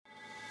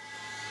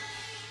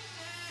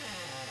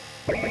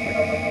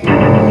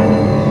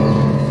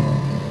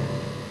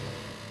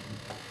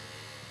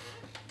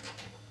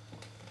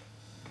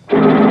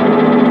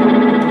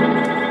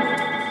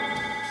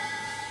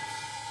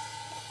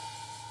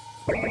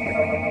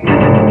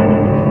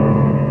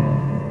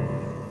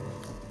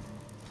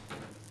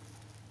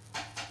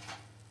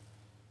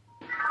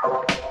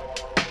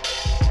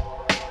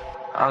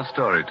Our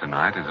story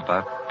tonight is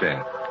about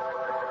death,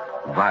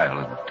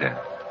 violent death,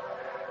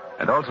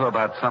 and also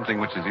about something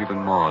which is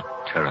even more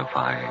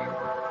terrifying,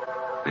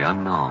 the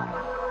unknown.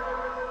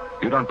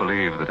 You don't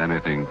believe that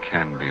anything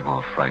can be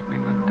more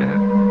frightening than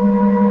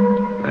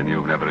death? Then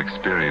you've never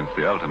experienced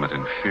the ultimate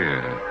in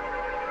fear.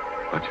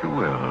 But you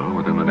will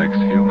within the next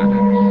few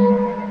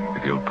minutes.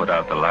 If you'll put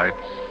out the lights,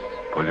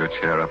 pull your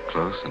chair up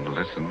close and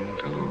listen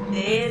to...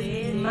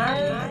 Es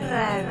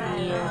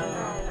Malradio.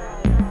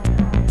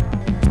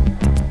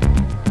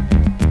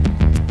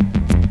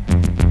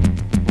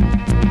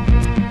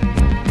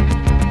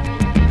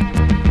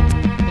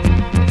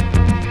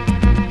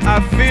 I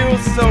feel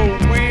so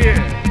weird,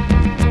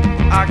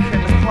 I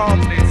can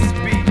hardly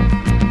speak.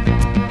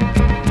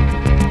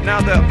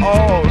 Now that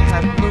all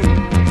have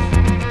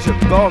moved to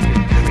Boggy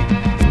Creek.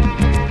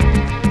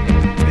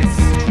 This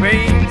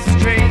strange,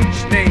 strange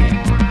name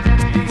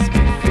leaves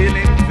me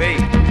feeling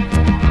vague.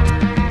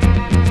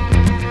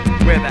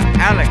 Where the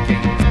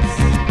alligators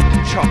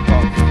chop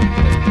off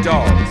the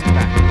dog's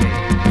back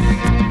legs.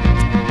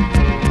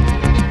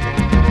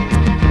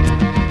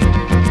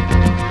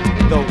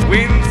 The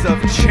winds of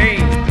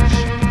change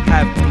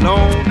have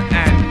blown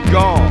and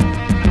gone.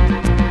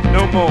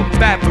 No more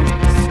baboons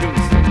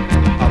snoozing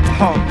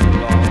upon the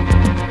lawn.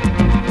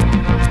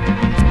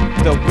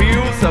 The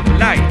wheels of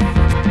life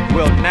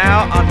will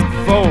now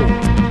unfold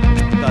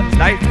the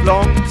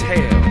lifelong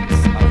tales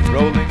of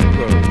Rolling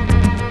Road.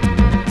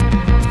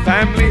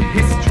 Family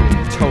history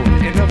told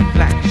in a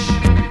flash.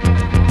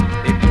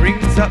 It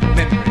brings up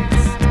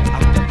memories of the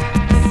past.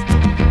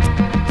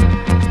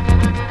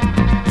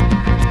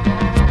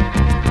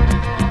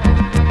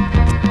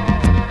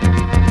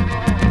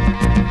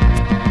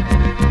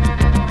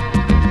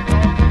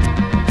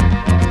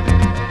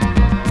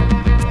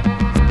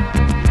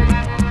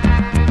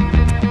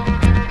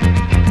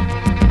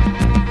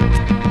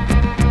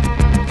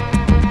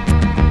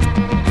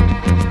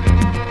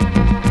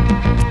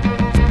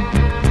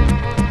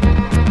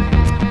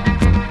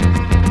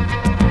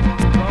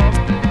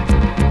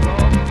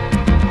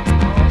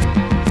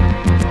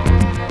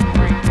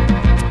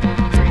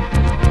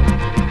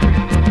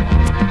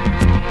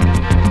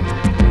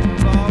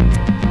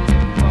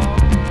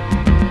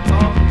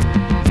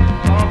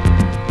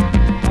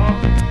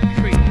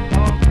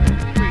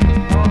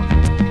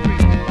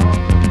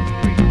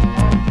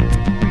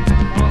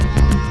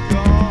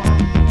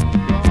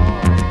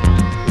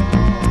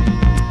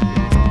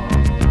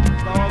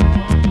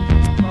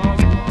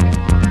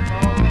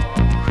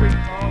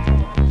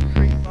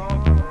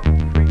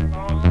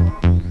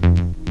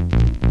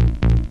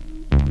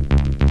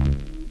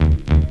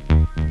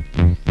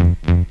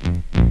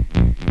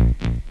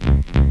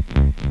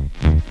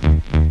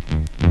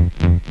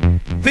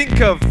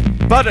 Think of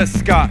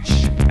butterscotch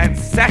and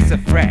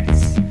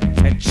sassafras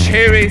and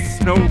cherry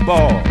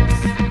snowballs,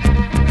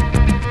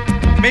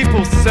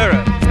 maple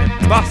syrup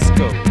and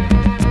Bosco,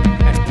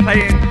 and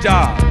playing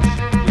dodge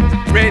with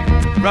red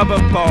rubber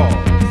balls.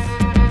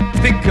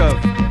 Think of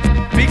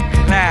big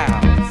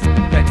clouds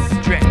that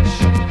stretch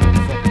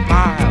for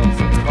miles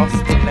across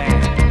the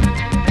land,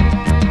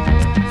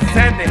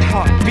 sandy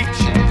hot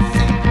beaches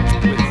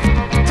with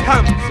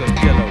tons of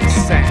yellow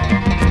sand.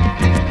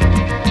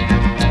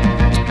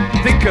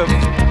 Think of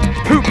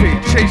Poopy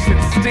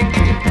chasing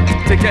Stinky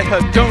to get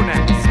her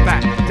donuts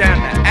back down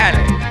the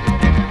alley.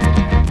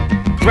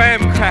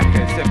 Graham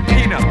crackers and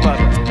peanut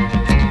butter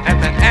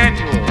and the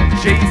annual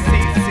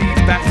JCC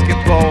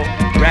basketball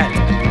rally.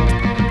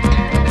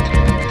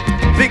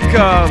 Think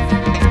of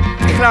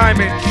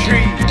climbing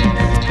trees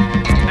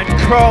and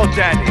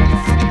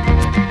crawdaddies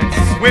and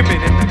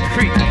swimming in the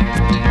creek.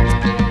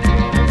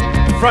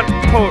 Front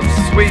porch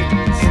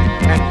swings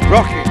and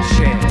rocking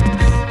chairs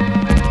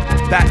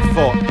that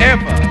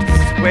forever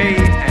sway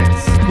and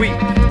squeak.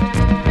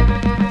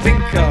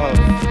 Think of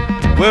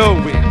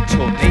whirlwind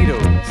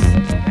tornadoes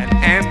and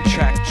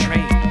Amtrak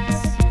trains,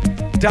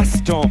 dust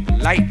storm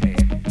lightning,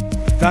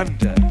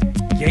 thunder,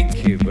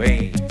 Yankee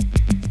rain.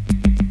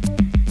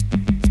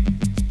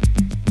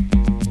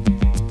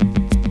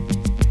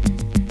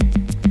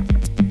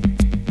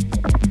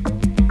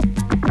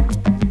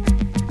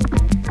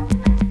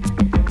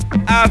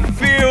 I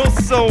feel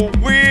so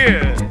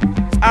weird,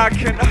 I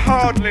can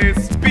hardly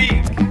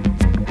speak.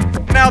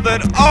 Now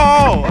that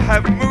all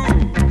have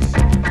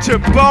moved to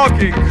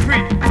Boggy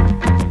Creek,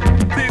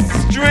 this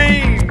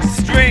strange,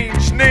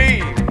 strange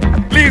name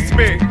leaves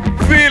me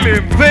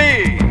feeling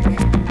vague.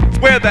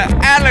 Where the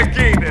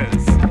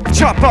alligators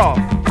chop off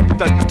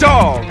the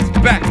dog's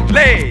back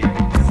legs.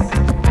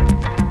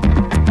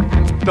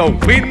 The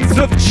winds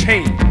of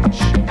change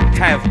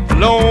have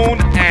blown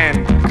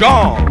and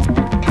gone.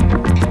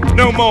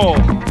 No more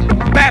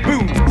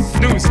baboons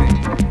snoozing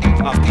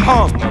upon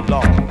upon the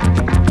lawn.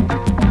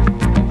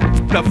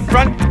 The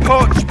front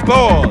porch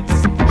boards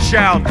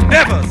shall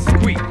never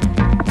squeak.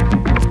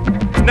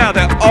 Now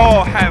they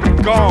all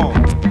have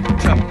gone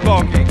to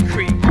Boggy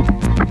Creek.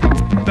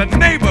 The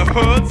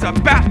neighborhood's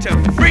about to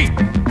freak.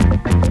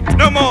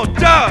 No more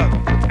Doug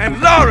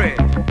and Laurie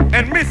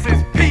and Mrs.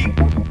 Peak.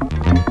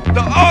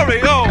 The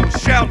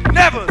Orioles shall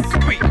never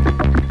squeak.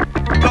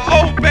 The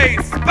Old Bay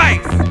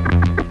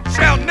Spice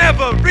shall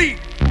never reap.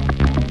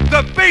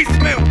 The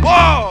basement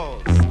walls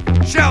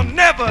shall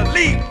never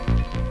leak.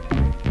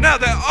 Now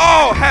they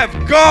all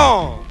have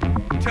gone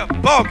to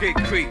Boggy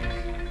Creek.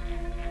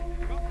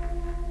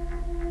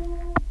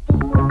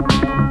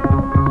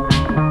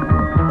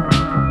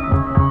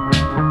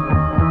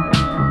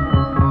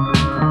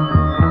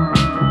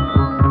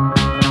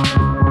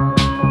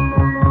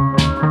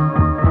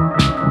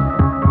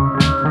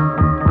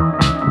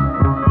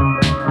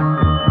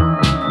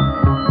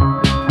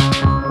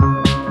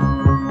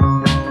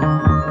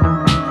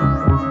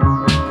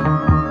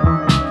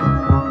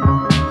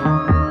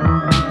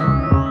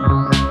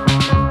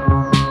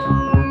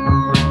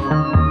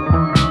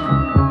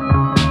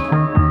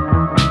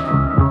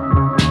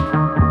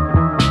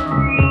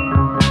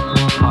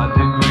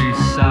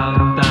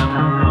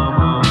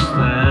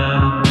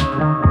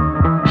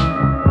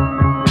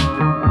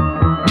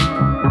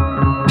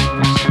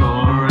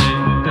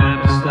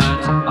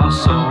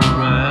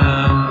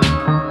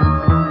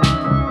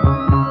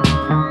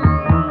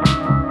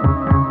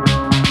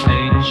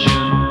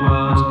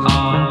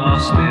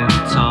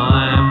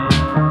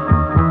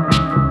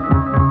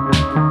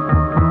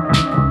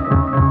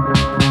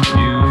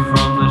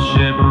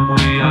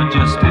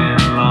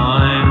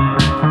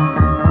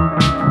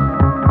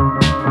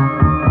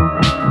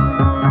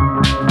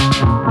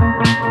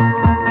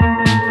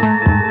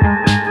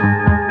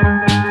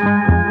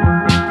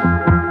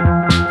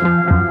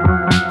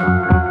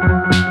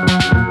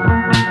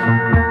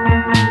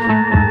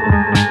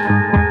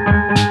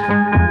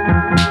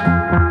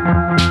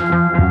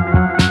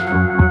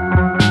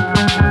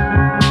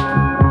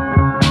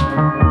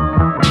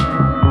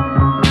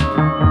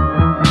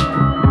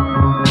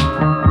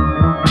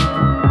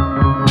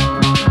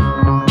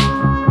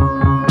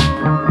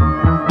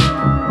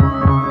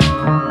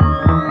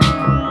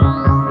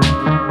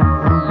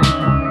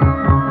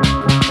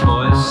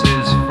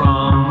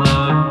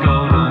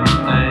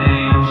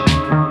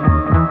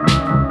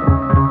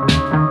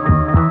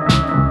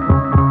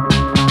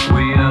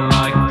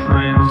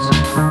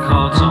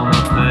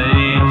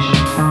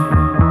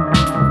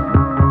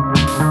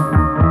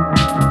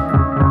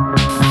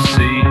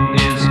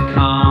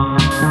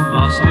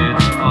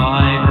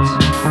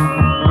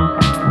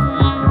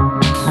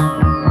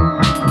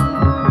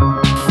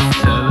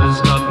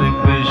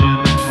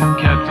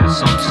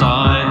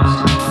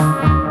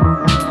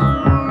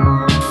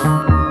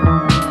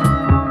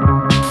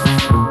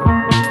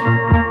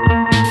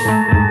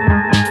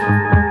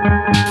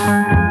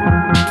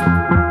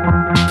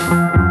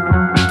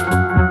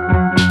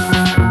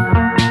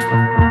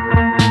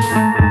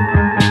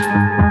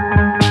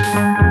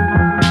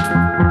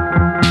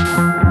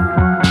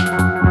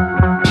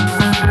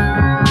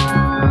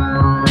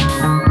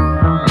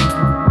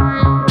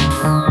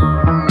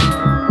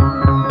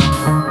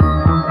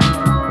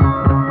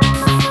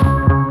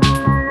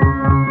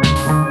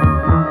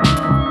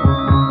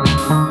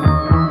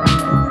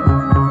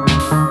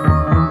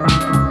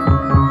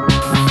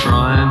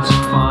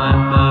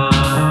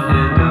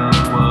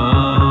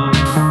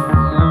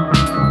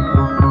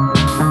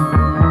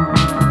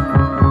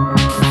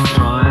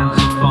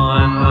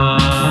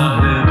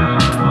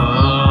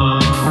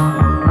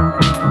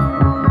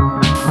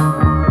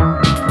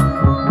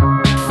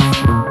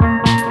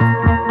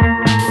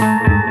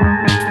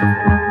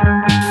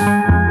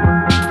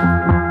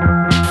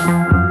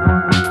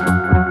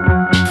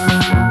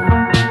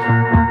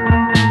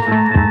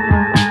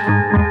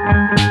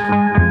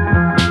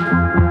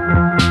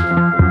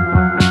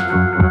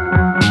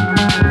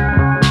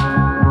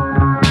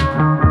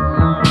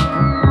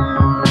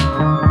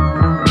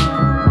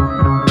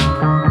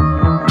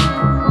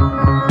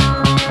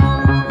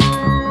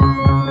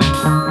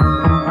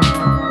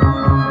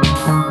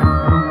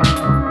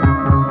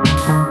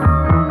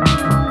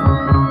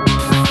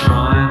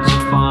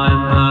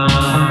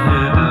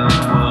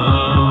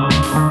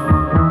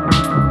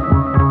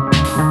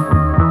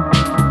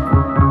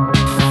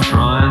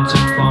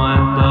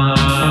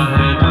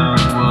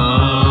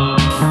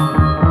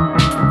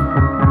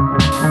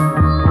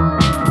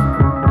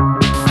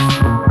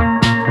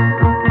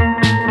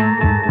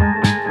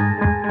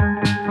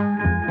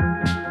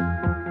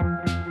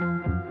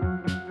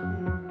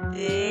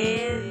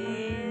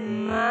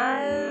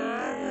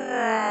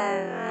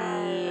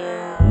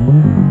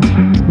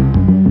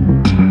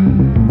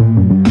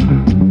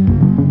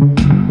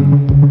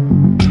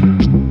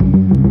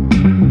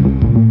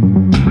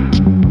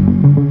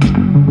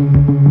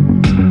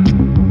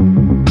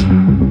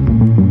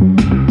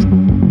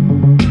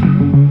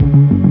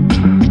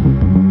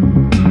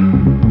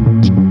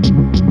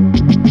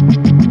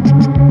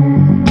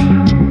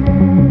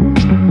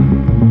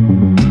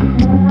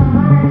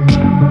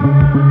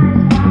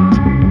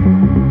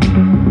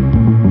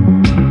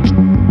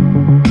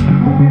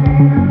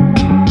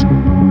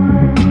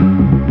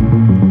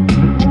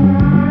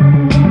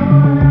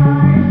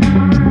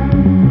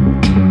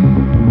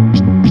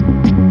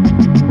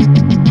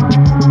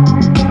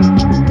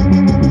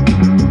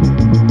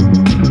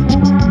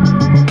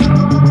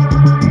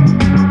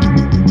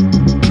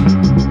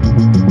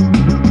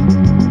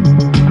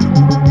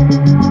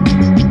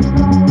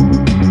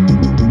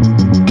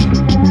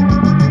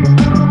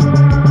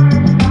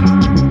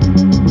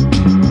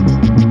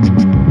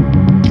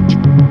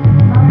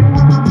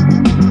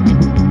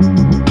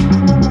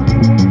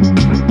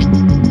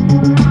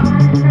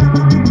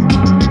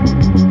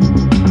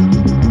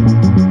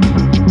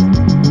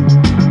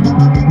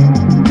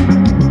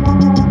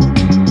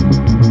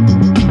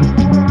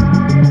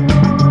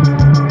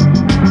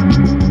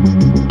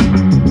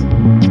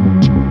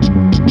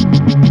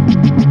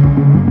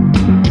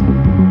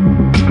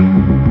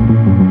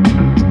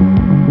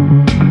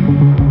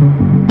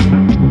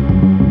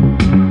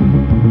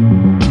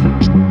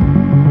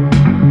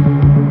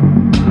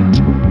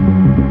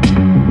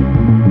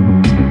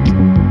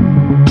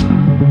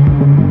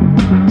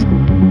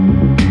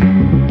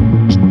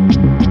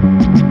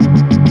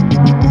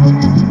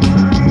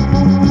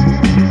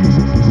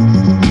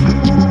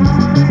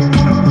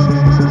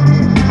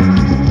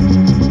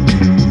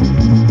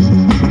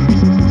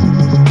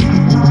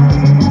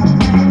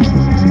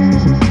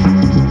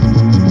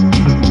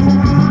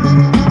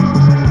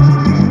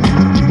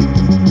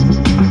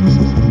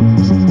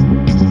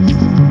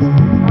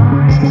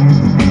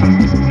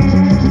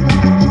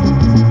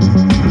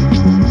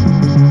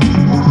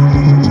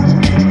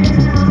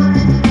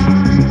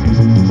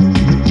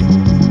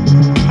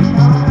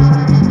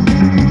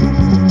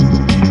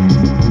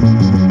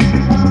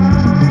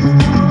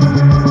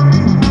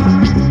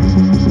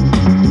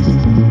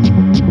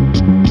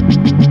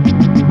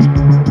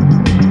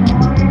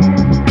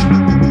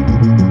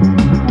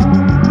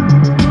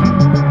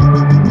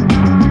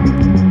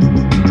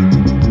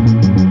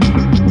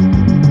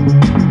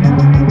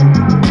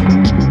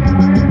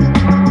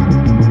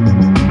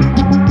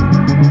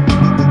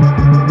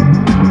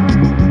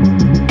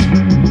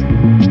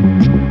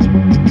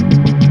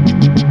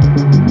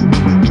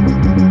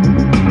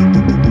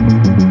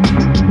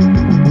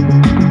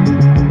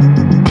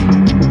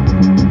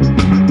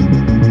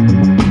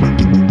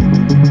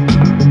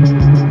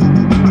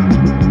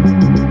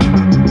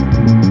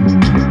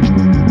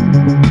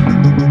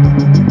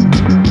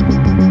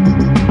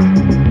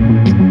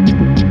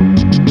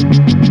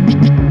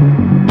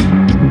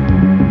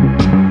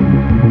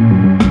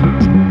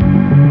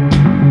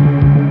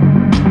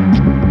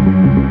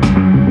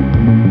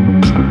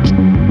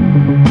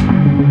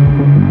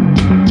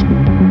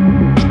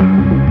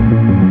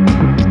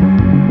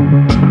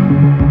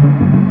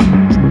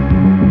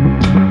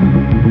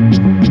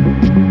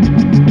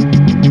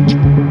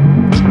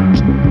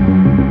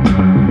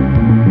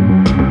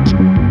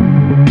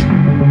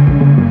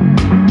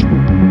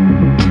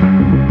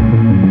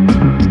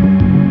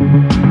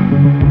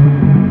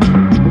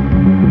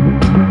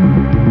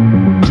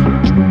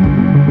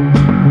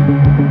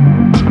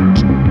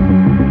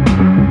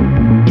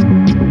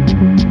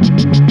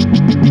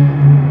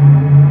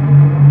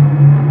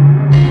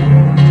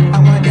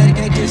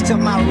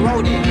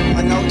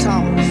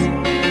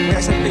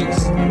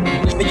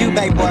 for you,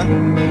 baby boy.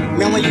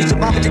 Remember when you used to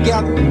bump it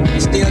together?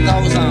 It still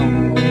goes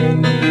on.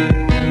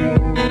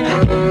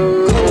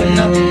 Growing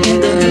up in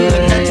the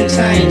hood, nothing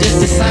changed, just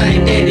the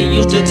same. Daddy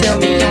used to tell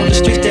me on the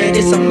streets that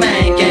it's a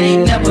man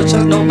game. Never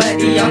trust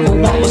nobody, I'm a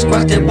one was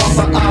crossed that one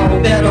for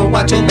all. Better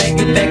watch your back,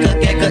 you back up,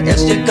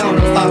 else you're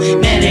gonna fall.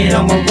 Man, it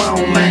on my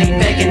wrong, man.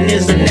 Backing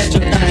is a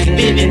natural thing.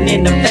 Living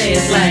in the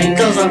fast lane,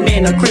 cause I'm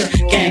in a crib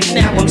gang.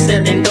 Now I'm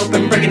selling dope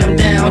and breaking them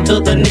down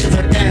till the niggas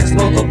are down.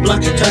 Smoke a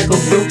blunt, track a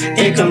fruit,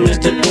 here come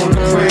Mr.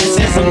 Corner Friend.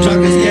 Since I'm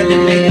drunk as hell,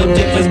 it make no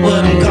difference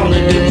what I'm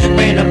gonna do.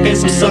 Ran up in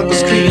some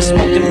suckers' crib,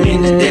 smoking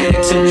minutes, daddy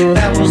too.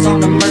 Barrels on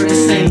the murder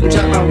scene,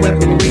 drop my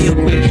weapon real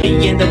quick.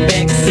 He in the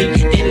back seat,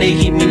 then they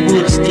hit me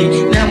with a stick.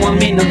 Now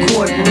I'm in the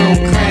courtroom,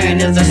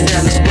 crying as I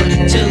sound a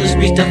squirt. Judge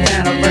reached the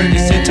final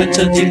verdict, sent her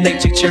to the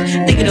electric chair.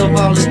 Thinking of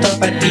all the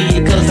stuff I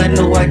did, cause I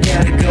know I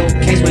gotta go.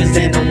 Case was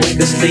in a wake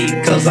of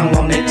sleep, cause I'm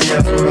on that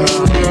death row.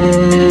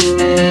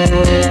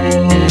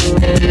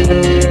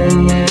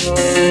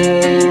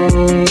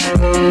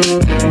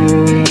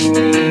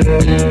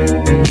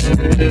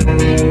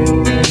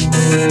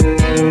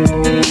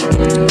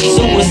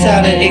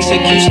 Suicide and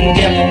execution,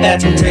 death,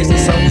 bathroom tasting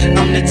so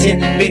I'm the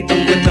 10th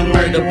victim with the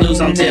murder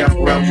blues on death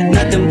row.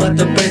 Nothing but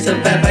the brain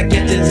survive, I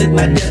guess this is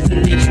my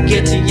destiny.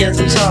 Guilty as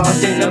I'm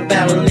charged in a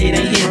battle, it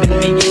ain't hitting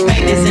me.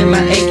 Pain is in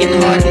my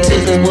aching heart, and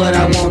tears is what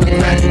I wanna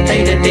cry.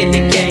 Play the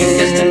daily game,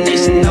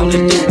 destination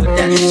only do with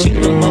that.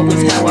 Shoot 'em up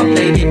was how I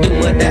played it, do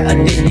what that I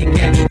did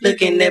again.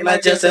 Looking at my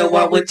just a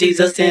walk with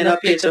Jesus in a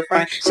picture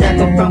frame.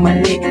 Shackle from my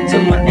neck to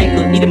my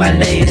ankle, eating my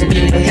legs,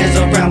 beating hands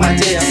around my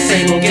tail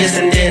table,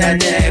 guessing that I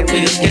died.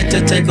 We'll get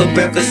to take a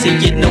breath, cause see,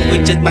 you know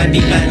it just might be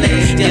my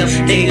last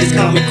death. Day is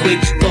coming quick,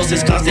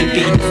 pulses constant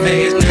beating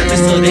fast.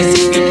 Nervous so they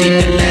see me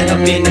deep and land up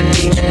in the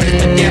deep.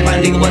 But damn, my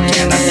nigga, what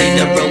can I say?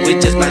 The road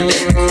is just my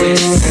last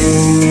request.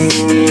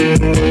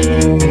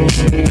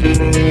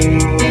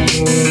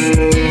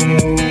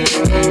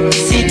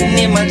 Sitting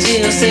in my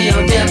jail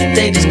cell, death,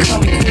 they just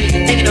coming quick.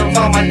 Thinking of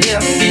all my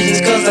death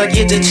visions, cause I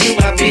get to chew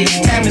my beat.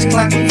 Time is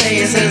clocking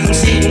fast as I'm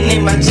sitting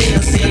in my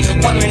jail cell,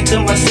 wondering to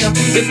myself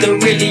if there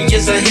really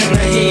is a hell or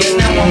hell.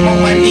 Now I'm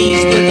on my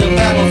knees with the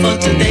Bible for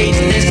today's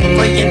lesson,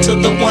 praying to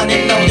the one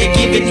and only,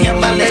 giving him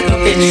my last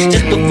confession.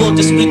 Just before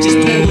the switch is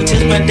pulled,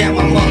 just went down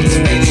my mother's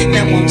face.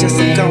 Now I'm just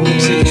a gone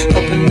G,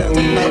 open up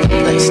another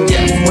place.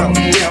 Death row,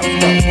 death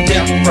row,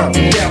 death row,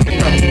 death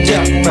row,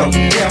 death row,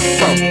 death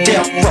row,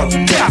 death row,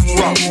 death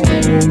row.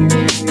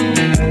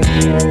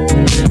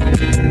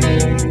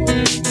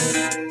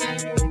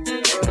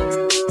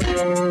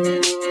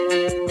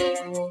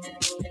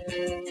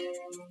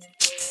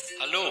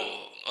 Hallo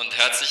und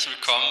herzlich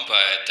willkommen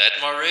bei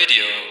Deadmore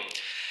Radio.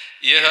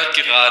 Ihr hört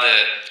gerade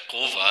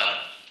Rowan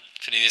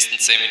für die nächsten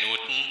 10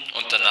 Minuten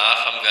und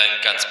danach haben wir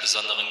einen ganz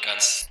besonderen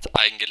Gast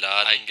eingeladen.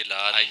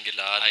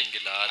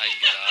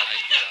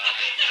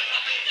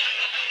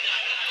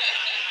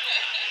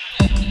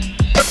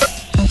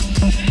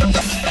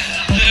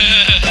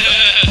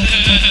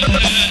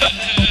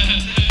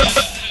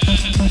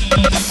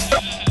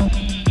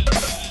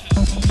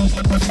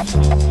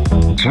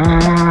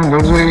 Turn the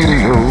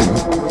radio,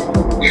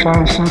 try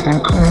something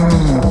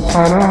cool, I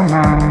don't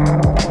know.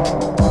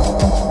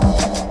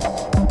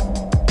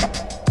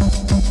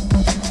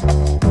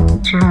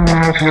 Turn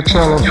off your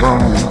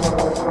telephone,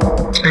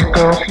 take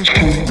off your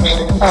shoes,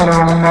 I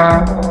don't know.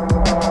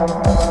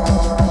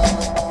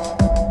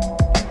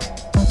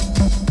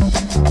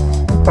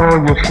 All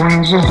your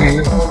friends are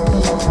here,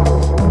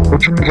 we're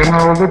drinking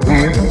all the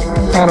beer,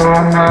 I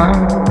don't know.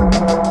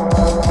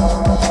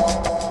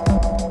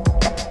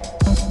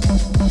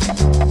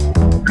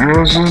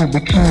 Girls in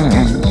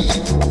bikinis,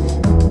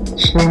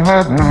 still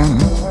happening,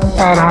 I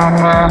don't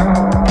know.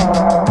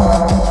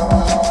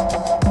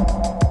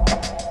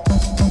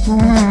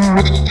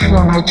 It's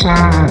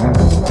summertime,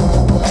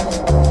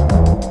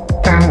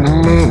 and the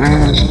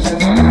living is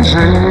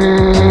easy.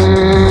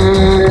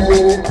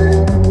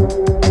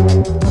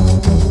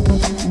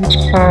 It's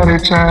party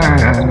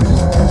time,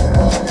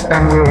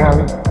 and we're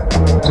out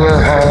to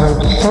have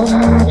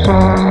some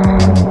fun.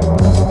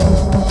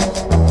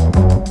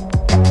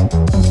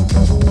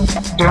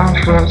 Don't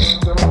fuss,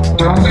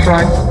 don't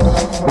fight,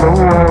 blow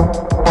out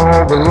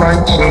all the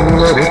lights and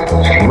let it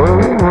flow.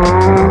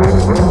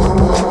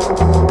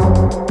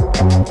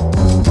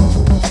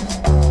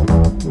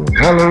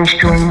 Hello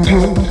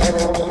stranger,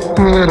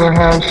 here to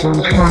have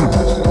some fun,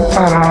 I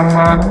don't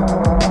mind.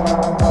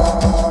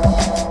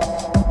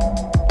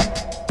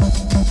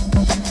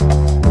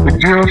 The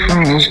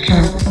girlfriend is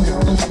cute,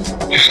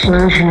 she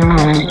says you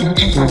only eat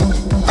food,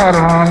 I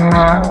don't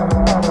mind.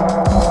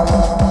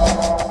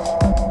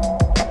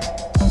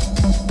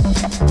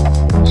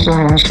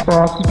 Someone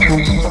spark the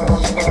tree,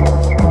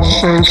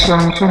 say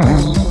something for me,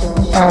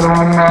 I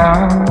don't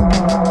mind.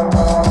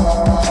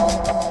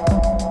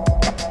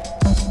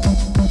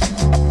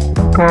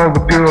 Call the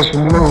girls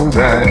from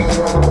Lodi,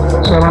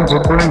 tell them to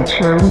bring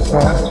cherry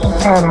pie,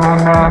 I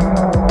don't mind.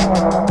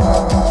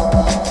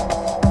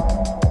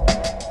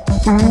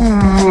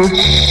 Ooh,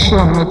 it's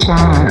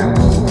summertime,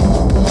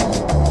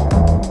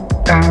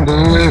 and the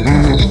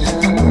living is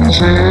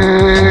easy.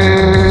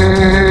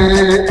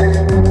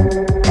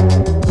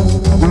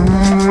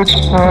 It's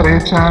party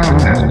time,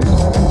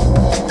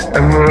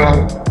 and we're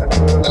out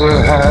to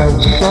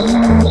have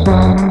some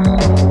fun.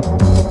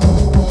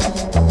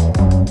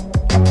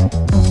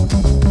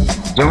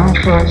 Don't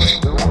fuss,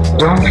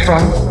 don't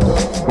fight,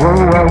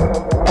 roll out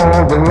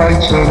all the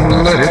lights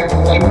and let it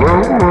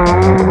roll.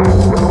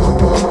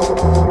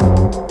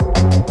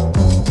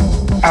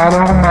 I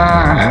don't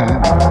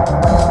mind,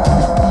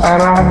 I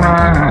don't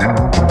mind,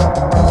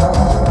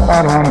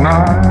 I don't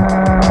mind,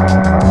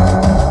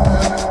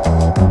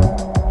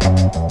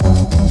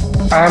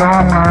 I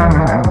don't mind,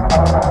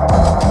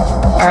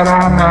 I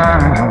don't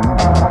mind,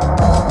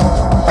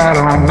 I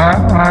don't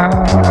mind.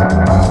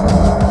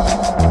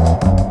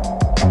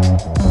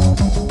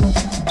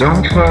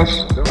 Don't fuss,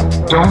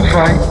 don't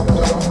fight,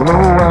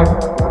 blow out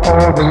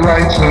all the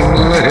lights and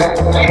let it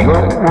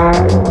slow.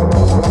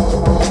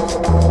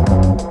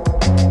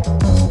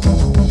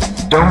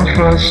 Don't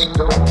fuss,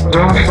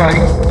 don't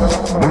fight,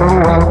 blow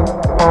out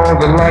all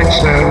the lights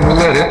and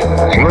let it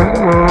flow.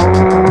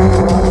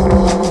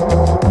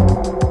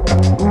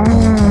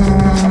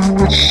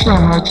 Ooh, it's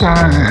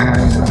summertime,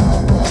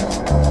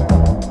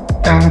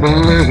 and the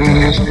living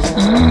is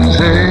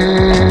easy.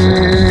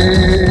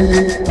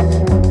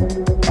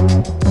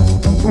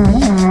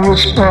 Ooh,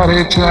 it's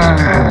party time,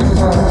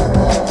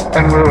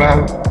 and we're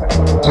out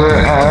to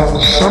have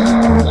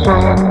some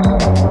fun.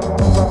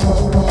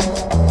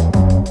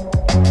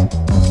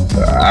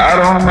 I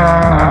don't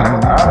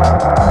mind,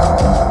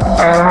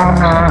 I don't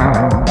mind,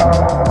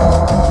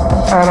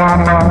 I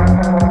don't mind,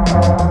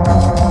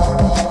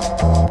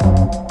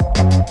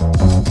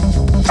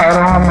 I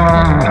don't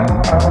mind,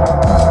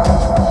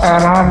 I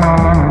don't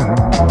mind,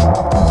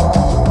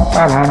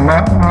 I don't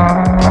mind.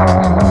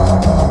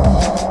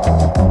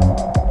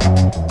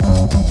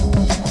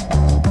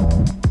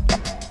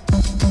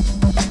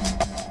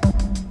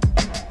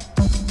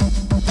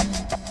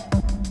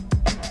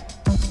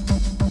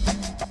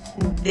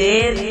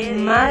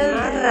 Deadmal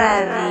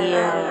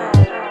Radio.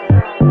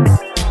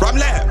 From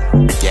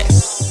left,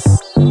 yes.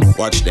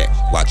 Watch that,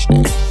 watch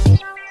that.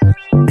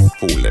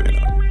 Fool living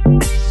on.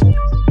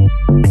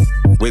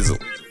 Whistle.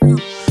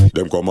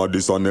 Them come at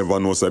this and never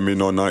know say me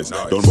no nice.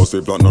 Don't bust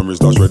the platinum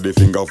wrist dash with the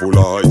finger full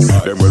of ice.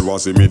 Them will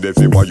want see me they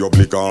feel why you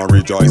blick and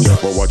rejoice.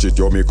 But watch it,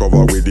 you me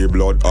cover with the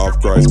blood of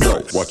Christ.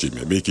 Watch it,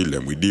 me kill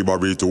them with the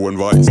burrito and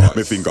vice.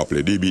 Me finger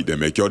play the beat, they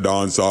make you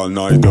dance all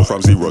night. Go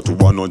from 0 to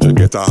 100,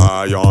 get a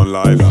high on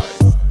life.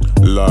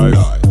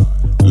 Life.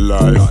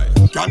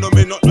 Can't do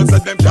me nothing,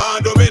 said them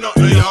can't do me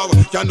nothing, yo.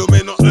 Can't do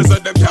me nothing,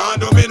 said them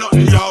can't do me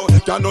nothing, yo.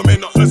 Can't do me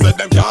nothing, said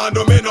them can't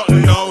do me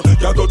nothing, yo.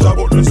 Can't touch a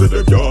button, said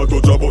them can't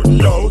touch a button,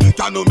 yo.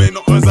 Can't do me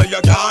nothing, say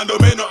you can't do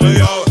me nothing,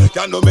 yo.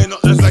 Can't do me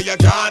nothing, say you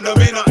can't do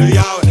me nothing,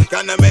 yo.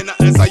 Can't do me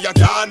nothing, say you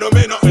can't do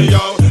me nothing,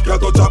 yo.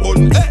 Can't touch a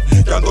button,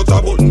 can't touch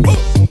a button.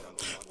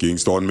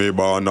 Kingston me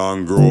born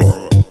and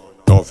grow.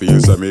 No feel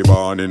say me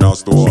born in a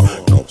store.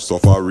 No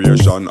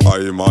sufferation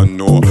I man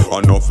know.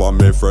 Enough of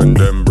me friend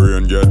them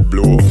brain get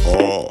blow.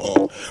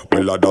 Oh,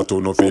 well I that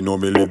no fi know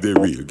me live the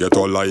real. Get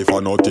a life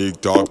and no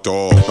TikTok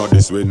talk. Now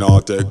this way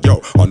not take yo,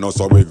 and that's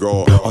how we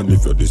go. And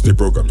if you this the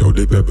program, yo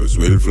the pebbles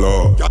will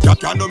flow. Can't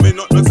do me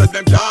nothing, said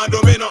them can't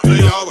do me nothing,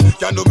 yo.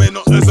 Can't do me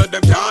nothing, said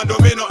them can't do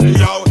me nothing,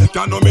 yo.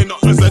 Can't do me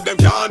nothing, said them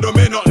can't do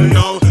me nothing,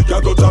 no.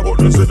 Can't touch a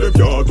button, said them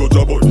can't touch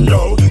a button,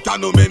 yo. Can't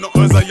do me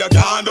nothing, say you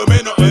can't do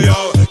me nothing,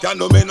 yo. Can't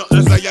do me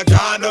nothing, say you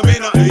can't do me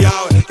nothing, yo.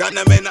 Can't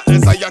do me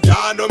nothing, say you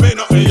can't do me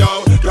nothing,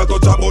 yo. Can't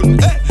touch a button,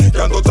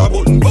 can't touch a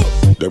button.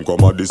 Them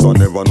come at this and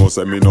never know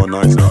say me no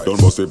nice. Don't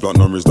bust the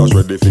platinum wrist dash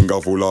with the finger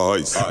full of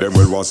ice. Them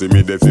will want see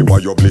me they feel why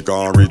you blick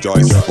and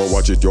rejoice. But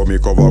watch it, you me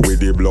cover with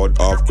the blood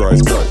of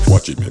Christ.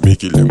 Watch it, me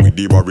kill them with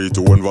the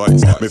burrito and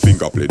vice. Me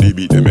finger play the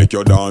beat, they make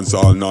you dance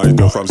all night.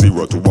 Go from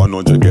 0 to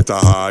 100, get a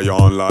high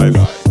on life.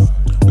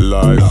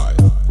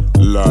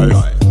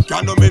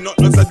 Can't do me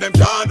nothing, said them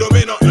can't do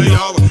me nothing,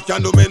 yo.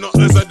 Can't do me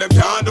nothing, said them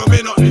can't do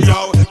me nothing,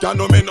 yo. Can't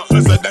do me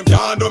nothing, said them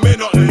can't do me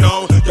nothing,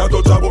 yo. Can't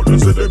touch a button,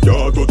 said them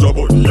can't touch a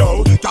button,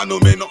 yo. Can't do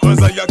me nothing,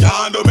 say you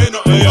can't do me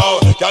nothing, yo.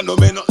 Can't do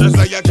me nothing,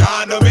 say you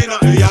can't do me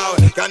nothing, yo.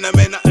 Can't do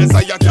me nothing,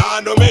 say you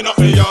can't do me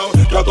nothing, yo.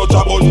 Can't touch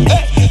a button,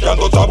 can't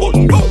touch a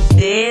button.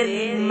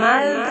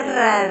 Deadmal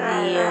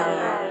Radio.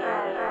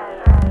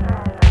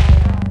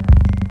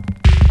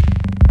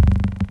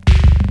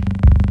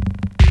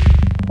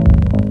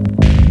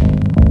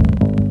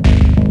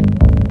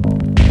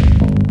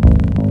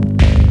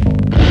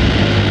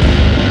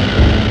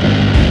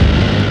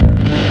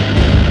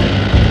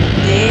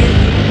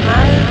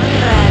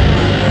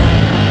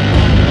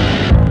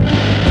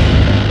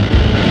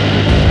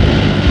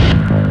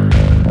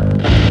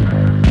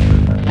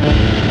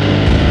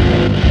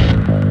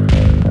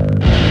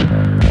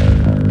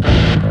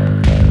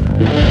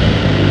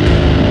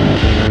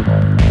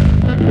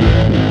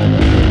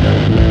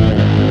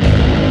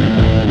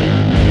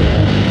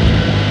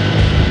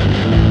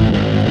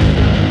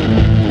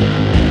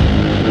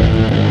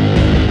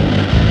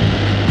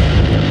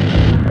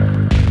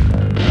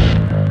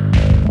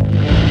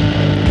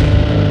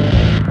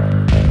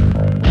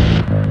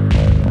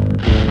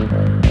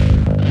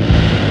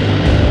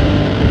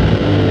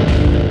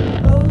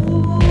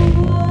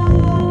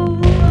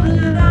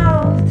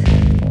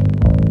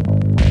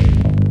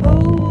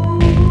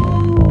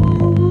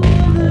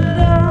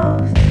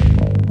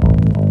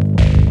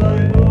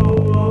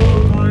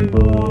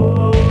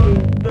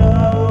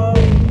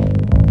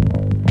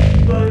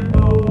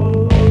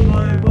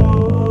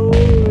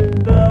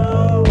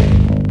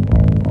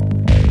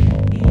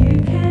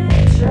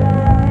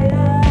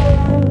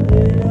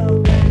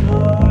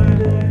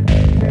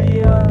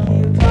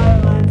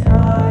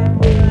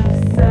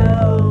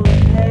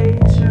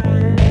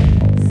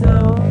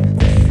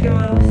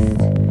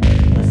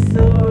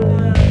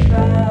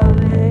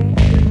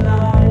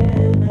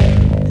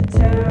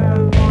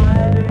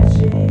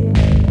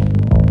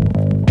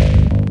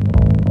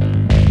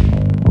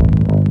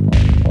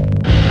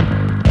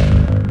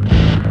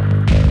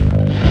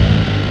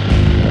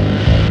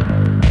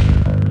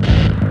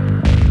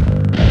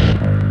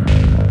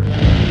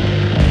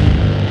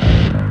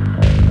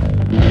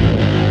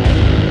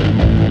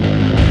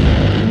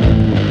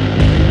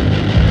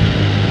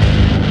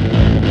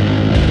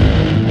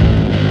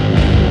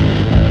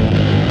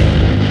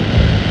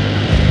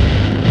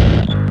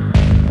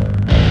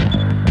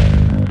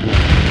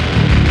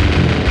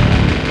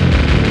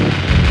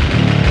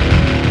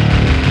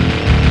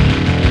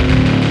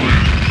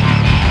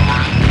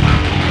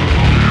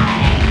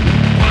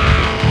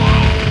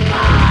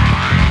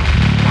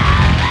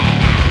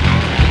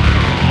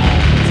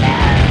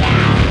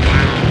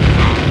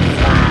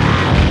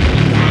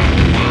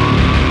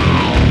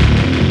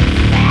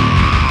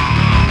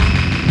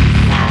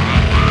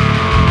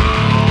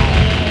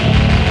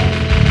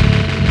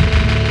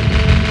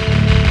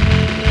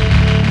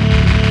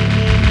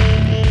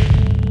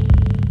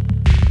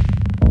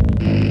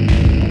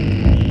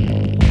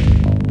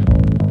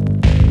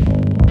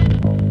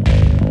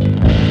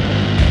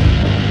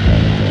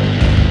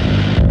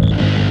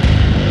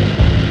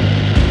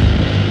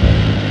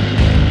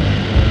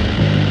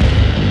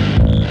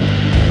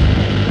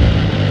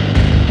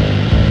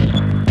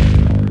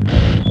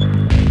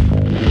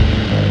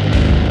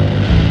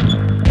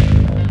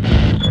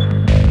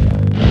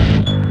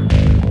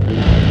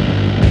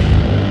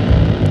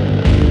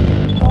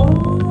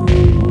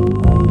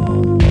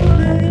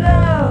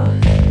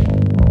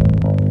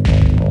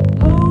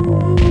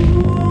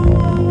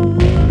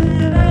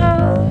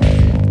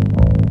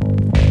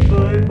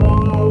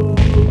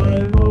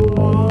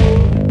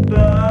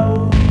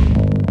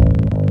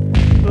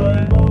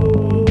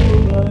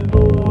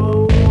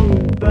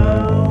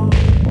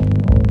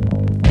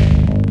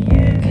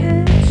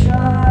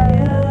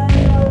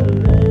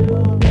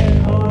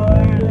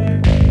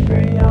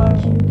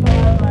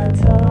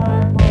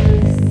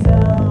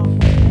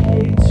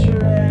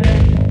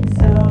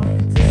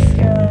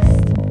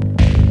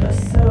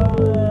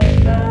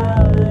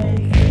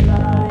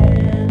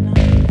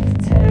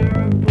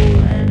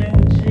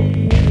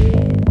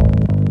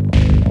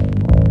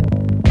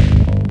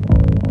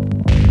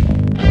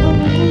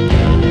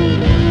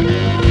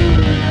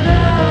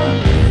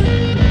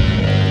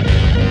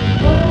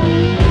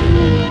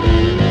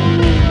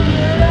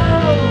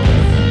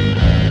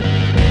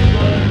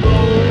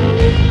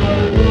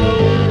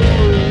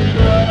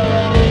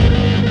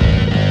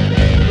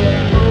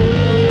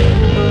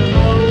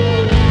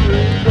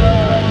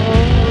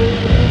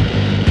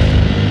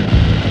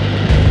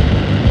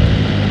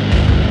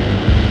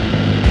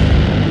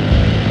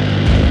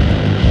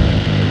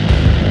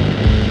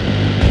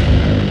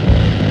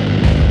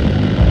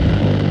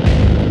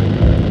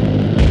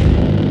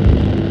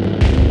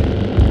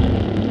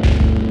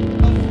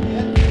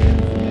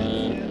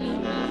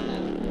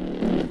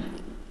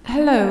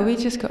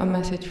 just got a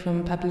message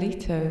from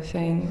Pablito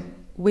saying,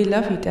 "We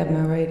love you,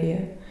 Deadmau Radio."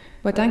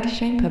 Well, danke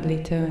schön,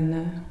 Pablito,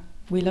 and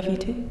we love you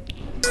too.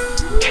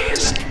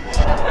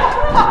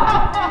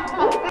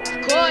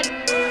 Good.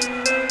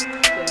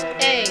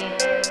 Hey.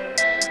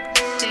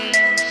 They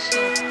so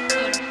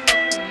good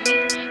fuck with me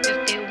if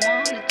they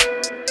wanted to.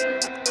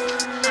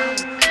 Oh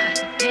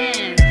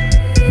goddamn.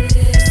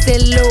 Say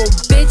little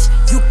bitch,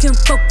 you can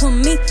fuck with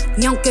me,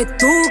 ni aunque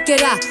tú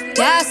quieras.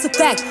 That's a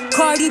fact.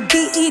 Cardi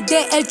B y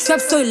de el trap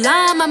soy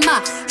la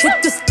mamá.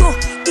 Hit the store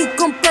y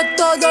compro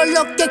todo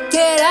lo que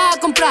quiera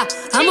comprar.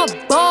 I'm a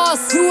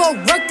boss, you a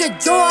worker,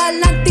 yo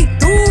adelante y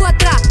tú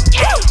atrás.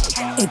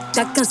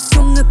 Esta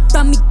canción es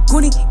pa' mi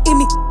cuni y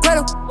mi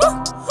cuero.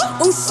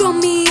 Un show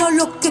mío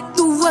lo que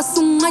tuvo hace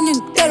un año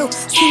entero.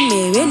 Si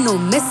me ves no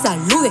me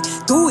saludes,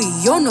 tú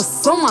y yo no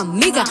somos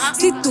amigas.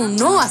 Si tú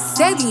no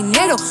haces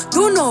dinero,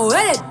 tú no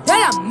eres de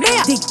la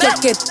mía. Dije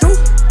que tú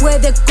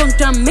puedes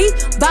contra mí,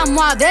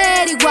 vamos a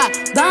averiguar,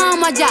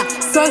 vamos allá.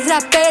 Soy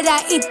rapera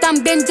y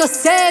también yo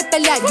sé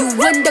pelear. You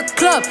in the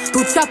club,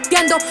 tú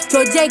chapeando,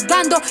 yo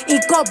llegando y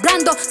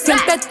cobrando.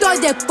 Siempre estoy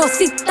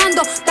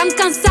depositando, tan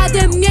cansada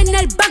de mí en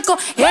el banco.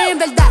 En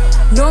verdad,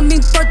 no me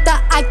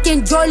importa a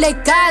quien yo le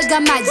carga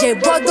más.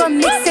 Llevo 2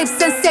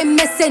 mixtapes en 6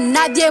 meses,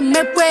 nadie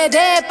me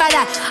puede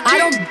parar. I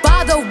don't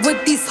bother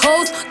with these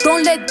hoes,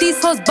 don't let these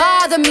hoes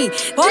bother me.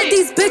 All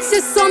these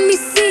bitches son mis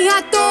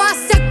hijas, todas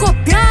se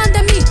copian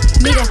de mí.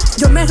 Mira,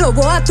 yo me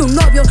robo a tu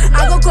novio,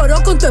 hago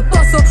coro con tu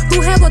esposo.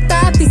 Tu jevo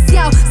está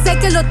viciado, sé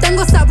que lo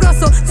tengo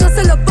sabroso. Yo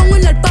se lo pongo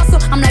en el paso,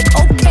 I'm like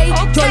okay.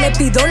 Yo le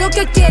pido lo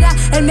que quiera,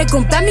 él me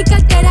compra mi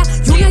cartera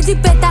y una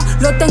jipeta.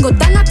 Lo tengo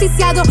tan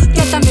aficiado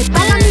que hasta me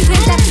paga mi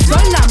renta.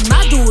 Soy la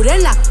más dura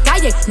en la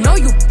calle, no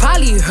you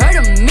probably heard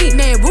of me.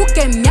 Me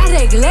busqué, me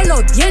arreglé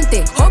los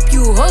dientes, hope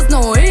you hoes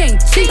know it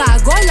ain't cheap.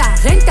 Pago la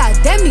renta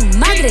de mi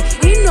madre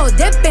y no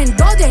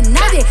dependo de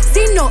nadie.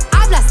 Si no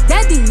hablas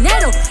de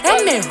dinero,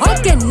 es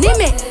mejor que ni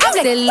me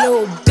hables. Say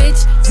little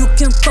bitch, you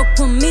can fuck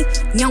with me,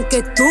 ni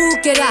aunque tú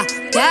quieras.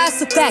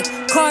 That's a fact.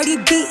 Cardi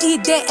B y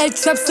de el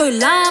trap soy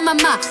la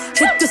mamá.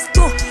 Hit the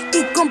store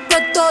y compro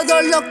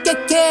todo lo que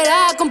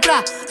quiera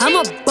comprar. I'm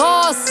a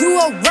boss, you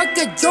a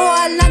worker, yo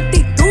adelante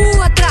y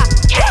tú atrás.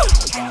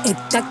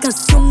 Esta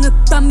canción es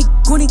pa' mi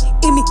cuni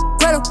y mi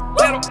cuero.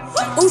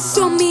 Un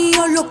show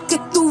mío lo que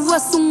tuvo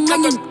hace un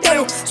año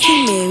entero.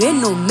 Si me ves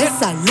no me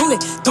saludes,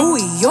 tú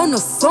y yo no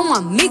somos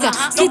amigas.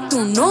 Si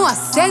tú no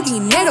haces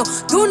dinero,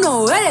 tú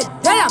no eres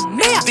de la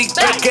mía. Dije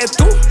que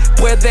tú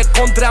puedes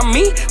contra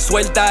mí,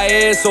 suelta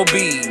eso,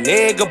 B,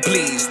 nigga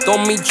please.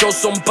 Todos mis shows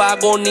son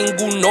pagos,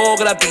 ninguno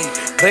gratis.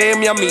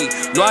 Créeme a mí,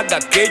 no haga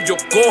que yo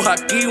coja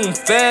aquí un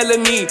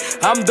felony.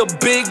 I'm the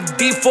big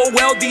D for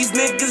well, these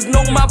niggas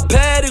know my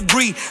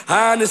pedigree.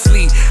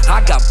 Honestly,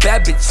 I got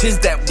bad bitches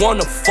that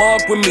wanna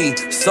fuck with me,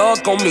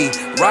 suck on me,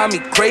 ride me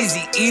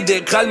crazy y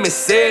dejarme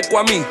seco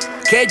a mí.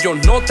 Que yo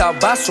no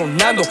estaba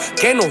sonando,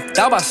 que no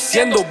estaba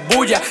haciendo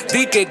bulla.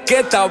 Dije que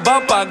estaba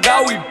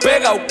apagado y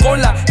pegado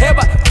con la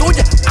jeva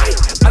tuya. Ay,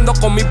 ando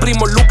con mi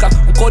primo Lucas,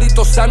 un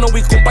corito sano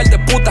y con par de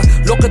putas.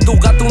 Lo que tu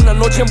gato una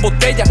noche en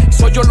botella,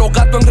 soy yo los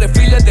gatos en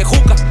refiles de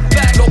juca.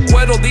 Los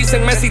cueros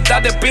dicen mesita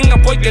de pinga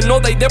porque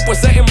no da y después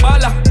se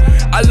embala.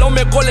 A los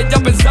mejores ya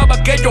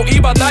pensaba que yo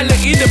iba a darle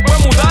y después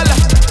mudarla.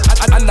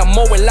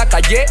 Andamos en la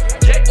calle,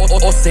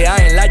 o sea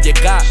en la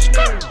llegada.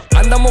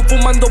 Andamos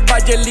fumando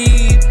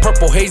Bayeli,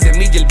 Purple Haze en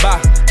Miguelba.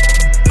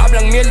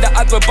 Hablan mierda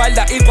a tu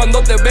espalda y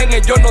cuando te ven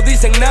ellos no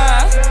dicen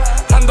nada.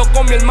 Ando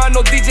con mi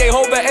hermano DJ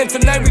Hover and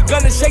tonight we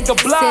gonna shake the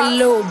block. Say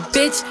little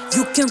bitch,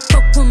 you can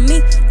fuck with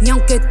me, ni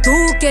aunque tú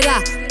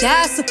quieras.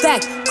 That's a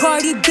fact.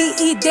 Cardi B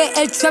y de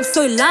el trap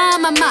soy la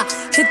mamá.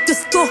 Hit the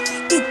store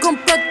y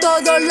compro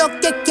todo lo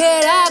que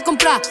quiera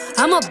comprar.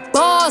 I'm a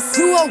boss,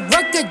 you a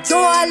worker,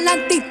 yo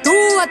adelante y tú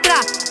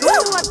atrás.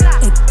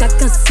 Esta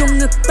canción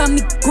es pa'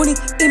 mi cuni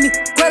y mi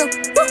cuero.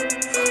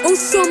 Un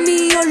show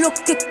mío lo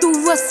que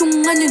tuvo hace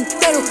un año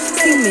entero.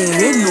 Si me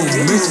ves no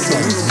me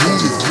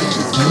saludes.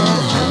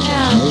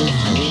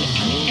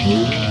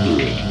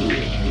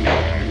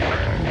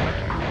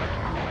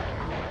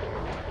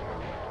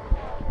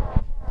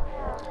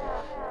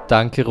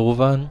 Danke,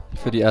 Rowan,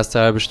 für die erste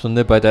halbe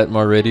Stunde bei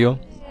Deadmau Radio.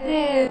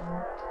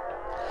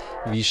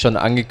 Wie schon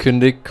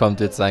angekündigt, kommt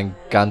jetzt ein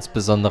ganz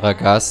besonderer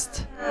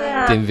Gast,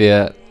 den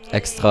wir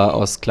extra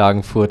aus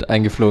Klagenfurt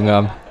eingeflogen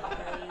haben.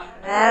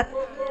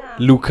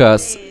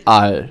 Lukas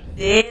Al,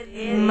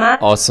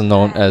 also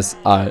known as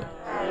Al.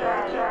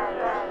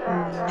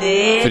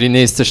 Für die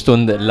nächste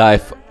Stunde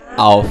live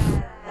auf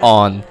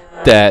on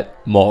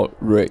Deadmau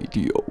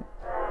Radio.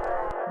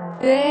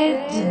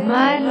 Deadmau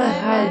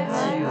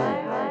Radio.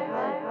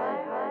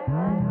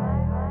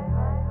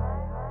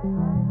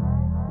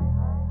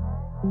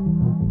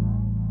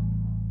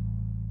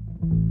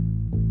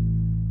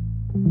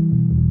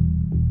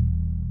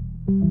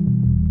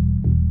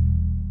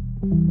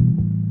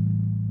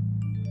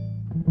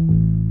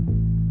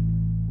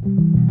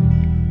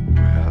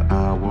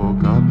 I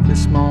woke up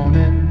this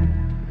morning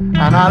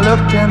and I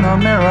looked in the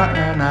mirror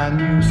and I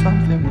knew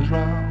something was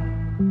wrong.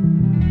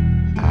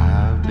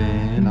 I've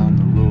been on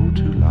the road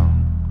too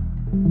long.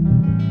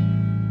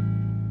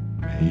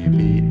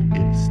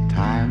 It's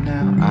time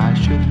now, I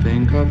should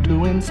think of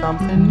doing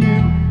something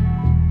new.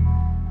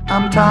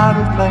 I'm tired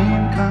of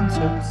playing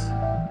concerts,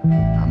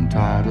 I'm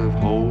tired of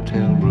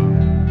hotel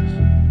rooms.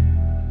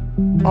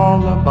 All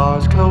the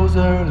bars close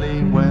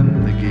early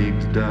when the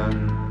gig's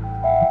done.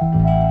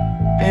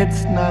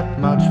 It's not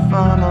much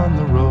fun on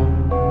the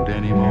road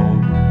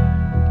anymore.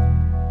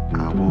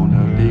 I want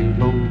a big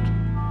boat,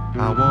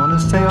 I wanna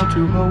sail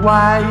to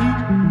Hawaii.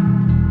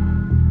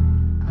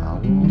 I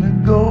wanna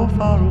go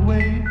far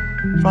away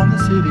from the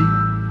city.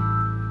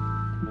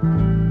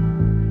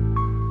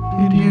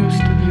 It used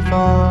to be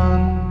fun,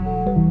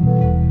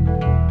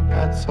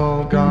 that's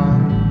all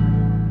gone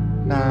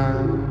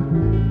now.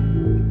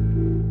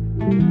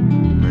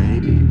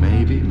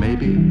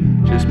 Maybe,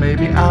 just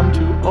maybe I'm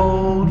too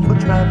old for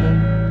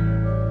traveling.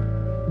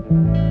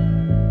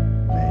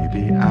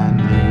 Maybe I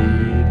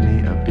need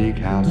me a big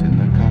house in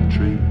the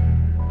country,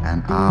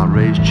 and I'll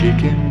raise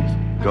chickens,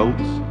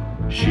 goats,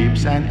 sheep,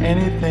 and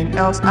anything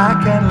else I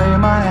can lay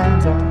my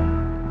hands on.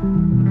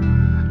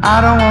 I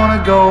don't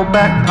wanna go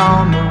back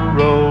on the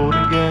road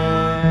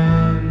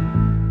again,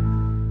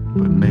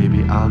 but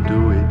maybe I'll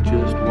do it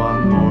just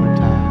one more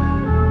time.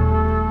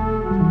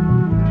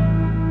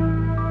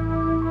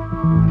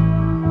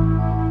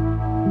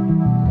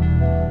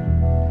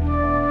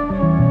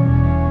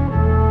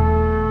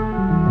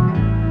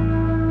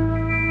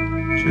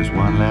 Just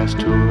one last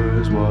tour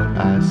is what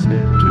I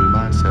said to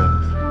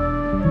myself.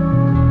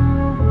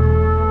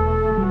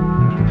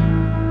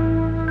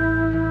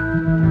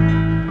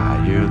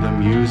 I hear the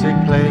music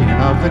playing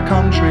of the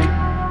country,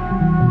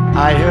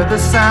 I hear the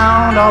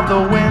sound of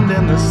the wind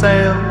in the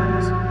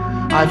sails.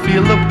 I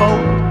feel the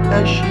boat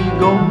as she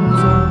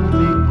goes over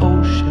the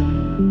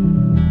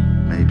ocean,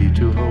 maybe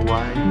to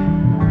Hawaii.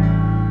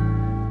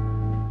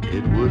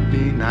 It would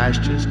be nice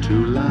just to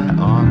lie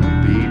on the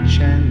beach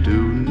and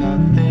do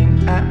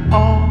nothing at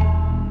all.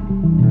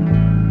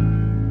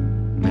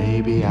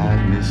 Maybe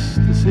I'd miss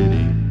the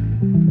city.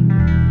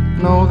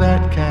 No,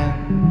 that can't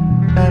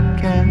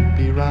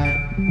be right.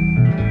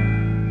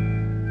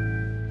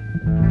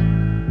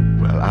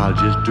 Well, I'll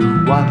just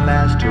do one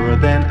last tour,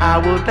 then I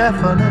will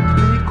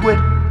definitely quit.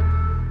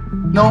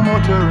 No more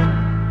touring,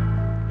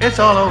 it's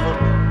all over.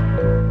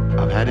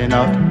 I've had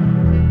enough.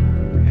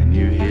 Can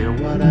you hear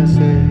what I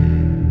say?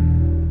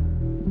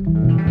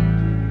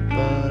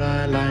 But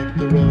I like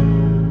the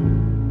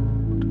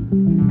road,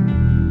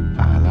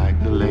 I like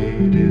the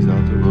ladies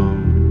of the road,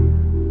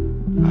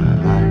 I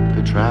like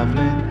the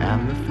traveling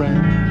and the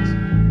friends.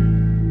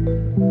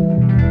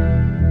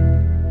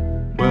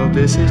 Well,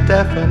 this is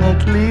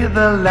definitely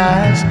the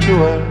last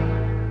tour.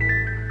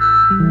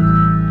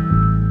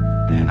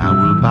 Then I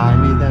will buy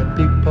me that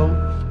big boat.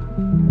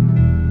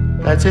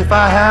 That's if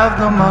I have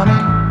the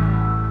money,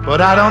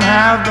 but I don't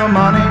have the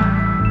money.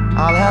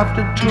 I'll have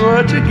to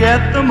tour to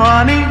get the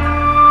money.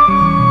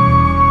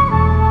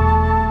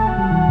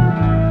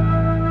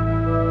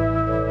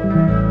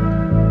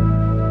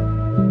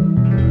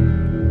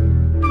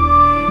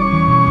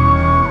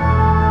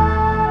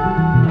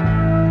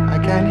 I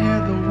can hear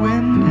the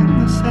wind in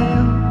the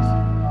sails,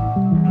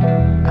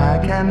 I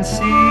can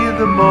see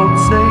the boat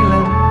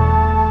sailing,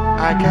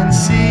 I can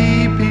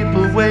see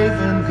people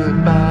waving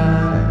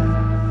goodbye,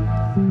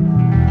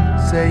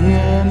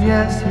 saying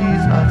yes,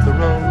 he's off the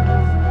road,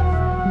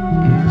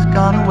 he's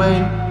gone away,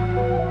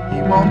 he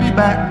won't be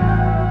back,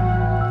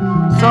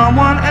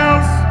 someone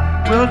else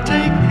will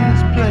take his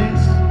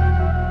place,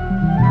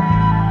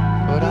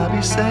 but I'll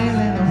be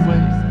sailing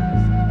away.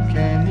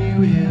 Can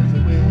you hear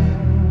the wind?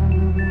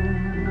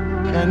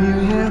 Can you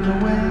hear the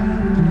wind?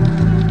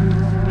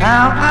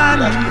 How I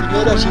Las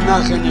primeras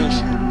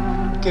imágenes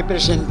que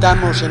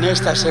presentamos en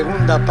esta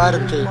segunda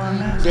parte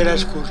de la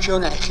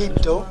excursión a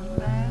Egipto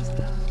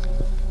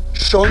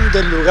son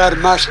del lugar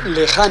más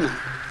lejano,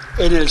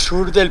 en el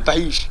sur del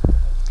país,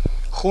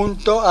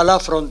 junto a la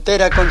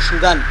frontera con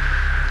Sudán,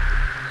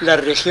 la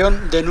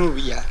región de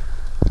Nubia.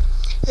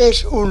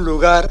 Es un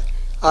lugar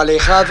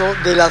alejado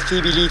de la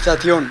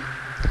civilización,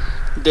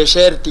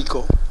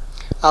 desértico,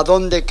 a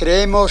donde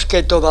creemos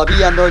que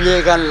todavía no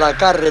llegan la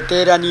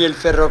carretera ni el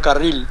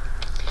ferrocarril.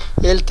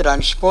 El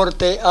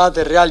transporte ha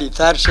de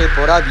realizarse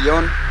por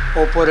avión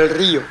o por el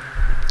río.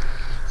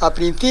 A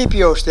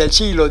principios del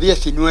siglo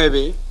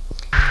XIX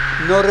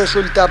no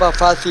resultaba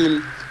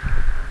fácil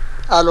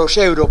a los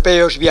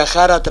europeos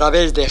viajar a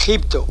través de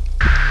Egipto,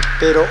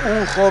 pero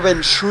un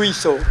joven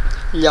suizo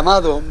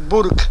llamado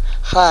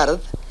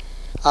Burckhardt,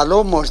 a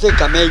lomos de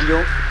camello,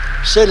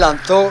 se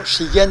lanzó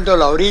siguiendo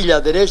la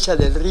orilla derecha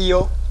del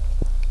río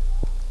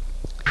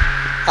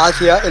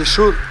hacia el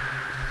sur.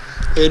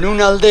 En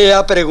una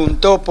aldea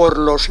preguntó por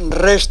los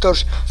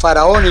restos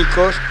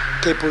faraónicos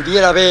que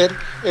pudiera ver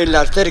en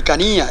las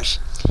cercanías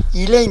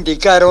y le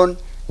indicaron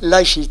la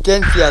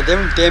existencia de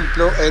un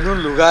templo en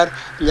un lugar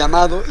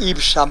llamado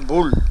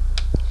Ibsambul.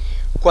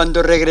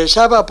 Cuando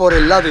regresaba por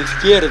el lado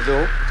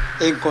izquierdo,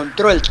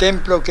 encontró el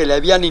templo que le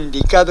habían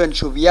indicado en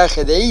su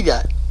viaje de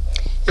ida.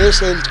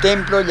 Es el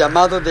templo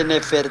llamado de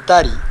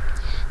Nefertari.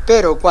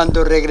 Pero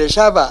cuando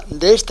regresaba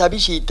de esta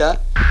visita,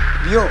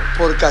 vio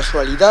por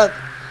casualidad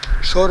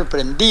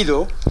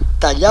sorprendido,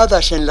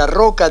 talladas en la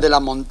roca de la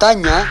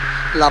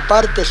montaña, la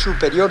parte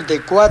superior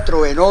de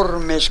 4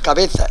 enormes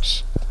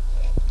cabezas.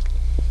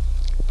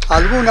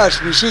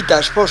 Algunas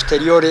visitas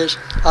posteriores,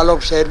 al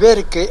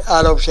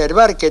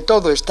observar que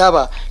todo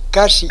estaba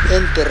casi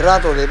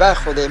enterrado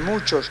debajo de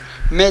muchos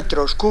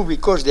metros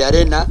cúbicos de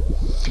arena,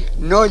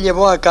 no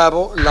llevó a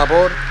cabo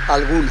labor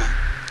alguna.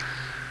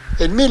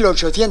 En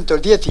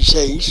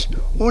 1816,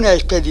 una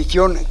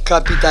expedición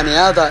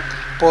capitaneada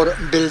por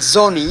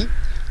Belzoni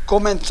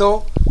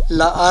comenzó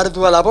la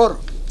ardua labor.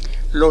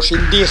 Los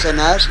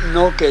indígenas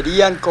no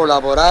querían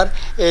colaborar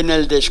en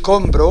el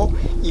descombro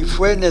y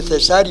fue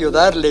necesario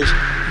darles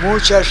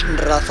muchas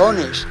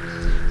razones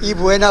y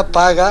buena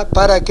paga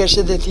para que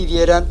se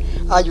decidieran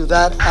a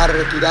ayudar a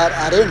retirar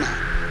arena.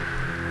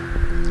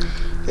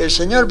 El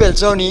señor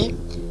Belzoni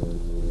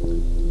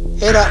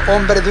era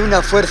hombre de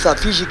una fuerza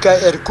física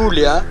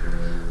hercúlea,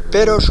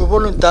 pero su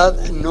voluntad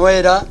no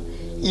era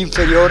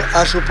inferior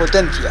a su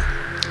potencia.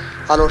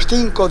 A los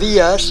 5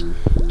 días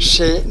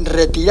se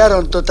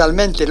retiraron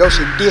totalmente los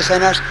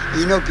indígenas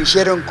y no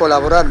quisieron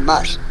colaborar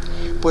más.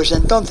 Pues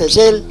entonces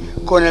él,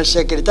 con el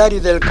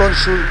secretario del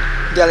cónsul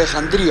de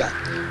Alejandría,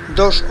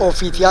 2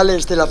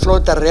 oficiales de la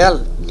flota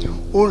real,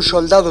 un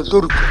soldado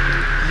turco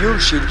y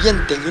un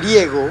sirviente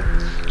griego,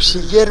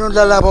 siguieron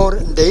la labor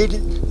de ir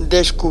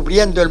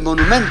descubriendo el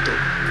monumento.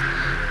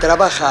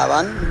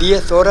 Trabajaban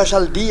 10 horas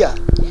al día,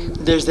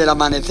 desde el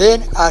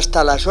amanecer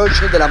hasta las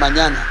 8 de la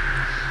mañana.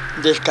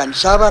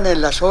 Descansaban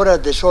en las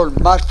horas de sol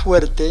más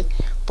fuerte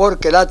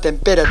porque la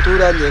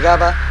temperatura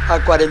llegaba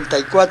a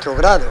 44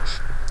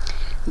 grados.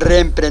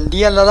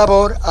 Reemprendían la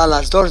labor a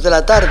las 2 de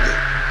la tarde,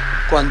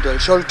 cuando el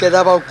sol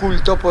quedaba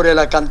oculto por el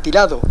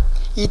acantilado,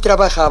 y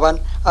trabajaban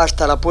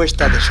hasta la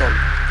puesta de sol.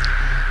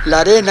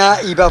 La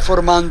arena iba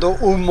formando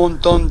un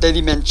montón de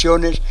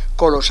dimensiones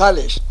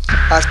colosales,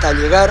 hasta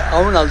llegar a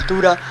una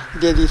altura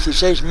de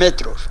 16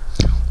 metros.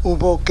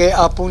 Hubo que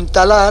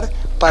apuntalar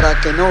para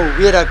que no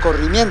hubiera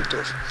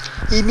corrimientos,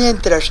 y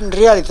mientras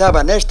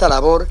realizaban esta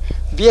labor,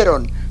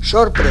 vieron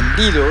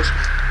sorprendidos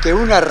que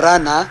una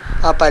rana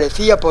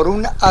aparecía por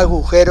un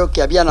agujero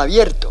que habían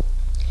abierto.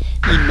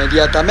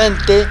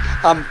 Inmediatamente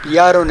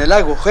ampliaron el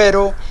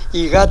agujero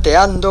y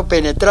gateando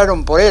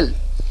penetraron por él,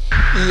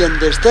 y en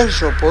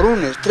descenso por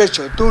un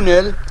estrecho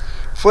túnel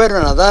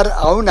fueron a dar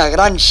a una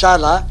gran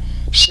sala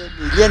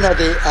semillena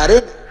de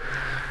arena,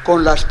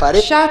 con las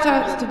paredes. Shout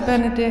out to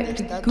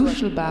Benedict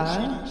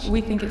Guschelbauer.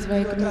 We think it's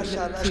very good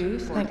too.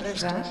 Thank you for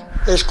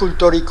that.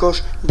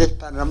 Escultóricos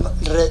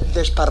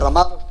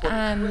desparramados por...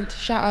 And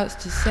shout outs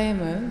to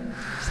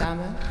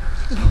Samo.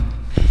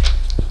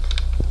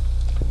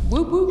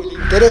 El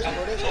interés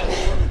por estos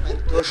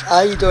monumentos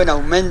ha ido en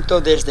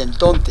aumento desde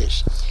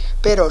entonces,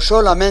 pero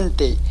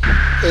solamente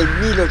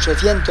en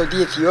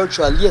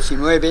 1818 al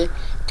 19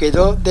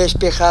 quedó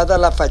despejada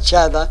la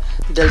fachada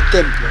del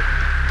templo,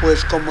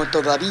 pues como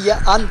todavía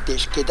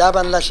antes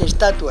quedaban las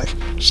estatuas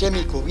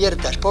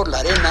semicubiertas por la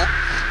arena,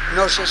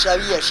 no se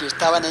sabía si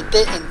estaban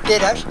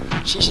enteras,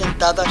 si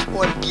sentadas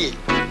o en pie.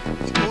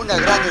 Una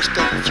gran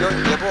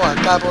expedición llevó a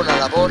cabo la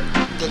labor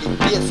de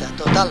limpieza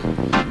total,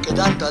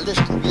 quedando al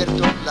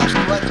descubierto las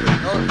 4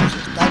 enormes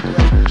estatuas.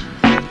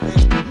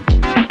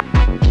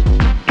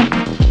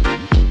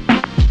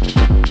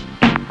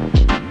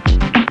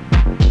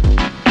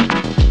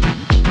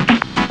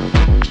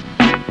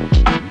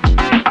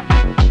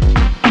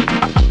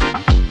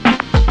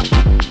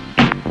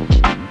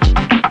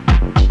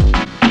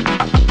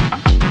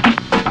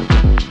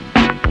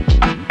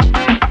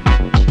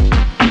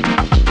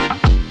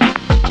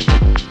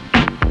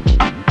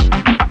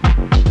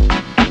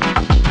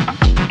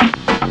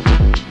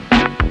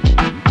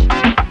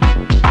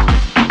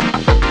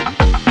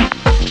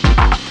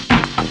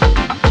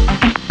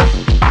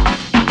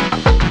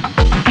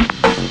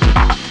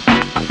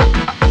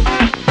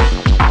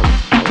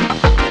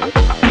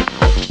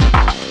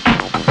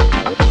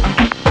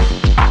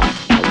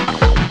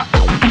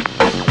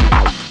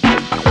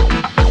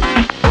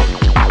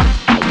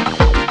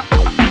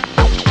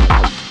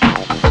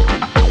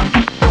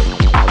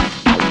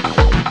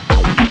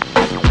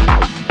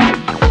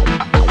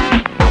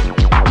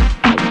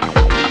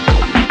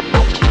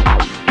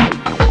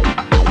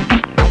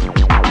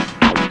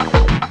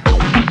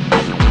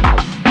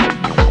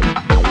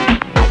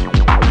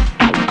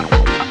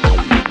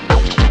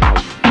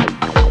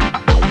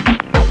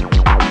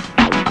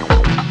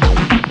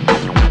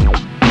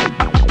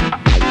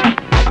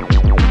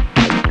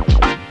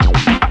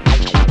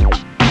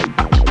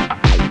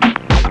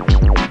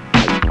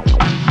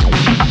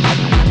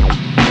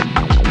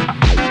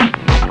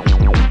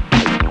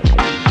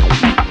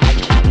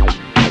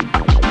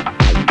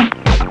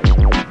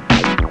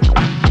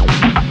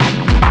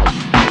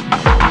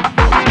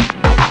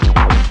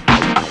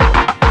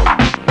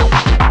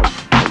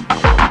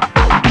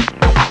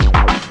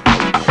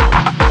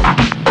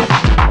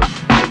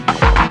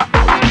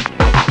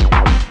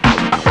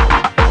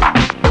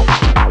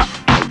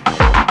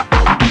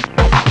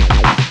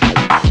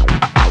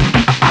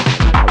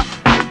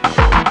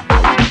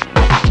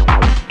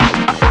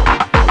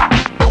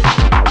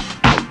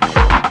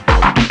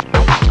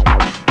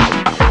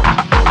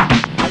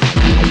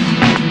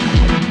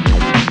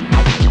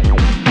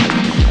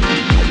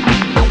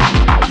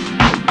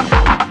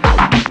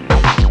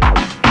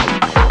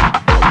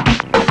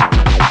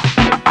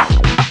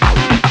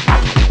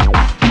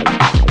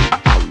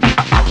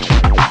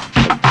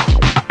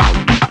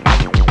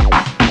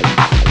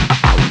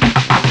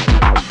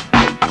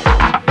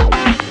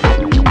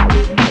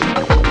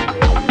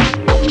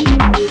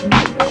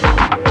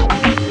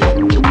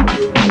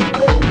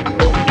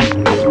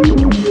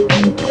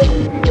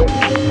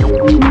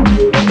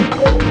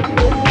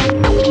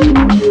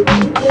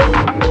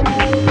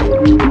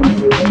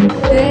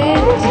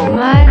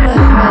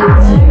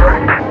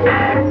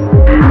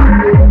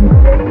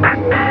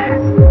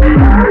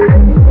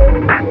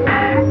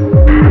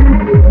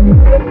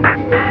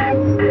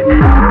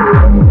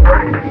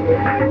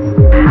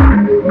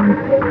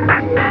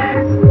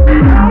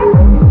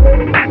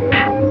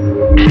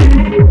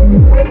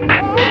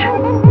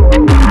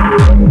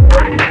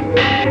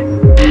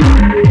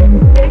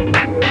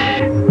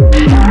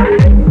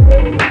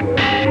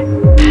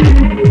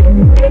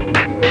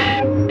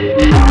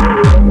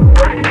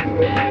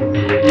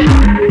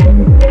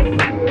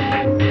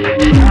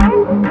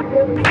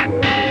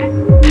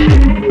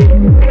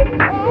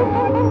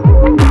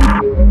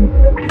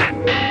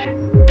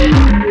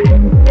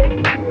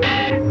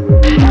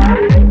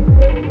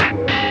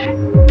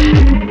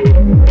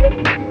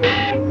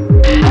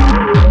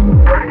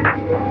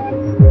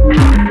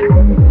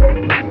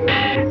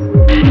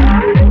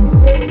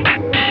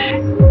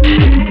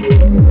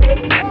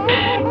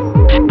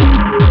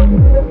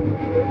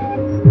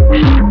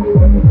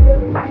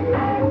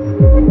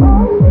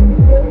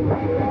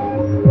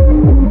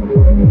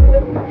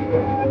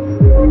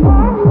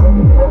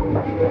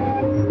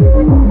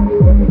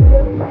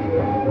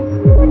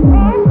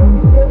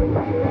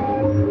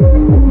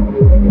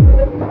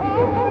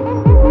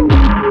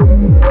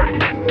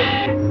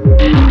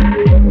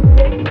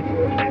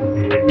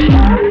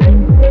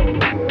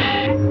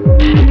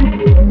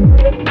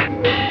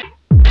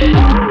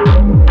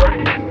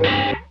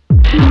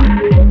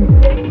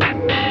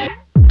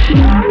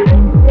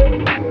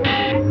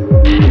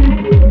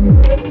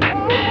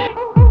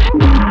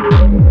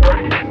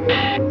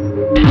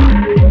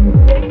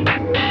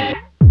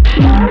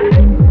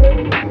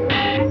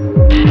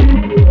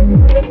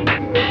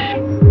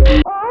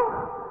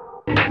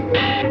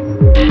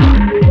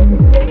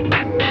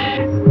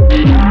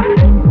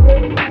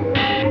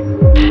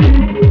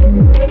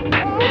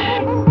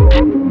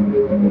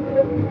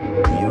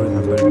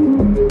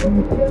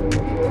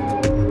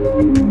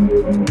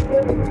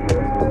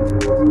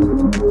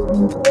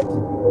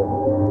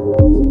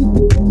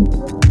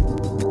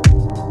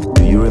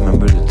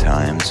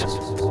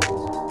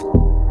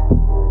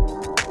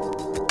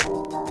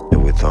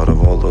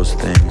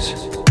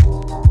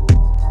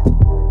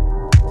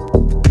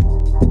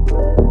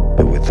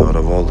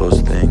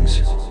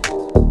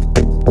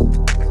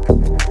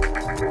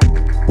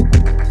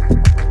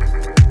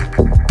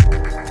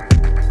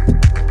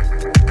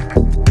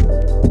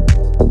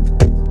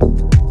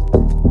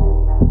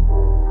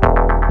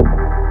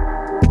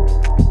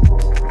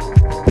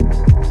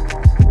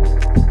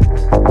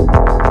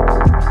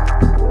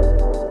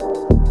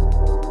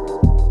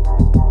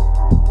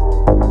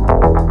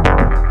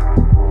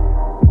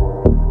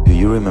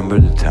 you remember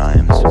the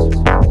times?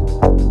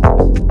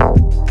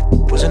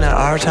 Wasn't that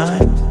our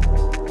time?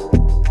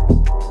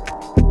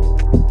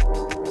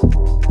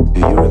 Do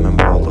you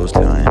remember all those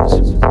times?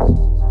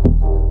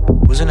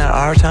 Wasn't that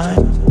our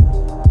time?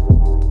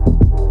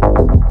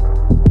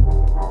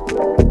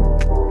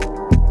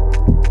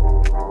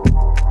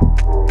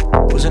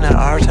 Wasn't that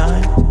our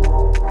time?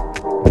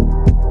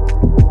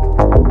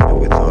 Yeah,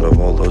 we thought of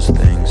all those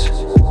things.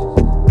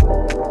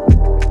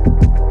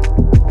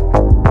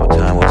 What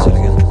time was it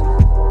again?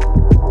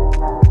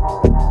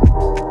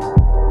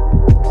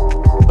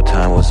 What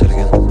time was it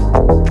again?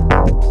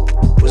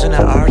 Wasn't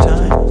that our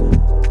time?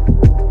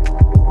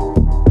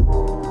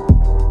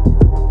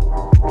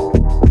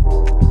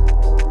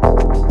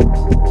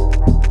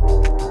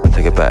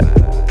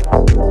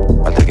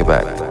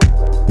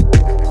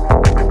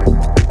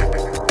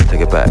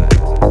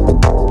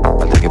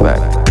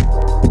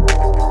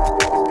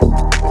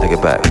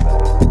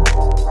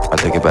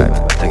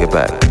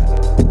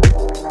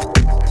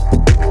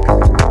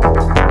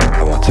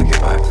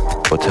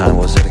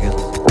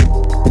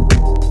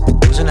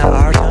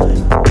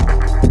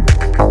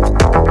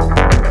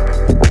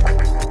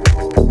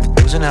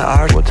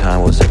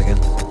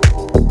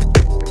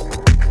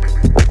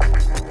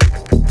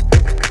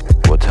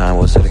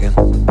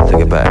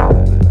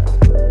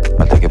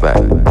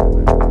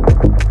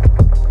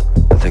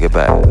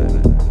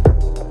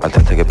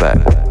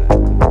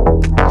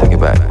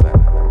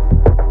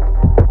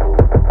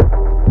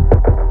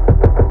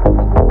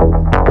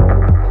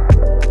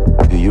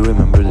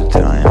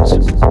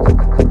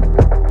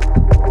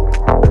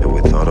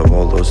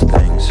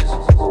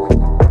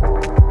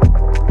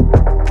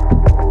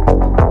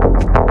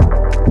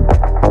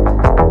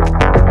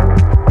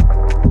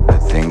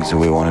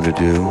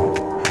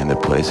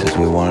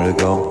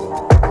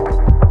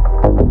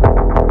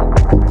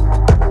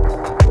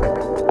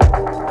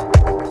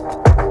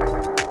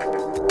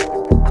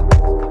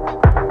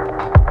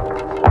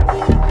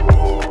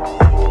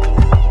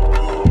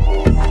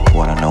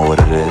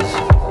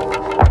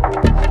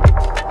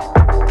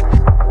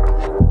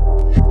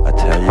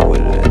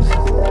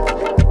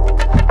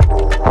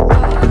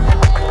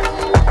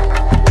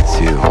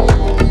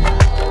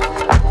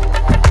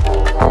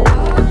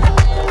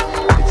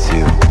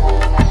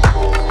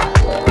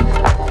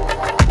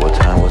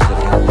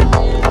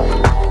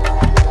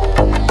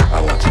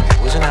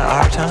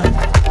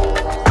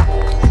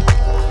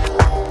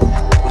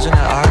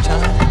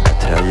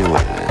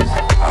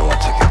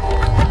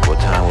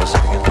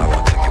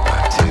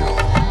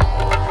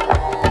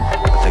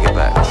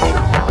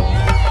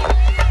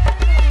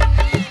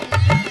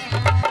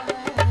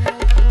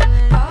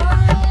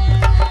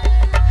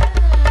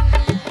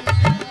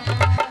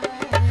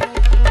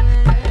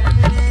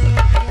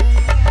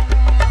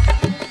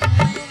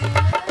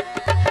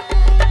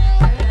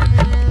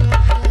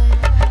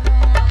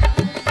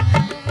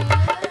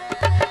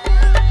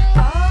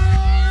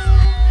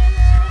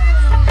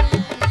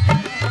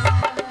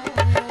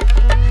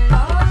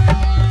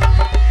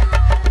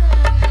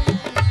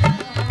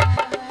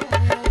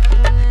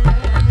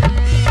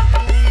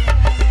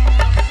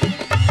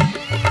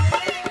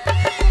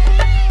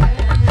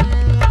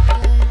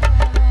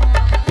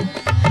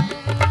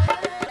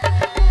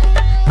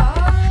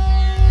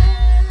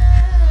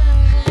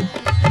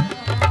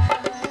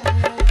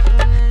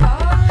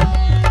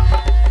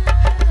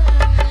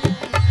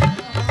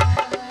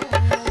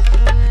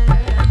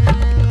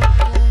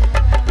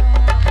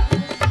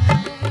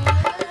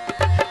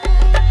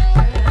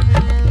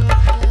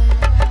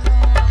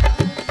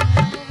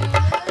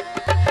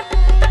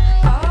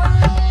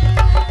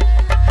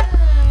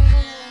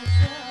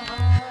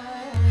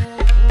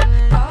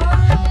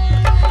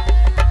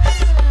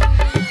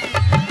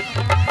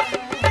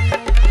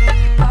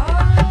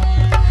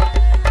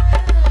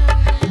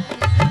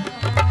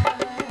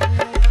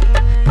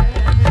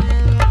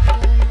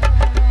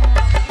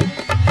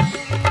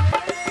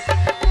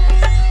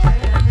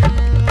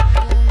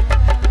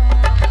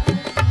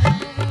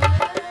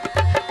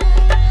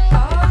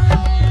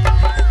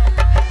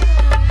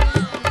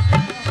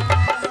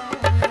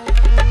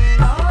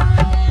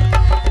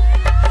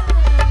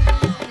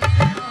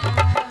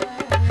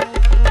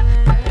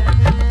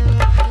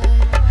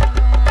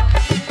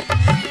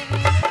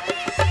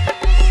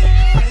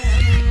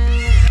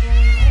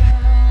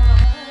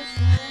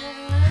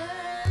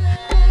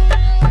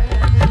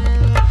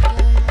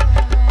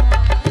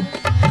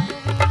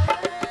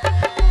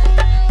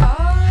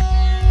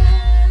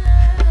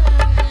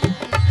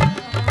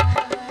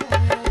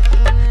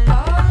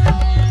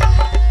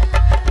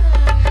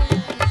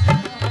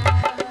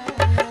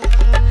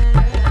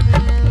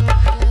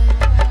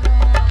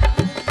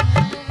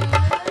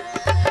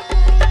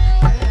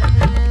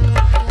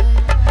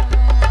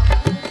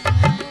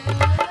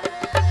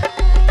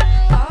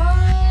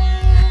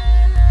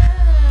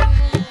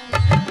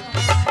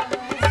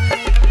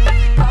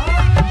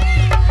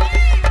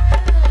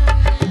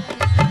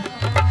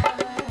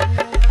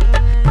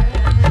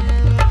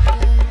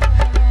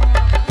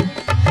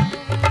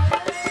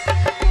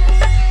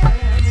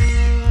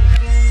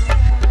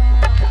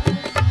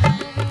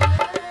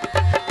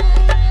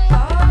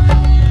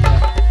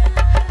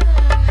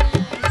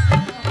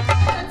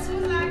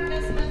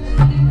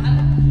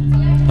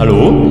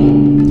 Hallo?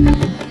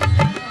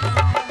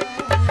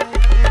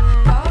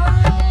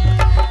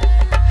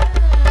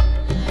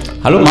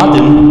 Hallo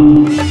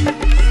Martin.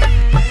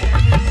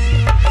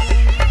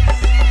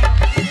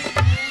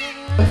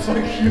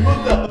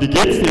 Wie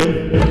geht's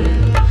dir?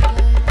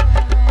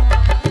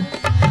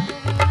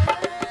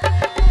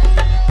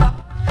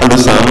 Hallo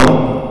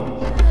Samo.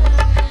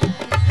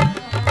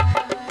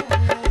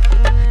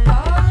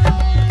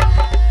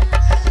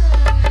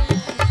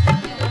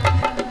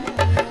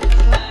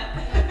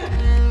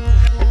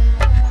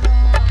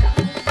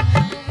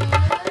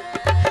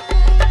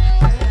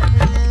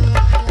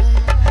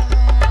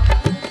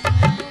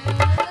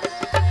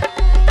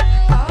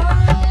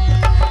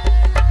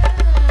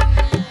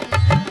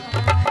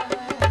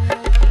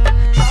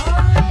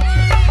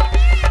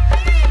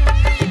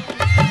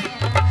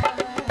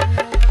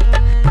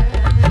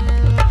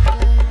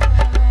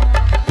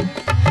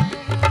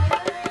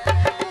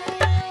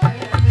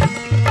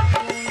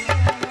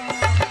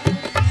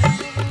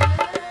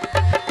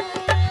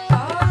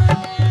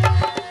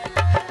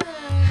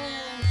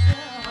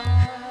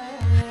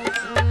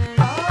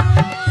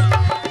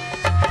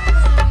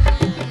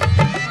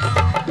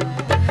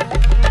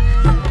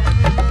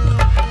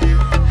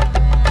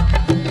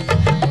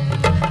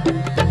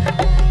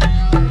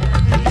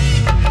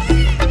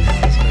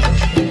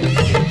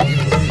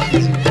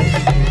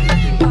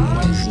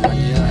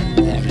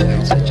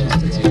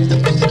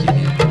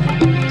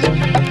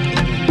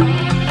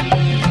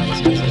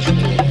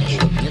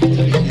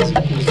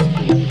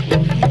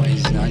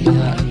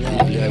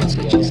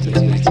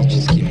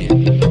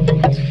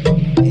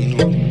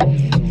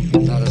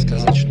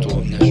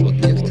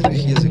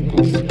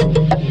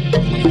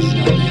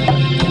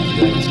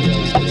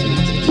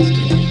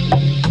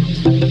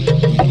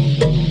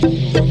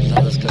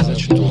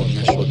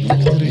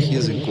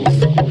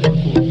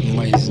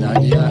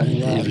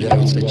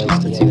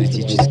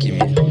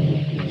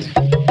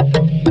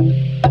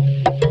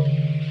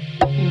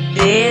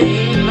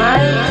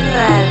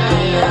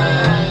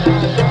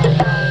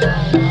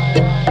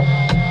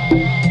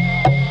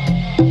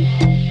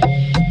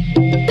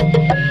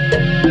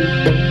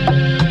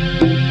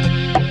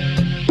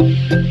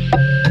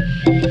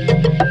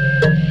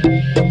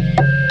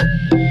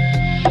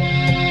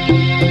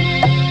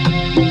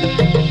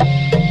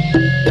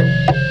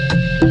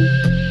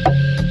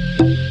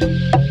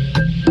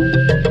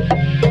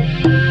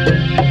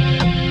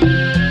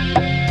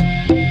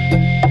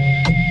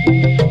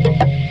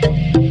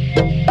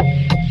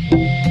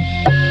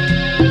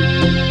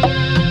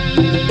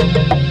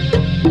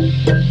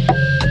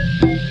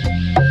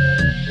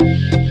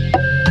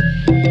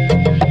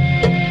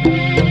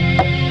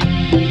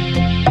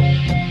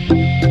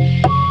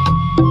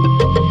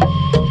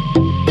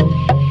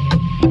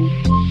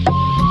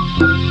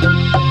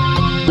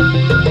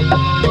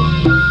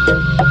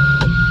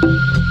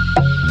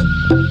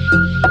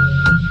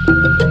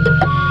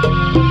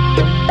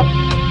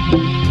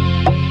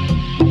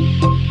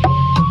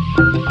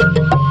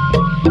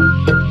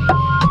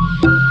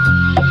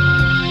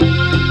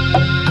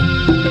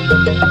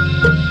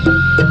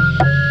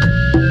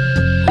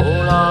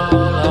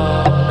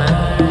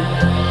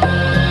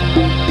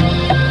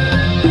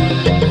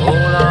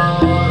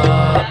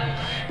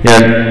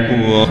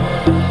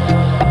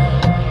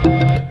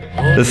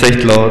 Das ist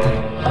echt laut.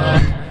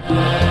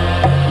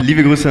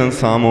 Liebe Grüße an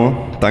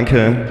Samo.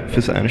 Danke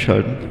fürs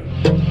Einschalten.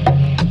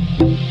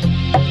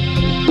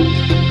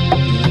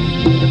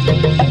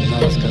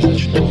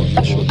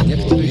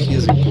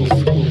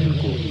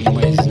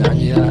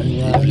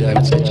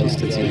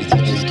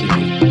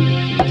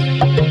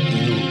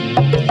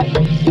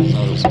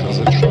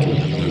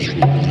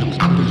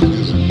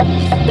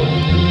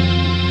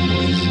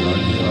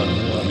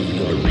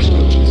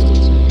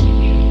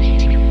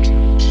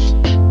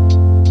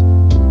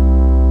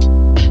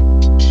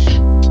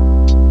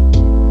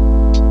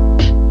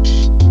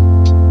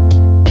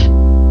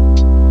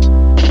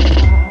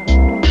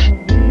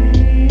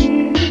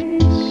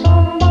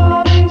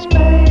 Somebody's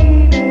baby.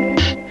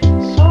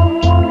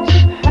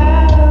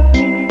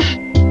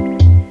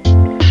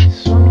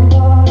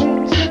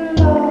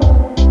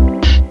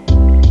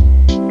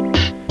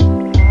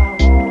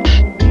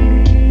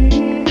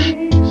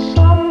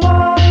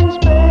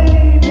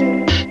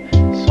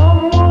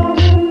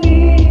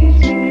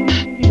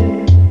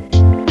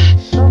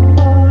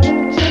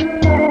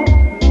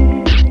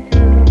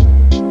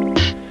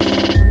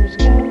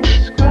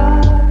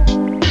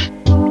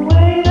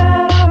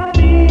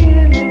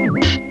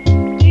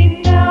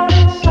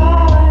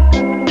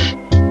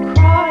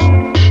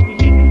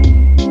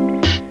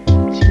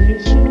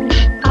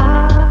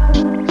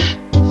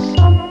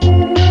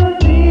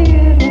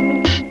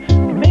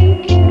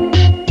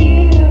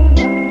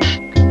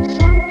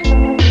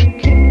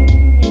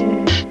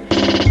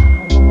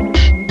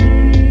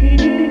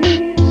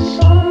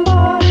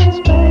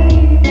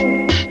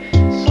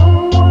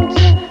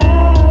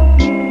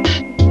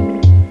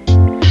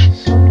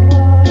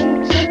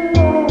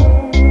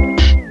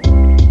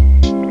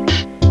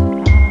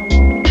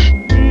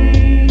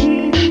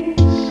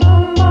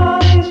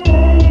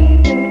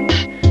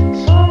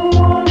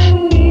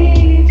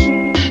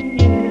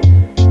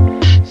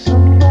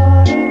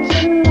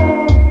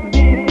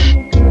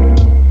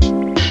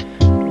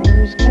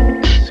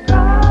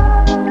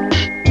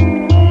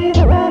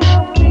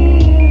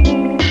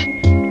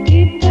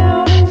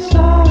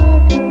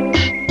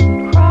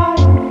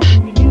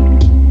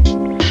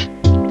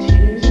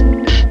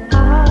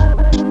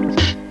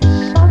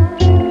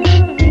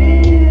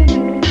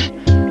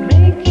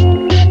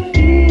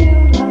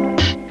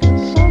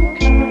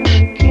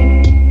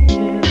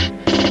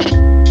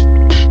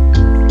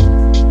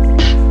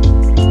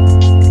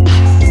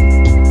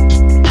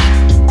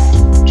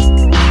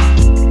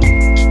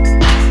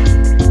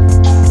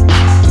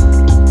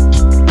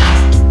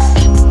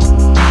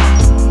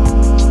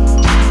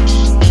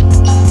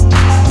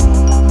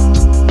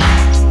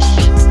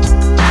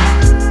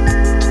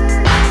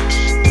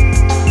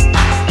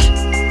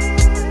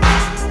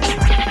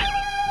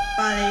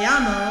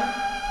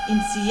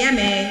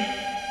 insieme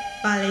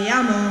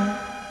balliamo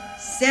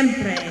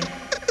sempre.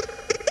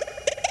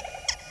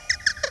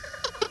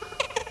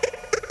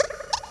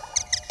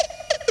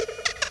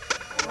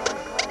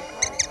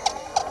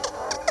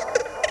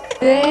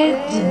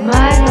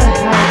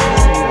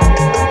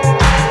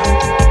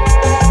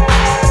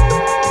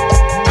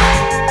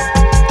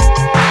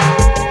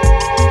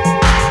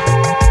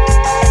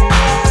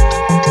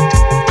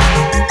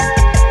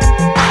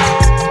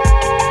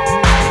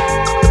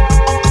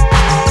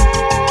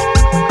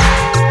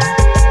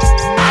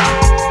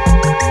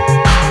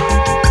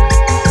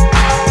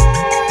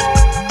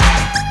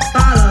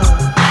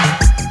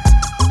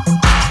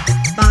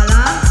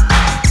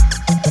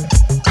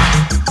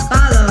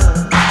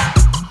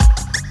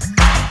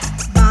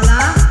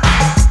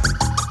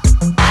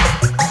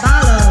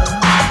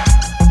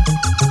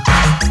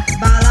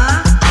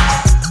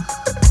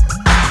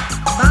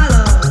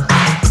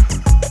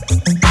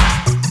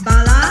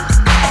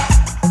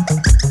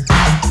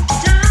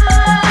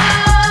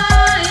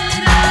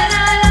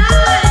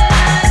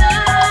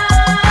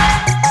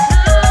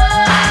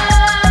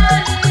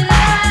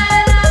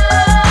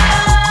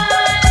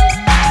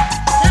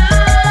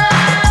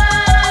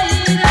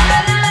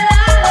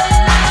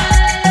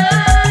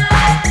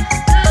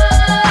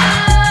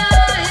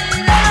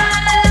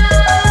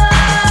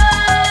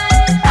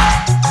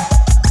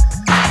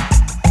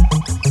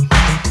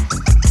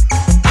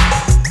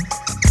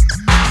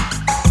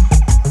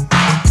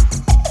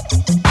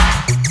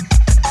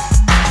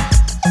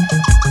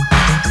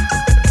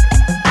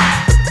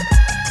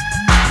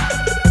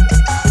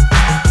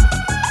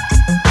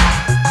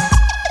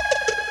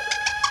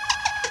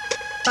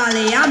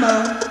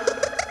 Balliamo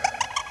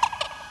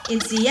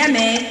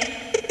insieme,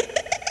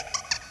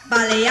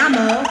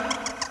 balliamo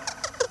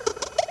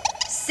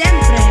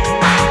sempre.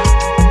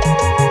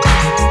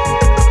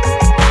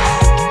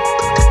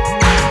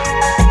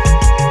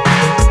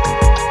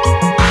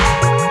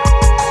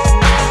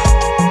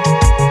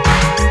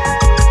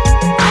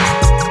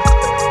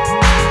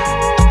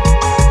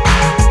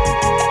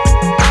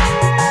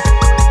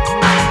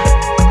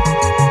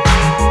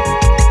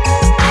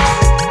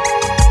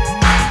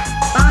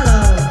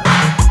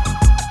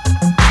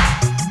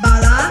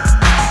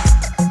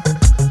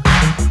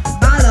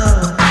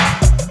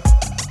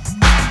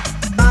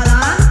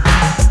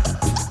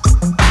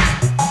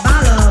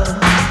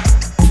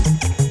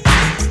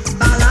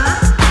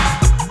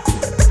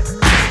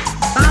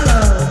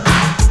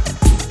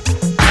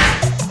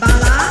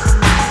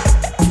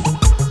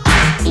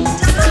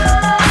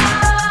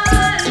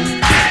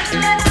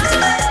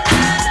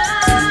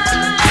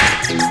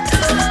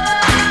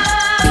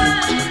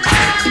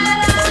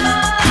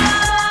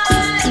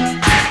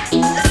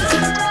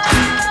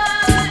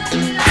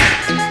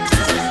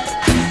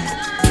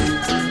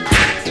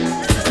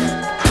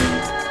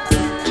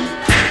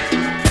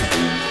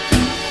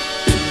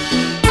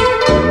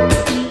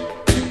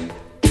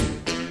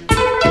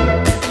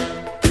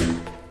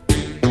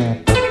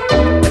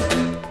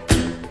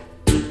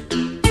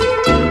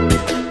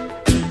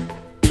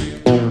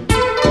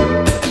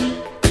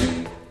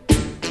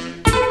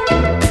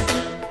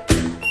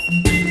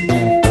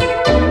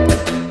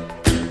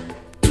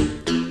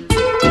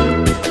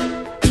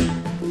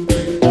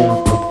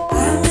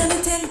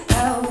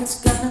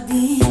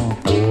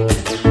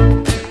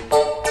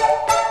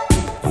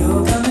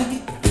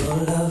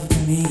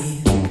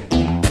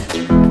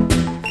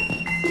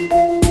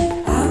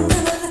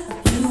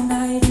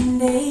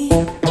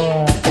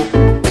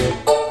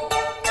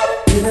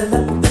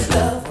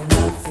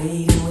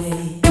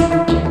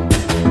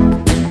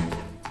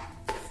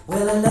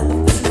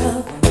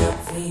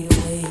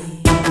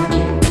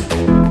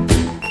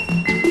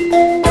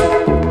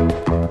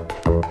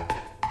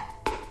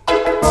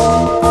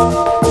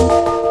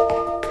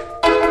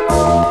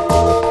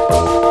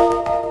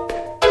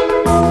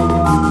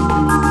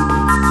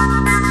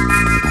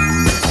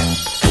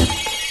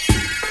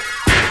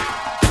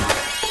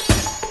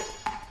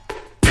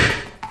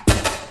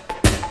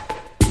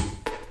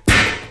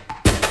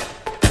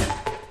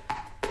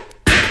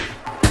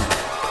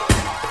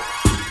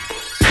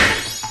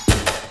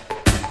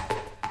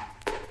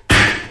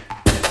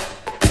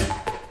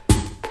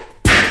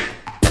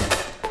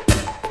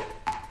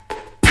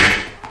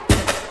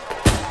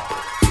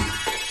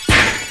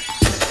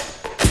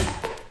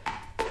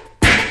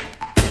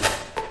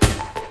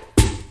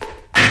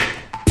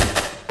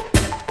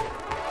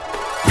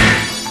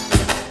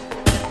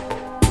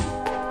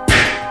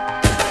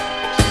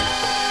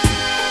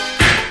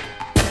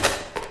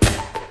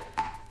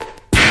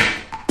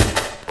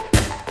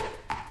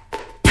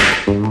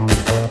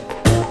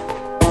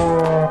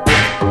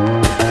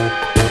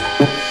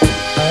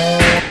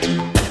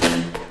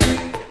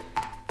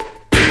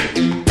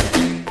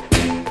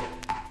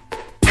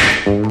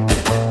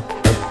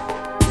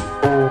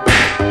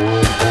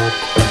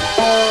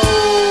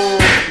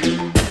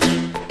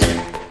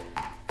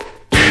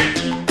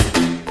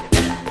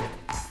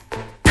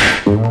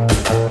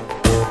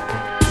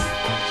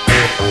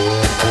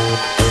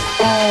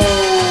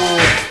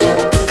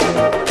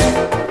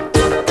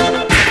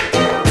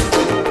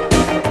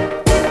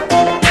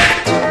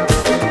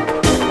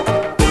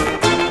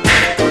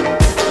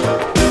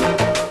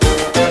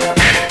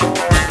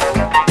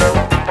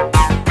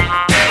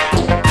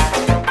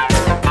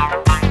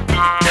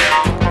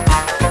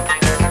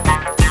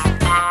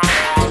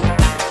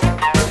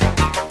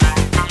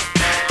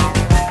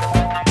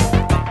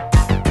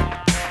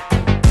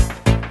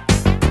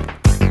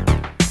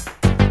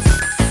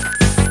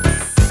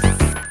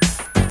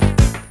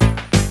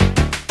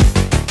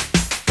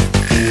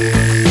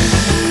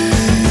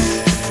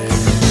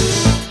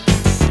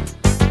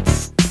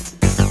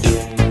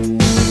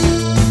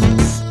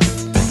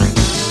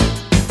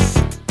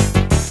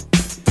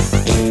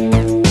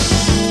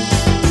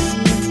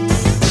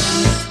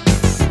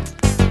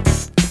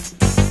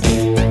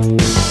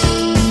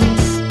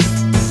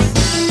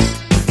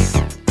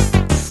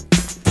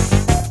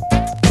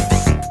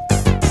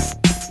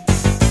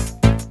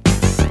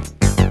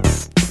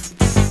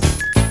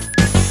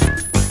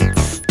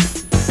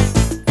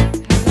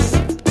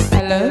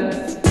 Hello?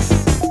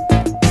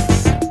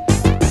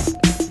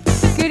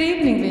 Good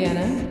evening,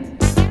 Vienna.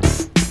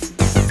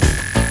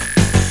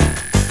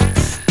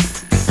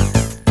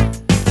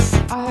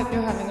 I hope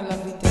you're having a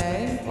lovely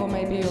day, or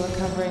maybe you're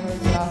recovering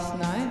from last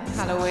night.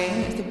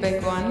 Halloween is the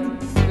big one.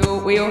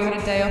 We all had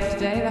a day off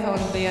today. The whole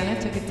of Vienna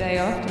took a day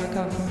off to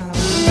recover from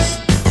Halloween.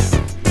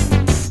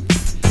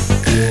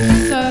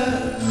 So,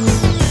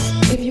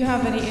 if you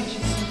have any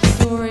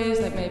interesting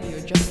stories, like maybe you're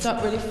dressed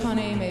up really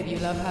funny, maybe you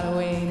love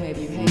Halloween,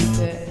 maybe you hate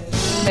it,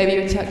 maybe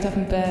you're tucked up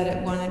in bed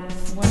at 1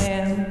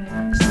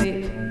 a.m.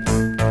 asleep,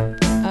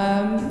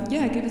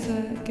 yeah, give us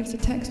a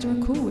text or a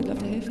call. We'd love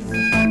to hear from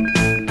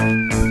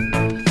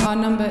you. Our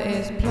number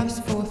is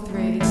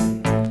 +43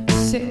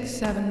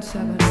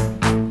 677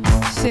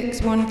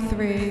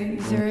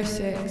 613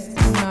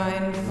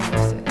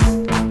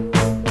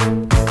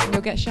 06956.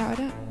 You'll get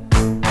shouted at.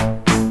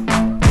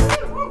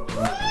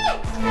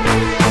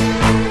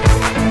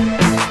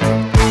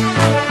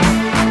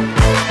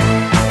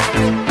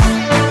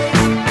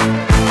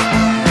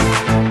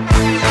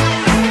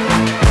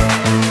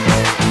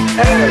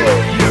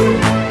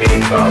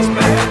 Because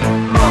man,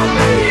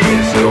 money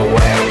is your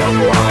way of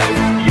life.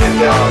 You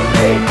don't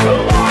need to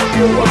love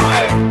your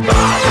wife,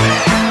 boss man.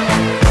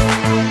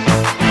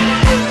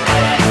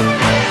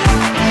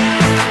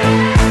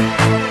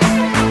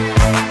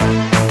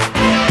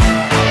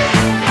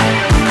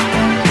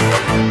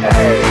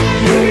 Hey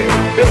you,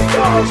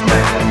 because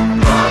man,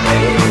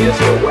 money is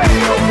your way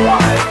of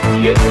life.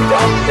 You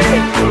don't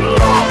need to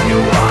love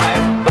your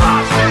wife,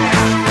 boss man.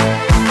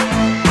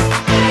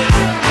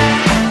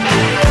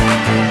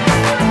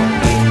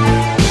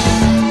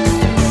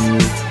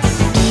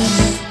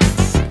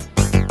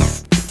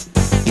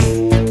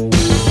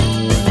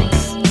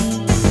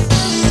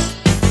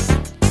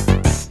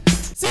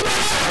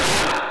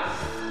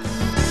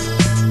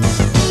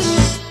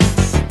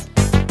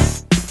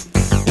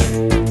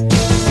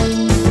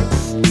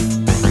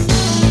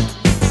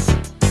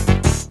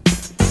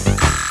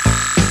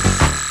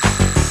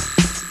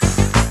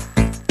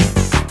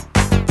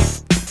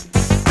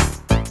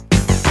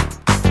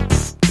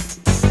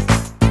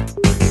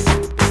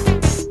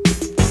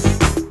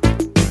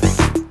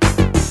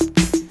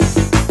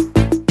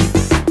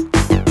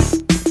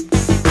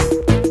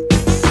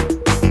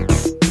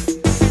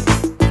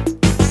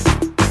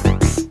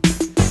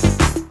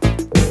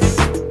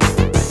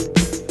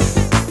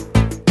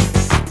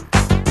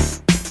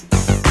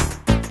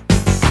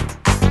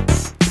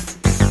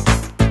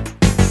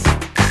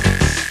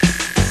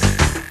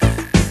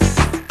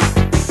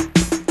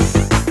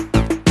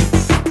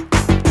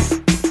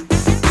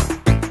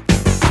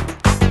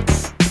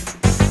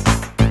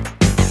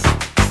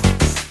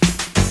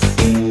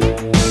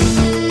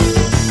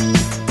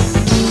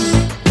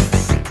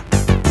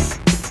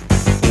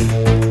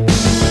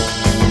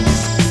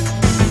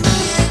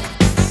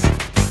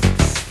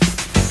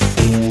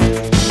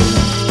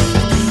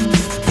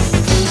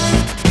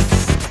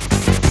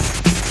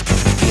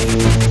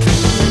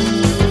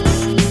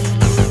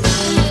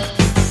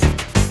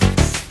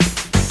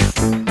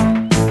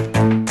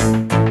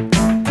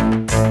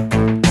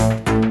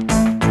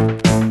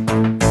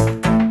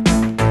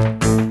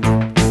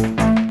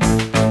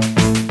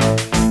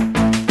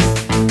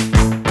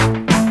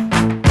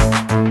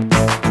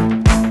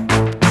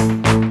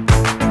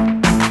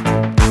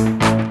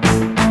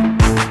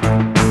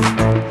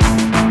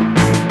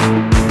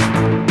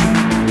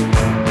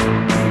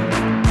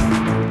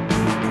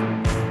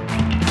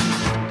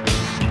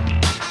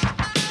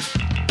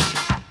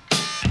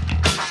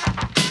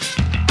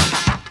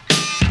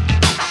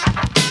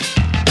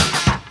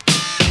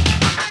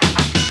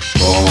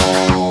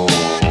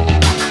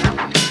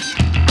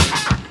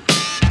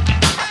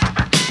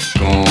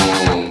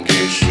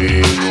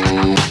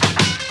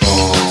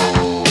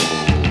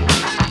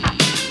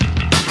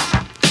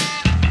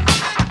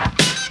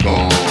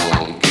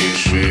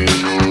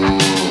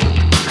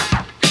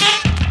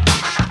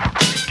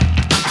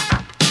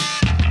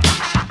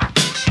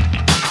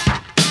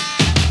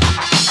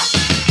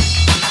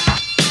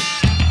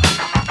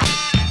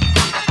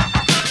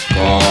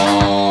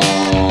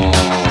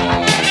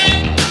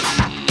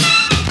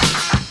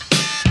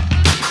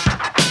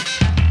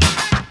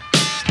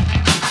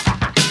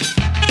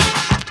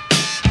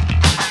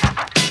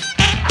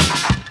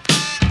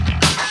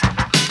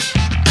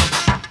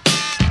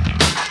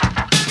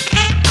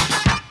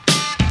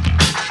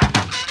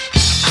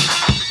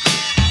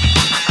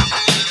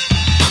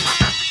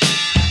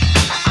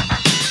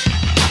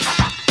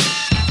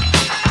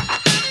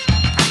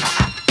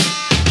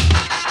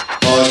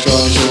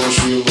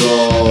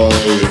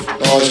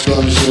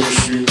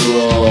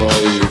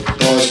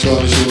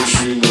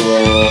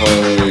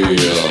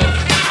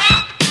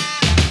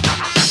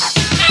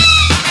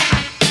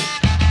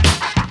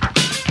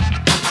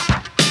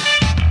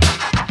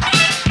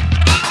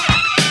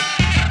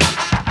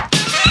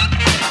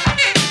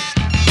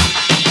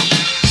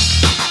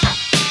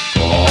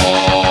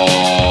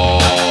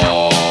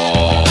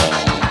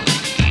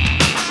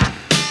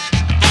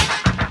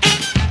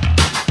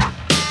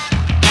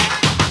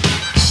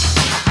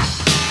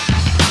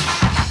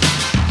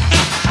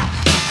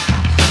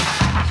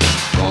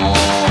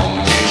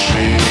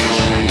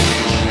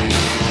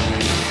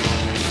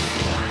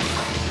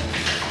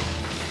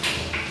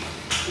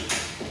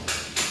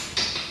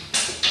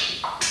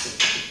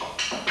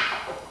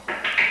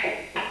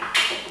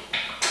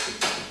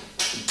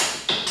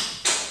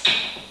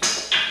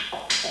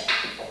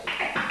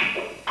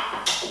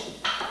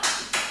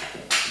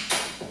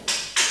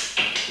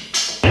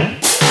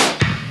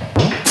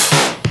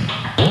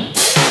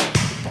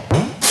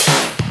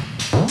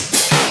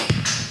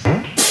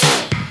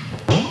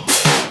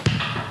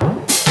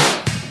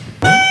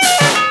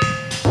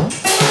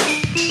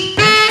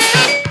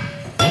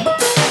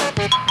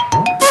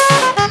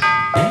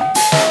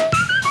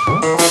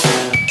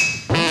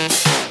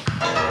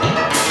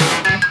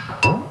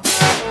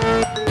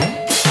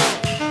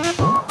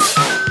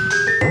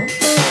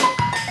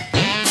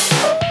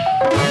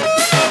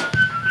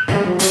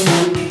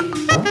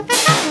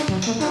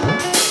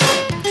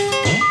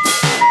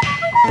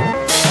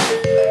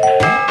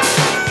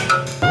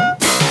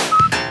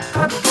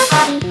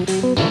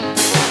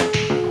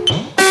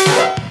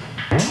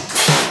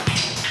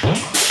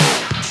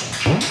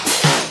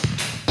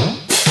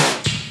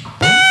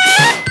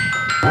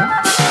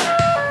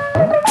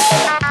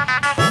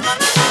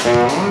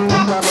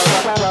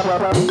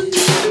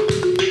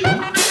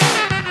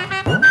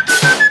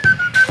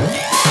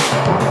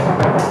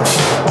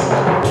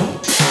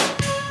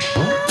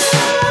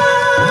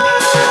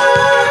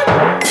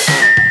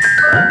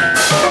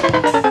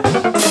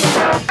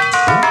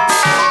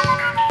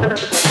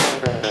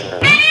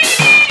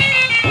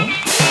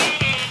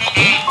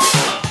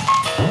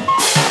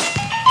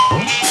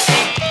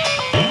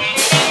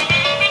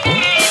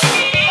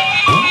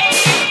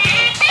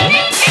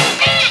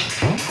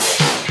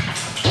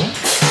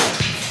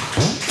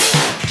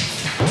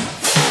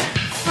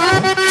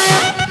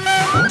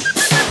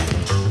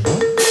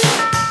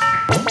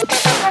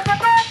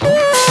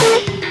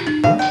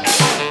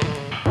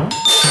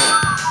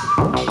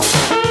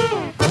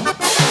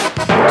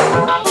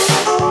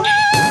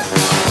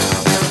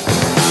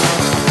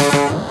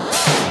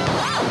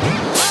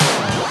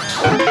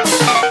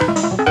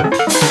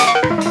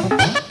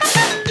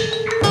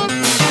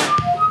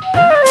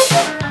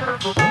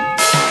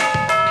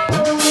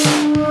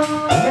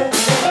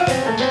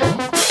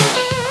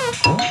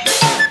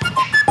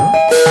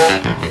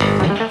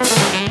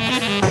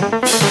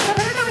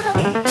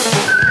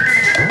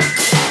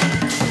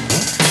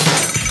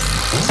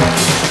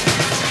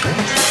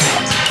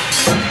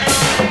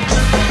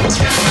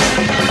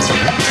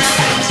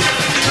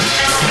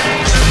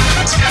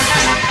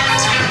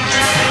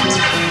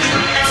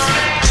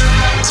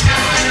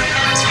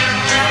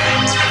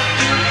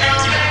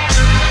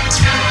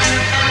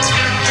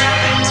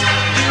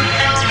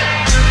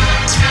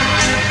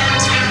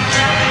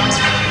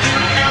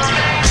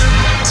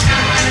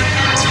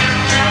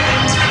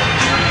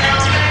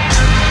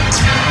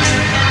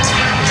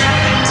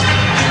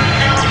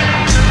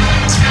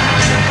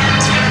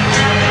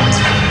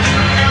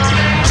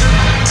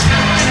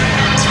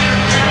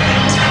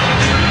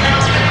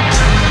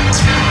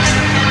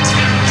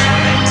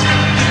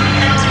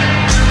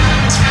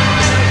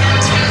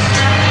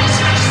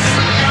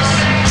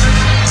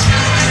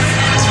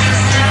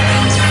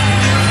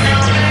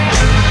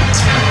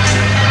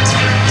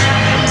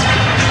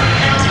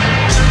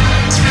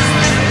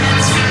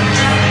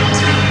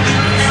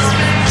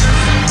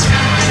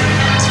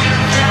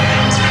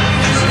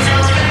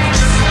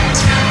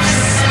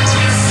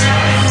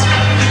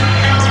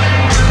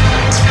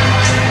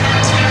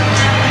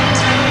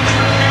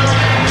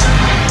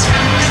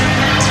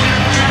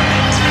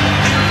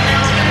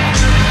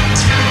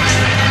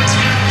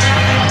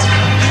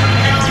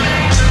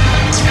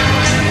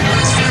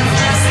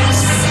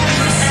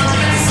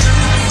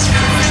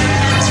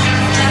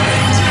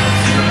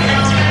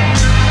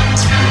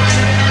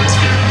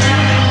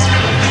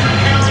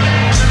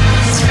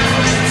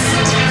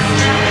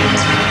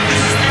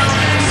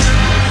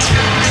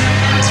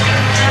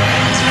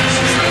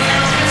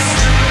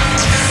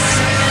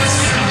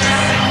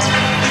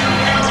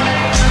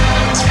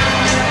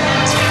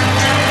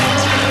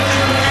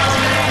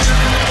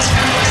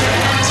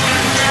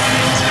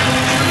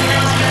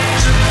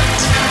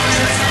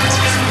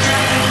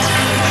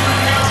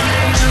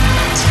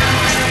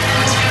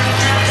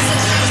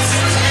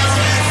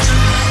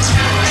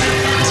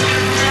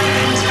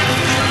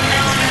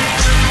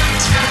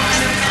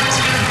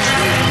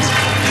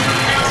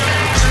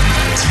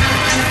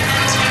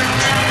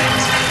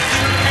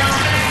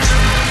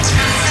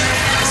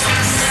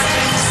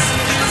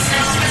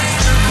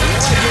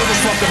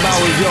 about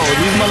was, yo,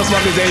 these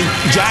motherfuckers ain't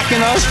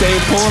jacking us. They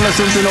ain't pulling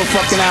us into no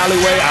fucking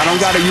alleyway. I don't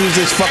gotta use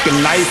this fucking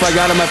knife I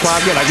got in my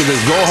pocket. I can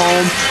just go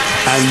home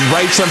and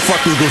write some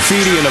fucking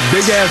graffiti in a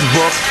big ass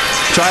book.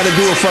 Try to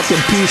do a fucking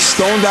piece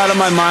stoned out of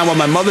my mind while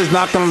my mother's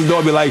knocking on the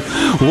door. Be like,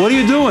 what are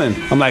you doing?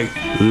 I'm like,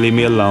 leave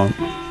me alone.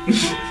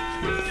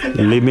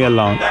 Leave me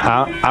alone.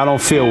 I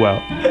don't feel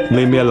well.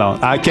 Leave me alone.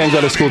 I can't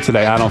go to school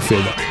today. I don't feel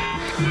well.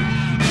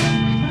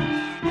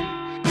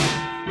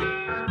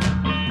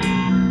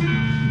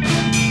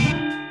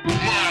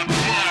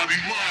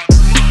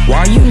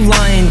 Why you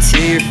lying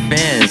to your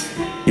fans?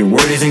 Your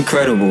word is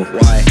incredible.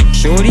 Why?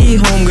 Shorty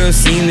homegirl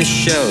seen the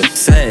show,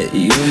 said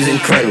you was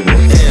incredible.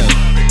 Damn.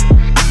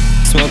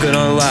 Smoking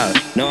on loud.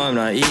 No, I'm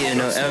not eating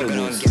no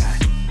edibles.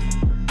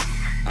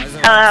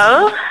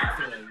 Hello?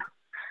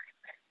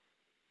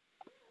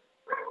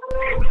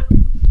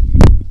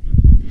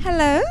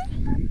 Hello?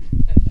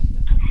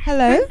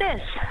 Hello? Who's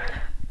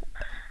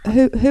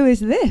this? Who is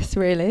this,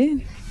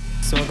 really?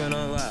 Smoking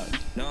on loud.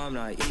 No, I'm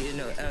not eating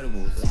no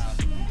edibles.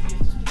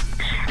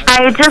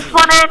 I just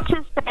wanted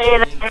to say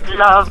that I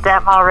love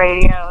Demo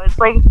Radio. It's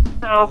like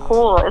so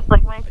cool. It's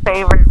like my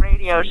favorite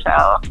radio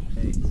show.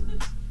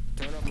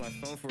 Turn off my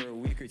phone for a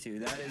week or two.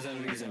 That is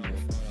unreasonable.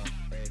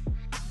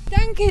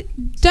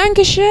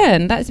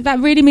 Dankeschön. That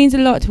really means a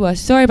lot to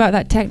us. Sorry about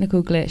that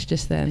technical glitch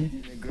just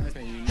then.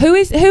 Who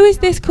is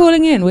this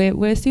calling in?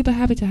 We're super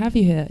happy to have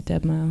you here at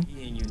Deadmau.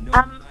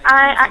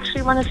 I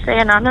actually want to stay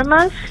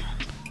anonymous.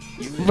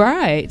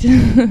 Right.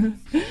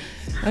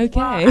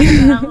 Okay.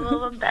 Well, I'm a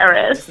little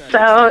embarrassed.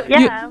 So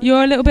yeah.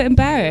 You're a little bit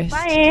embarrassed.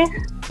 Bye.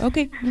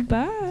 Okay.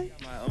 Bye.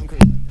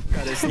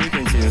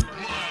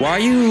 Why are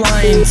you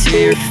lying to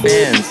your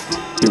fans?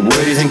 Your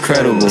word is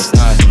incredible.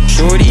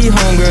 Shorty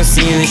homegirl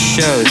seen the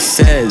show,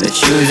 said that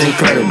she was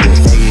incredible.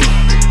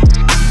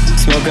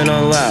 Smoking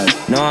on loud.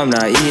 No, I'm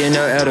not eating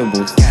no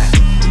edibles.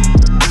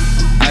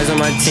 Eyes on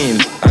my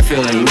team. I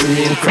feel like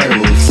really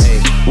incredible.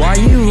 Why are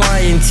you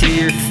lying to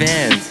your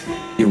fans?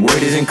 Your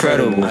word is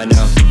incredible. I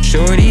know.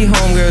 Shorty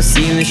homegirl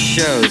seen the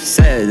show,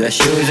 said that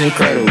she was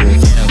incredible.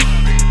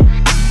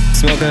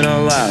 Smoking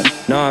on loud.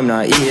 No, I'm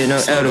not eating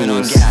no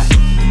edibles.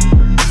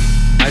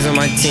 Eyes on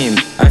my team.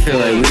 I feel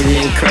like really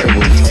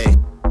incredible.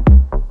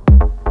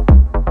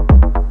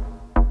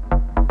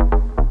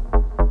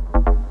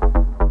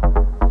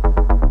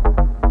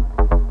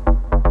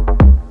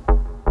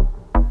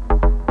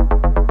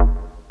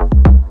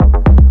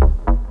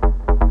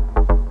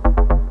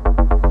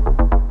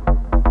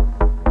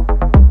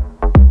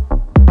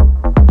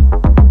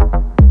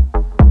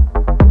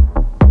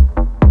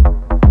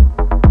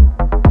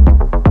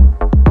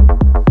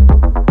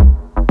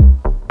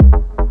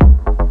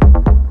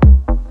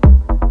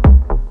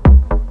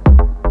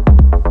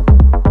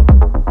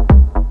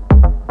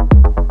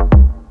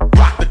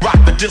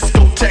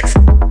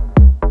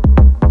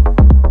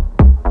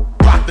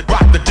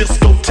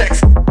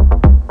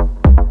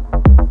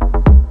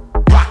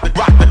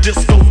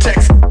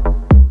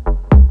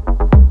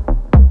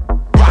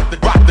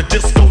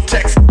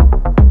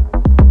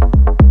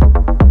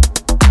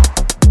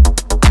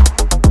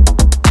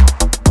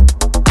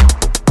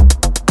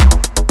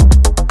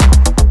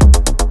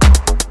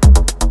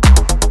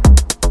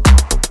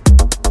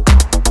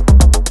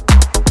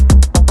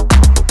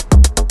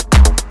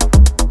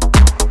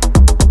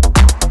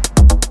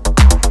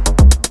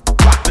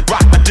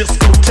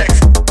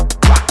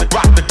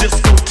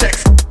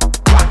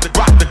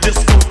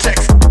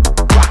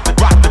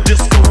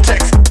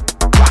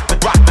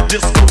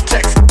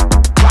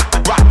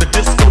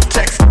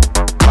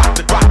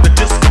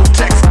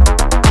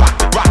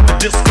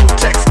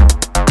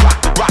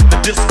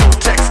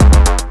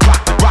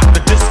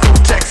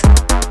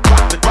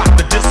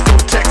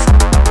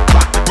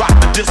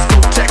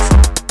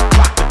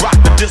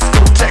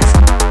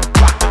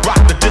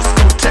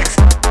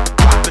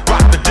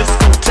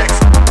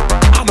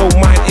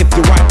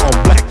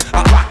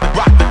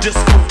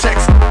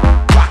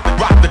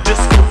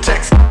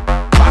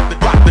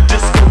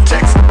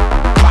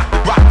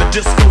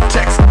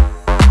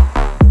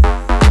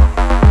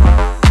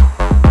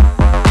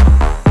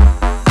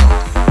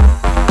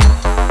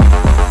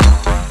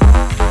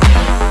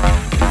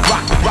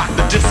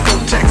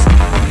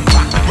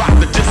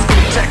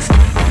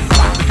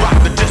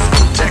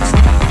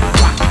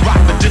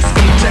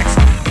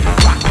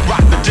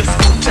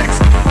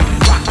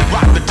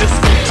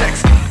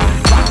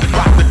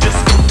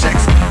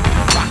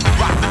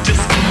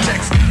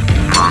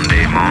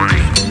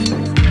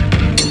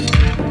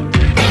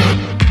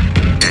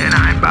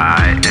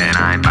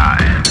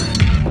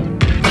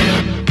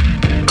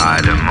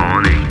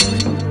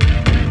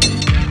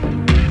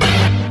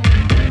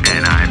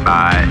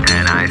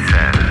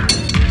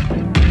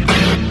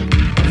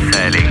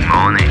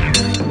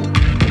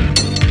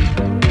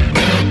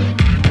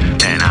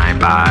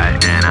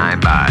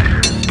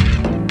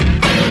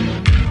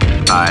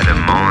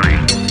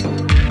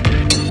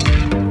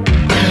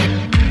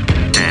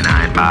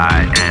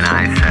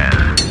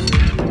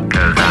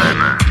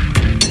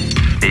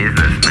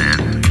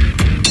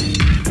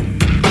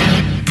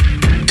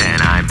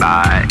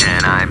 buy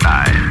and I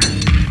buy.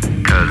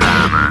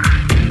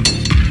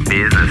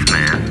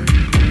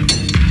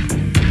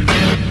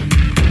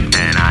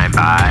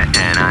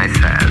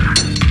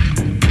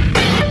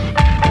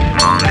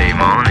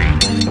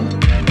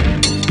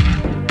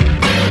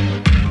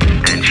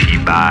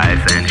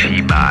 buys and she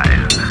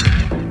buys.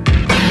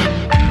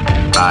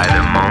 By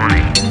the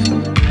morning,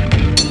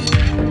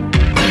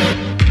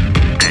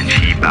 and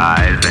she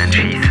buys and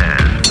she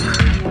sells.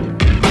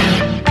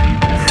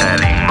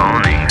 Selling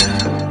mornings,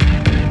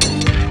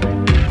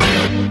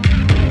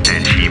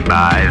 and she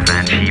buys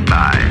and she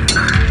buys.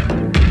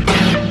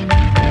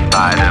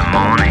 By the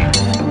morning,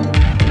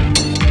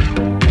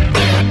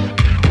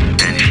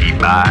 and she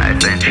buys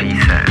and she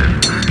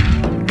sells.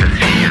 'Cause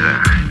she's a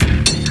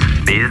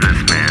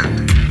businessman,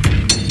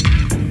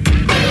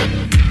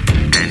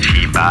 and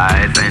she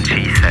buys and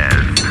she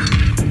sells.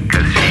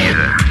 'Cause she's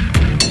a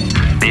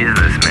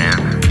businessman,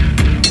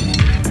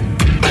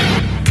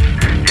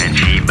 and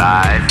she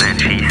buys and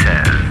she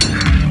sells.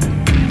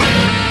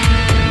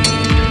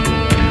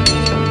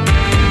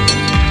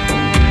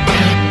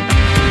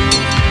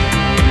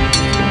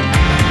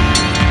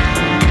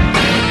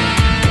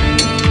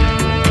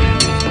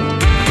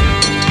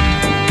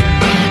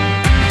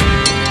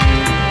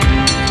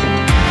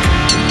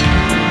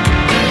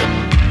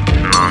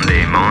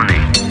 Monday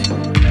morning,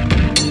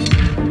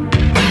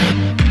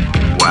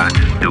 what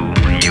do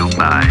you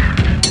buy?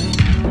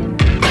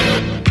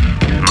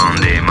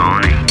 Monday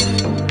morning,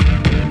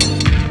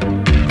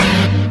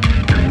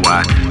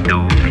 what do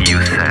you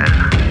sell?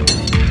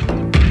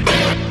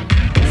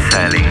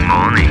 Selling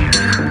mornings,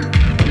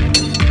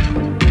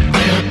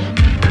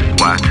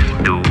 what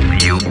do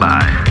you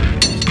buy?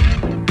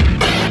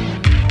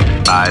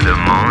 By the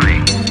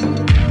morning,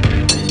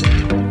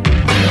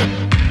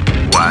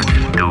 what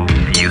do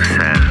you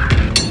sell?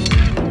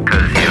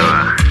 'Cause you're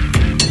a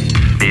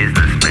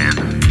businessman,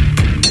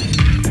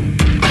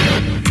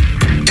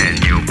 and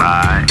you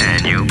buy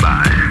and you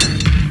buy.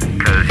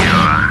 'Cause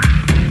you're a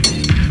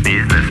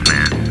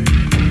businessman,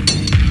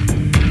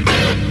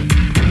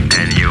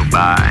 and you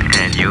buy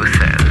and you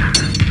sell.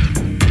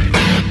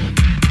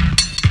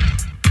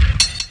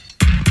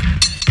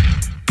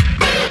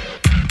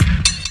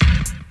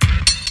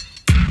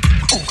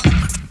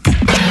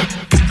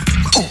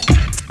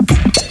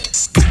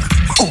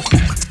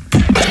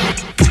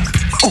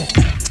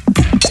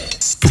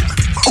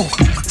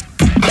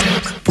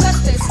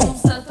 Kartais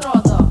mums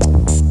atrodo,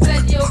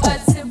 kad jau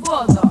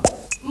atsibodo.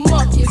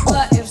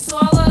 Mokykla ir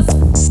suolas,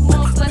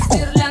 mokslas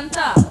ir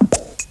lenta.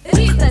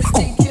 Rytas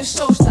tik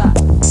išaušta,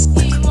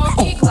 į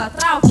mokyklą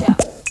traukia.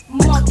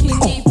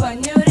 Mokiniai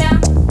paniurę,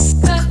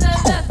 kad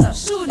tave ta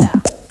šūlė.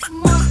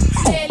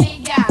 Mokyklėlį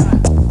gerą,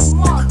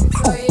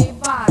 mokytojai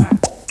barą.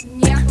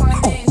 Nieko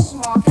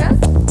neišmokęs,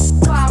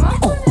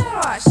 pamokų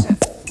neruošęs.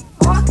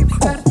 O kaip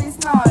kartais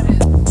nori,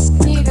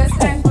 knygas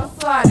renk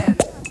pasuolin.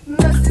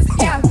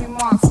 Nusispjauk į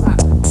mokslą,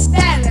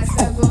 velnias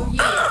tegul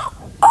jį.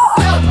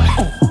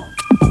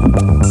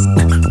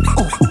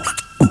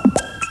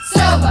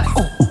 Siaubas.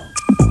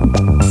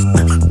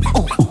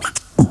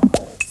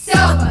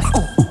 Siaubas.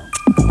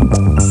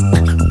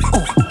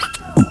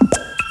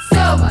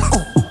 Siaubas.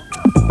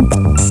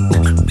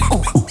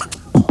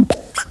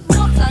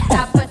 Mokslą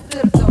tą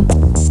patvirtum,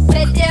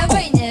 bet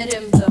tėvai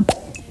nerimtų.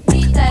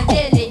 Rytą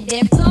vėliai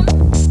bėgtum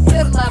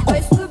ir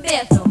labai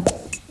skubėtum.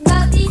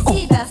 Gal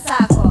teisybę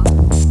sako,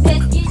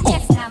 betgi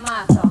nieks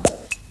nemato,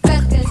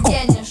 kad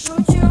kasdien iš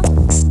šūdžių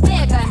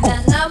bėgame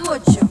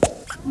namučių.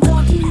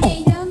 Mokiniai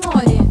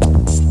nenori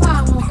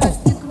pamokas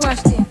tik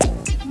ruošti,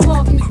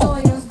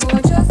 mokytojos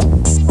godžios,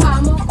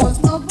 pamokos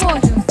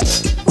nuobodžios.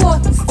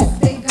 Kokius tik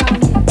tai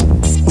gauni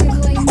ir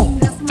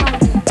laimingas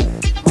maudai,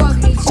 kuo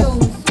greičiau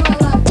į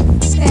suolą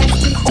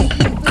perskaityk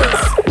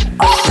rytus.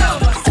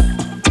 Siaubas.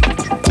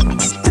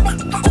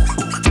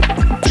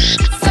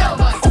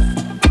 Siaubas.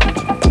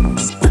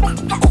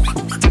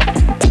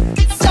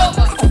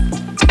 Siaubas.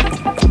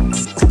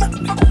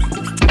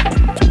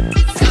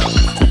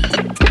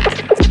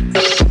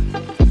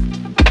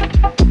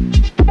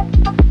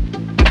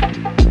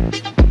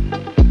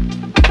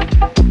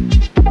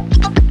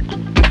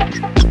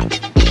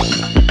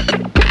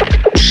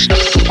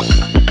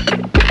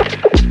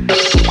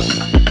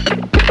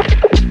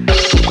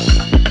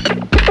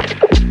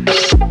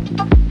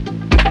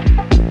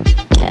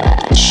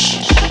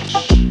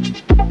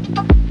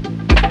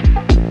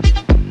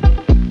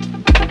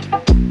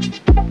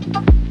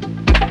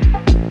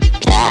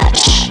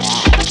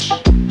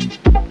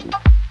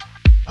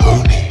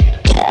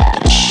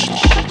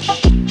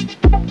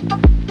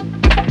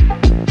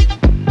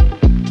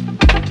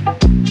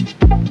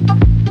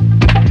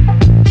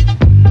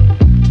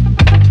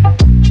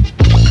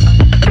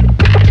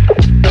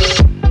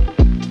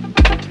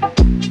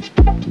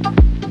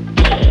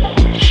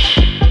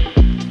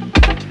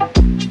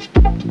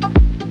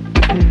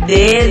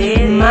 Del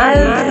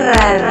Mal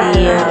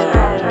Radio.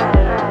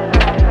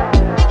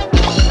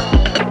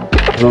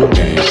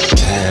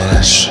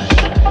 Cash.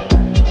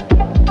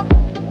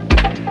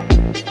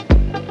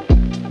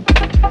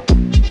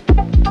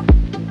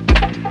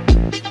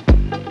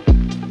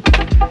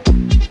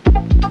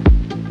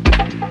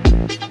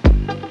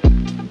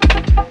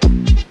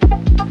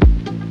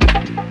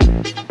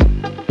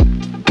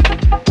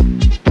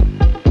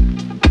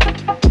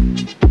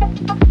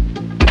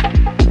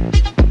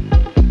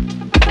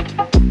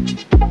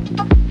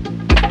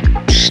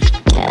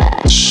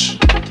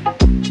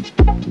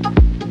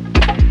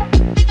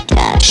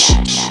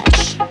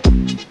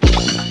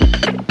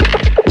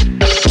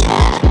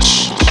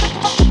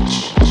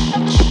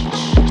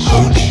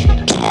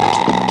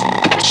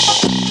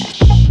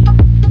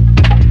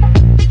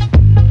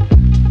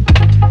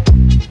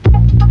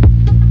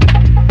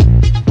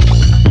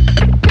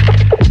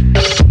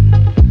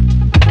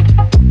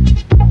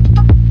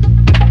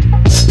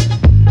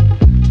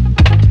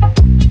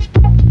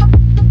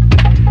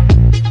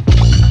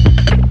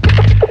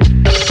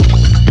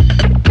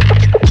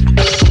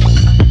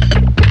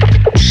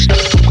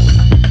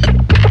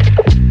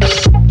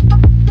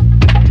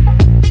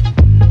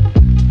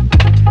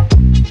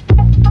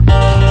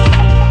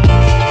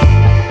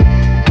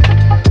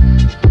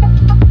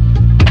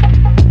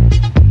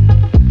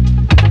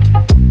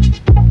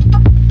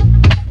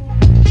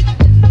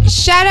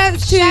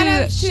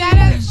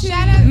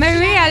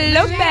 Maria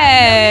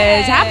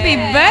Lopez. Happy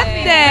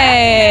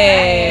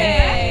birthday.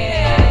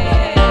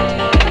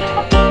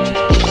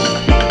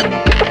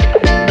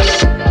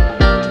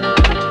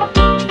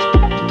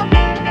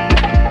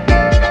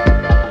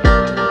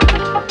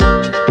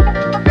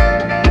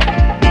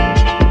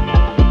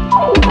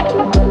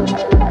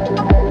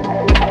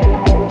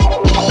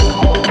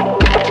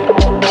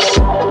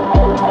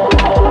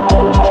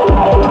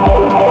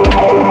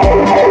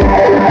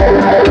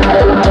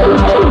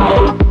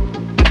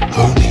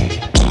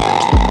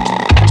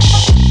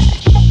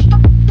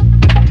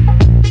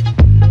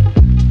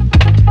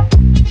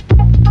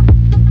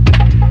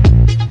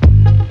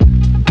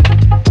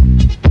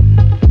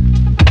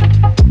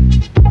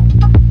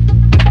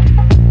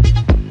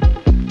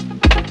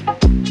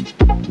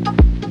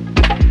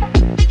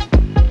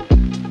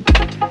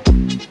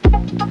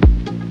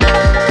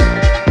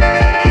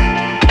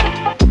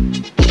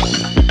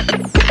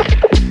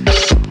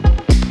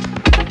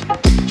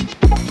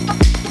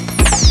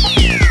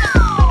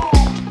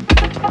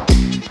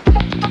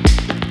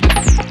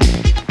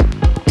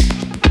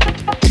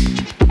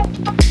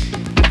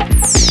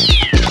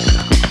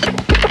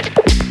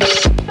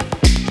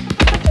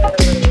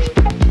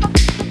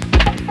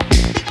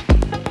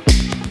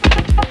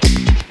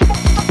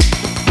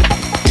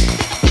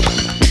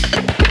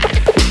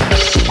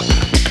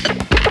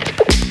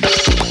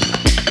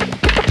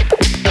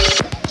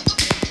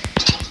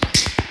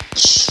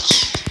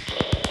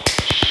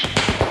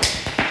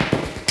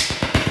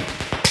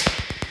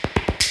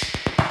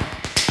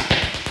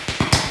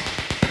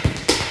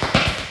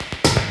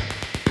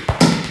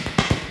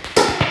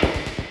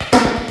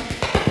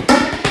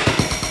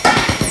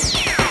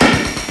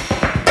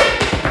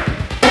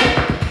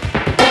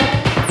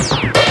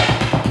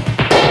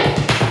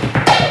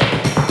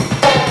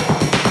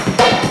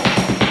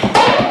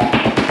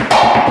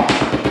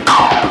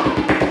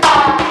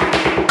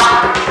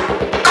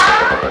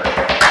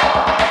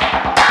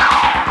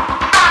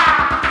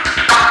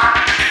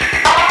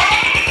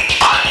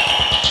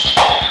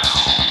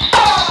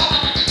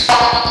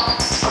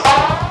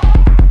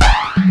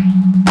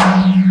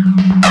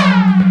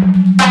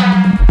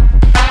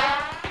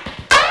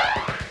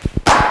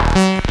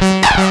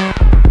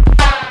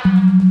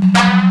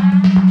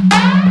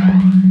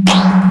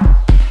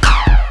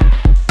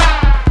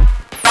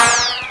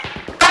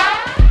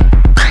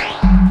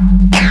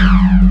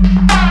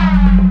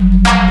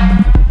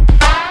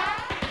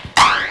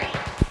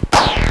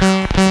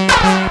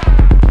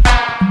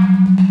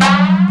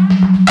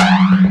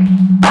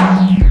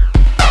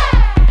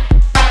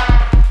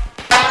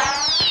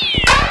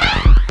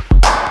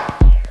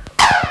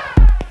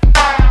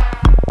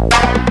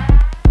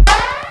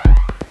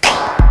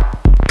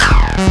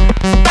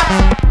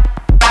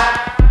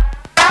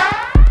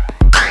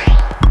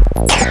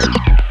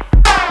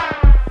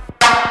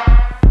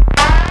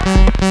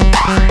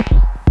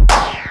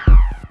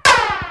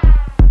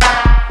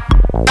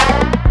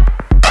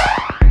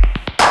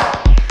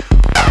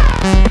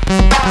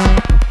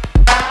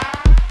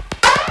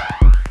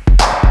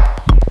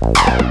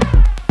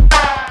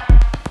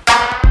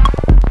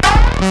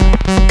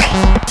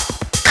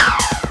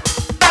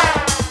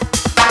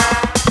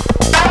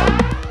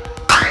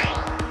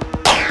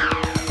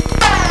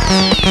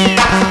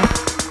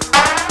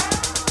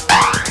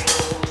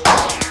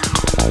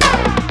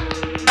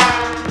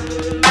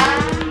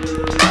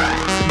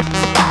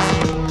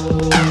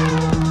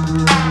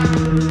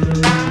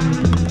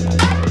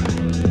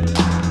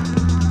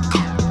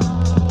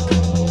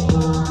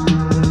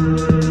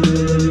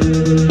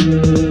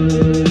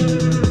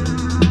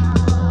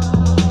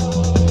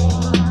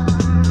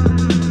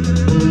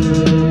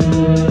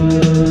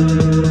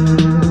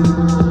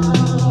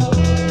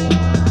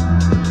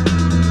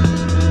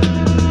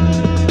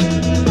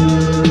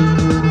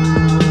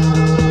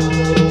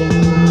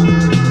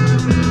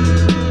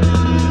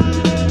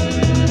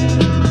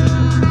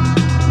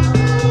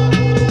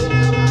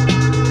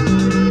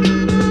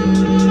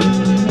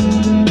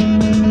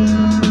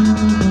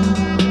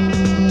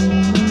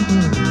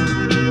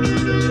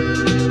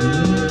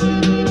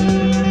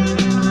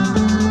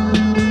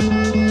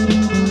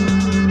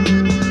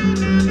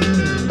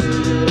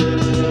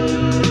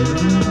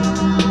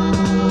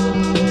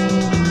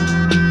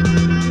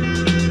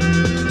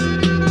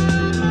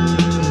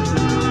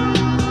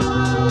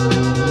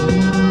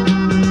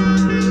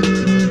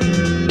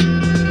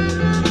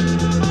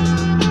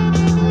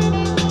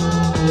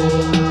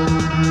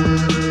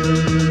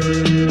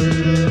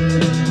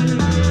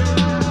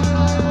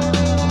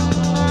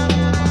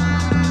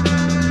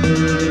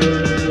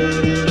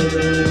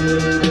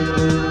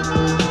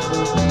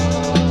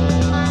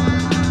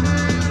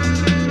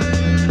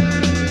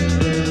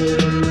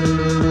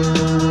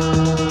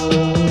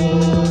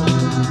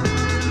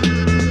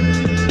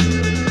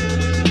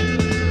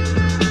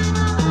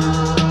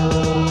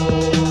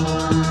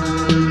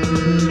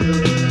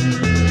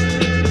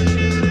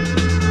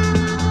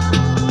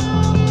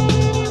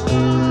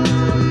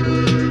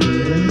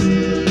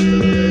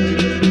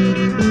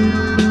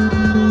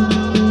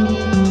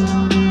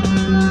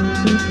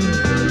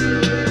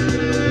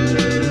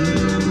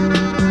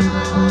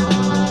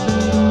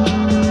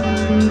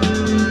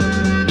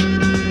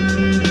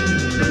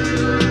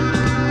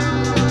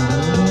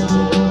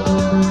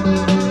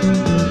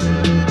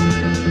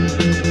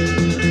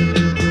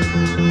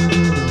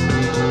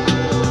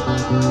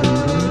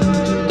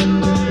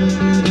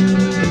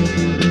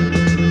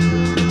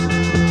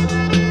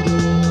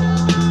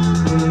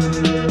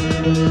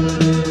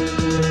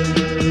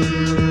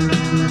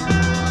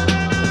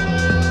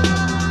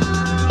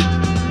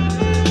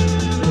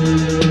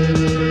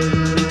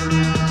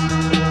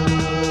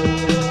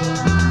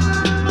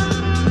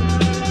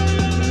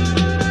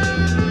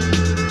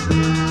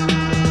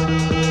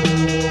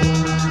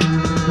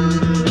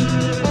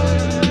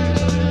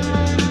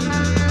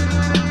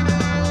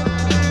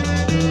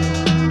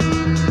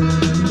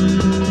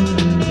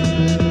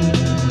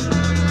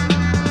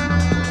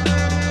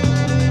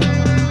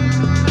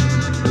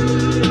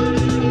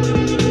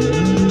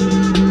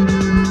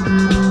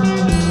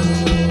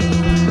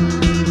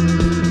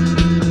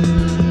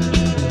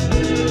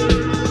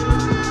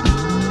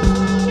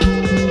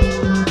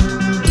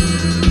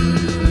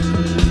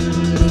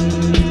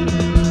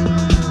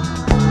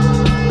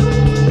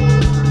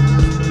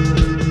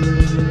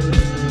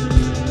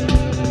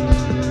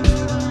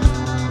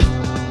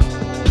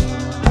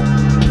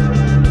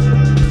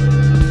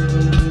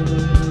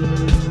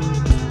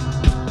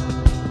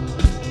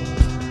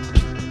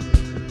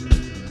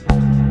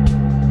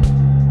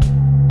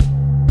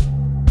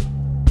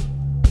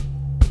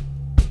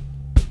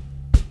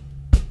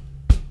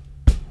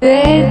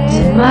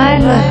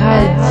 Mal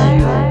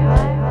Radio.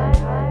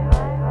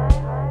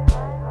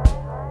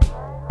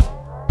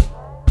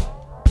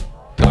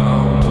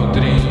 Там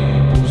внутри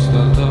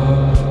пустота,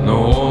 но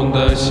он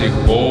до сих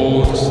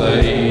пор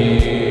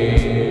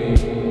стоит.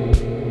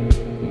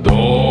 Дом,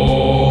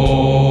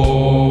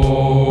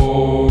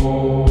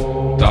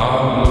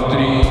 там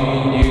внутри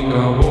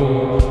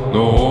никого,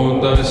 но он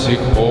до сих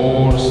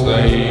пор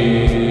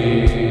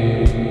стоит.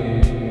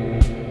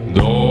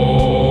 Дом,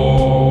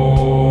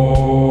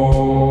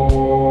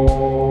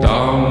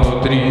 там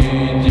внутри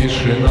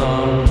тишина,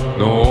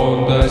 но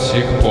он до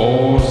сих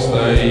пор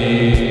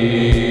стоит.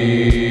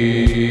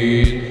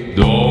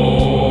 Дом,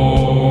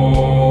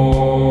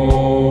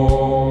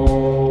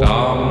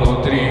 там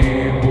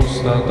внутри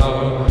пустота,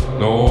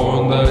 но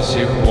он до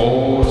сих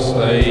пор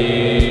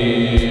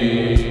стоит.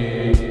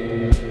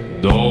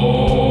 Дом.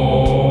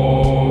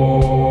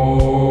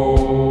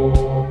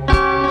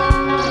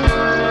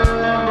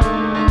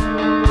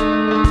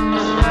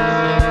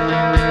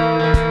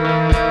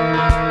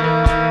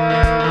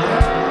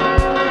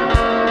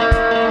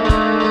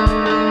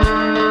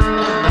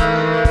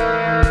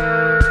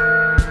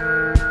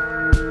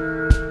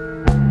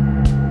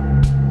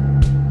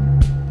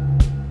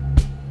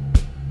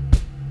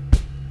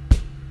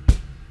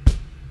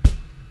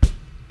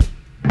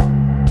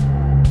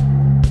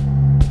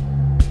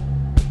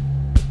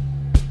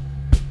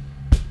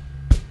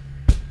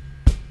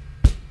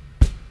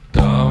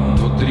 Там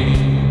внутри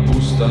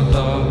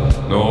пустота,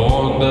 но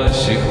он до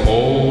сих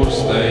пор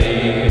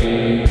стоит.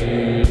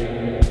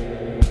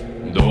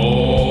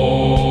 Дом,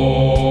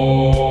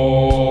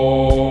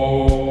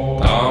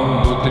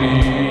 там внутри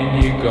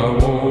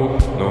никого,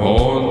 но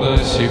он до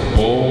сих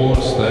пор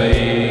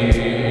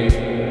стоит.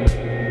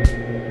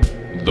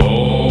 Дом,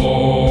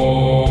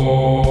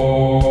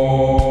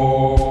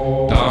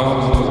 там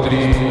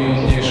внутри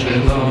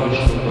тишина,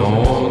 но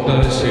он до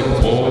сих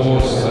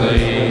пор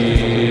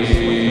стоит.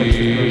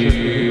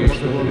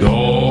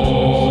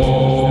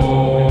 Дом,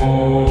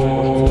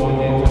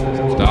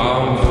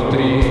 там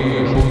внутри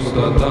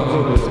пустота,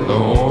 но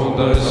он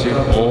до сих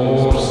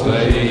пор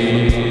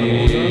стоит.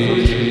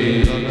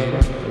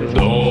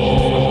 Дом.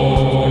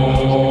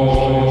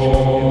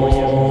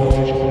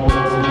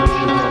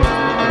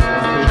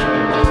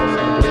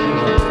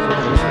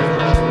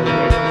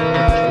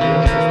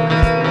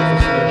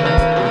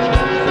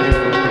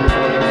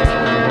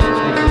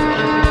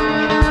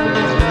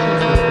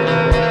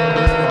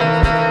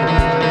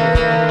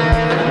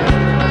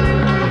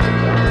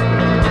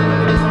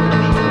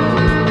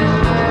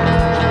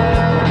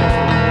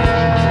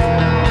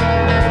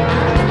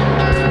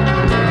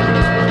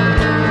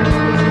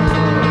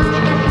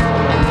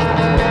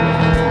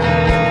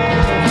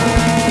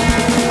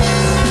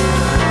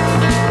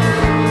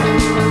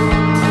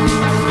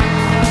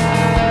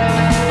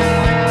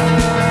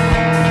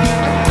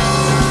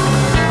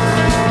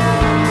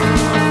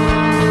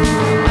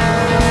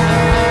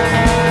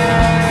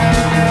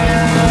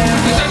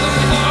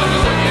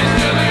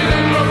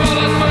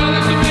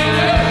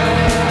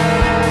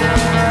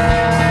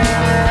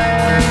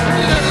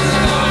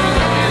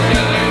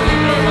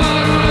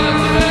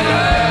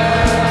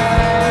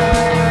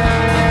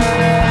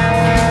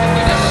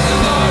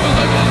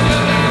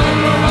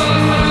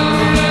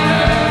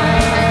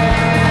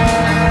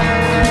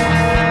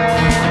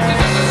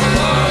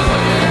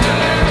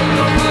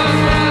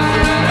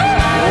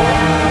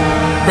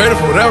 Ready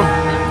for whatever.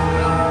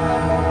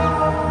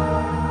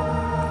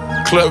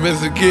 Club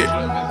as it get.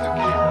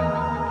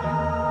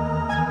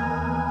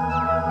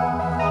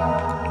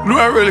 Do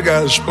I really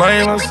gotta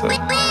explain myself?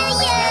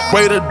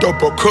 Way the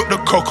dope up, cook the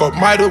cocoa.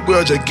 Might as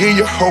well just give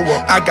your hoe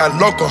up. I got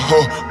local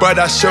hoe, but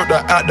I shipped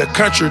her out the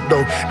country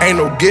though. Ain't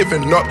no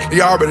giving up,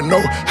 you already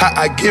know how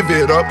I give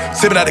it up.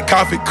 Sipping out the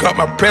coffee cup,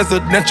 my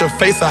presidential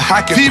face a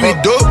hockey TV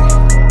dope.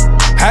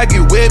 I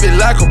get wavy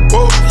like a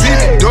boat.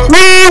 TV dope.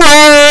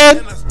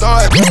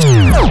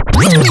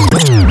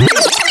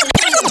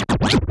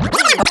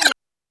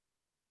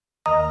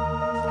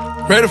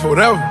 Ready for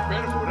whatever.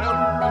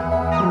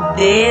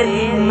 Dead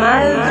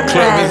Mal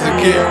Club is a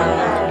kid.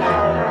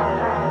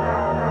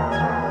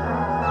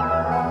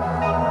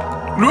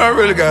 Do I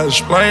really gotta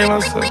explain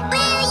myself?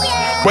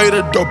 Way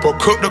the dope up,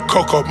 cook the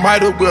cocoa.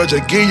 Might as well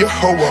just give your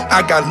hoe up.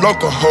 I got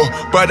local hoe,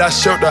 but I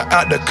shipped her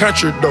out the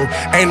country though.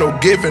 Ain't no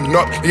giving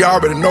up, you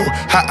already know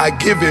how I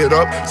give it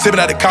up. Sipping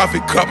out the coffee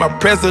cup, my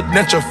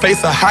presidential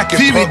face a hockey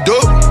TV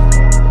dope.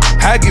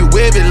 I get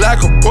wavy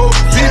like a boat.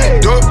 TV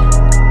dope.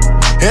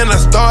 And I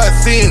start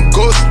seeing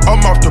ghosts.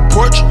 I'm off the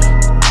porch,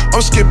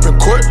 I'm skipping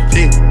court.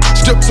 Yeah.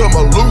 Step to my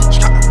loot,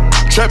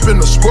 trapping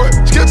the sport.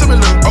 Skip to me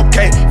loot.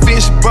 Okay,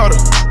 fish butter,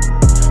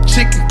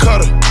 chicken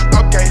cutter.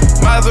 Okay,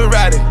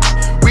 Maserati,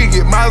 we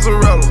get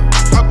mozzarella.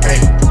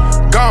 Okay,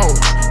 gone,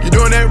 you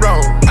doing that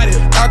wrong.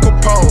 Al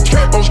Capone,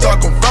 I'm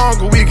stuck on phone,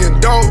 cause we get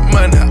dope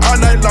money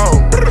all night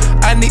long.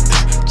 I need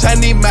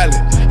Chinese mallet,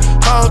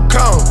 Hong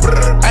Kong.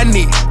 I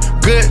need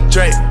good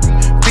drink,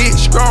 big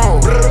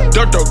strong.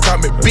 Dodo call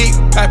me big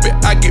pappy,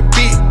 I get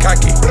big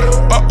cocky.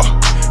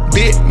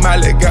 Big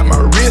Miley got my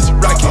wrist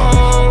rocky.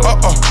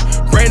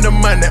 bring the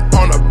money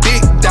on a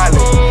big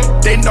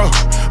dollar. They know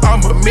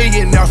I'm a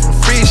millionaire from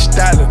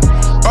freestyling.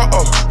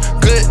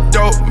 Good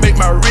dope, make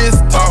my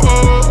wrist talk.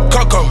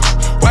 Coco,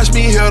 watch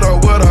me hit her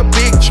with a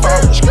big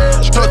truck.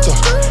 Strutter,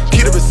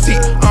 keep the receipt,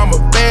 I'm a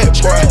bad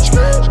boy.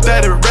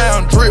 30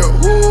 round drill,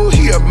 woo,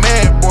 he a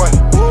mad boy.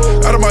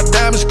 Out of my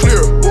diamonds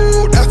clear,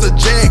 woo, that's a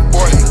jag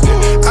boy.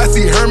 I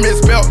see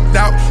Hermes belt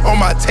out on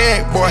my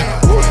tag boy.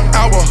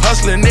 I was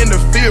hustling in the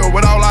field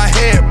with all I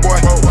had boy.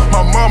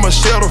 My mama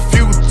shed a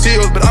few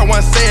tears, but I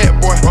wasn't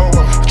sad boy.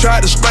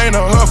 Tried to explain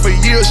to her for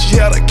years, she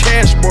had a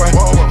cash boy.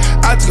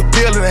 I took a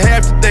pill and a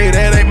half today,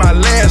 that ain't my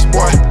last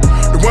boy.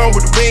 The one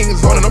with the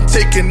wings on it, I'm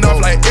taking off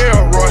like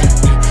Elroy.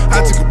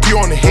 I took a pee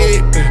on the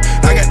head,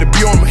 I got the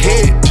B on my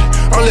head.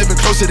 I'm living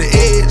close to the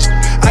edge,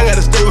 I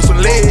gotta stay with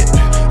some lead.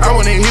 I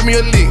wanna hit me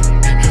a lick,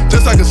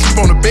 just so I can sleep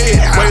on the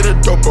bed. Way the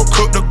dope,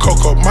 cook the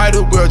cocoa, might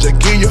as well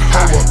just give you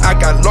hoe. I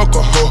got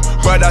local hoe,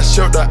 but I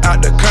shipped her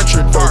out the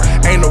country though.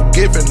 Ain't no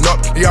giving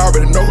up, you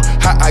already know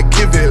how I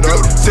give it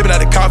up. Sipping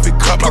out the coffee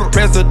cup, my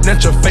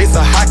presidential face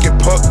a hockey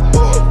puck.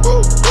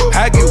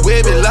 I get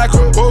wavy like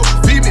a boat,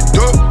 feed me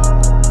duck.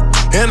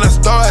 And I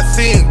start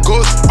seeing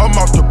ghosts, I'm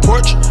off the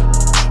porch.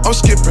 I'm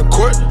skipping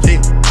court,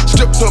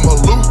 skip to my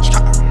loot.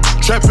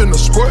 Trapping the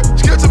sport,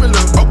 skip to me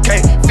loot.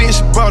 Okay, fish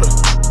butter,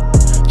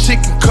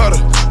 chicken cutter.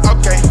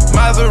 Okay,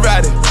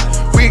 Maserati,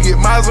 we get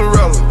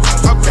mozzarella.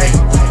 Okay,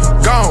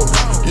 gone,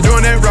 you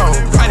doing that wrong.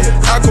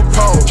 Al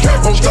Capone,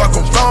 I'm stuck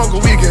on phone,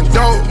 we get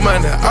dope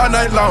money all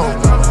night long.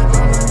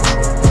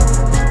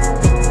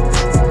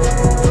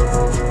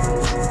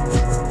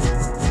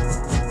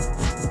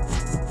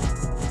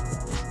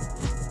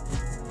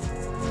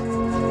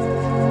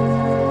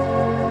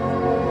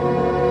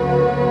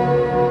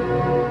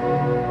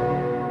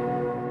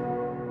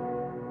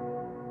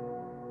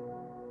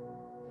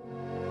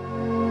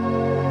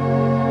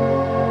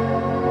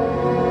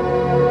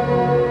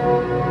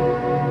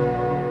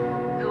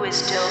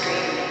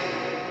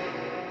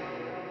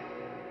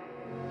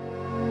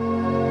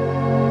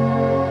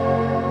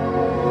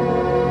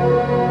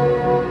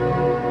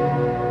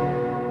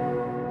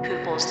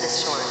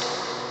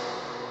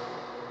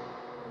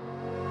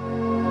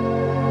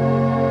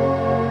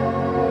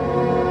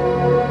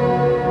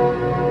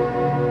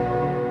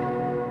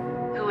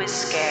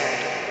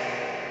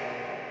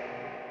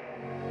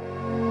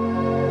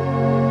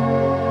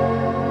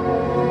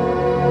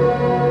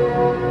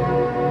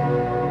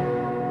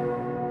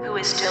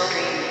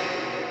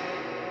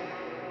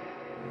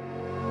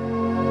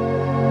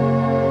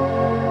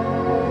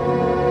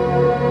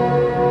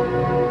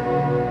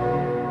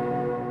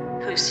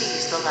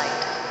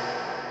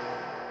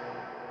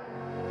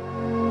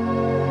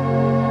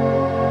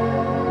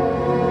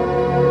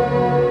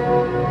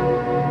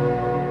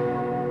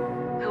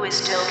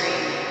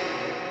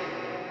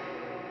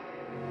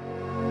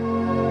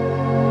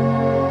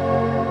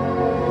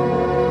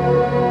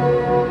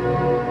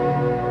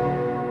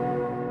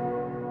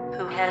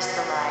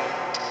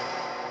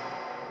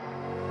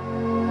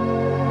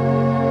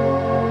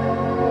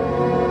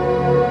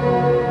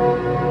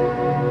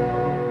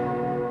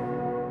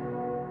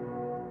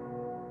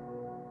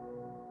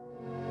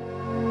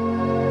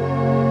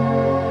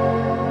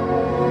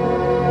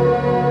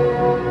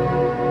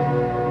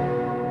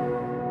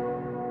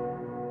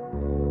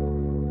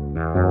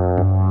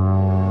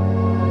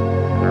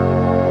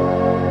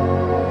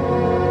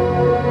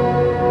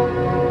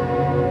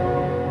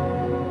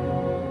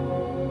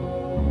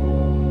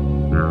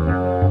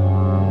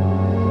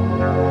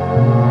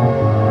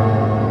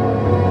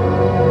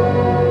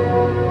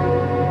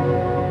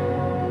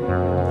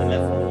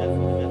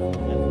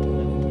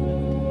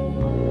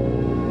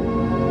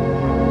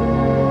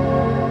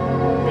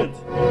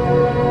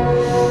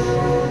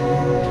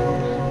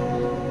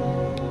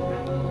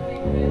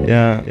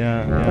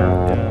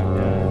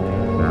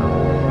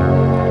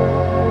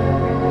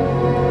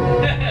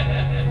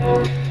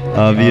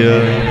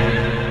 Wir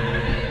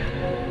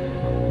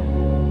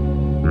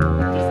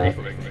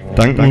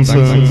danken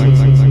unseren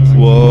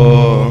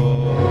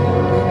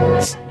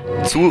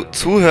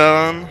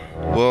Zuhörern.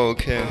 Wow,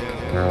 okay.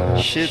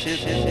 Shit.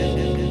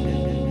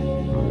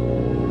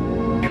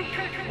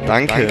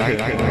 Danke.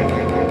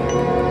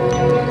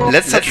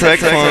 Letzter Track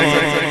von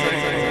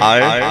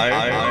Al.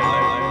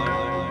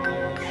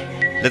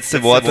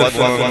 Letzte Worte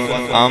von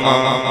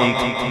Ama und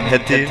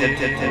Hetty.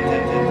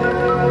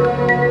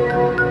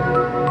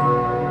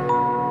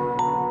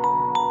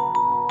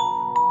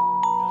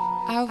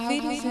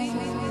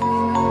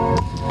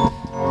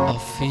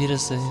 Auf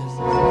Wiedersehen.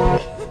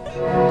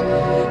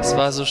 Es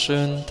war so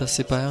schön, dass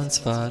ihr bei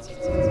uns wart.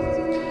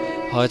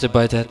 Heute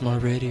bei Deadmau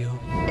Radio.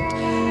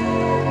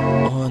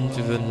 Und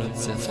wir würden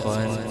uns sehr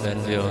freuen,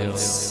 wenn wir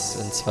uns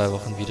in 2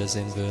 Wochen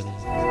wiedersehen würden.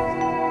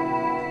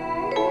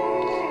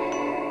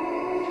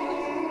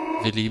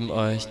 Wir lieben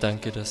euch.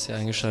 Danke, dass ihr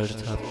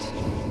eingeschaltet habt.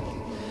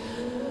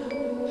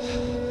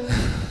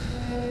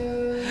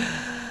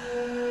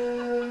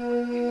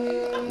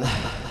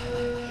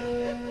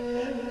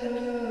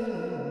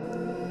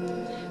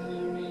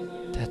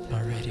 Deadmau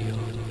Radio.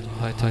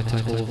 Heute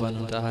mit Rowan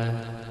und Al.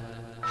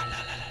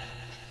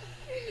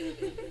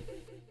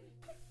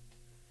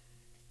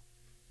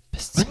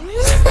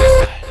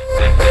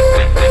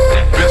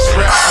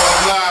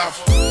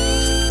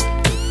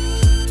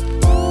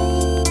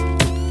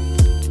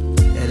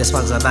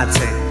 mad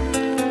thing.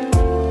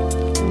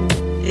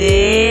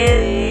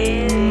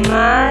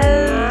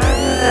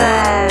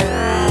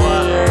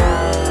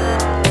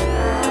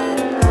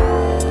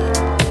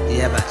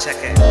 Yeah, man,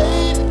 check it.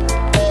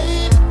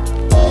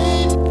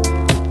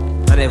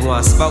 I didn't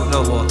want to smoke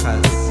no more,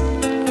 cuz.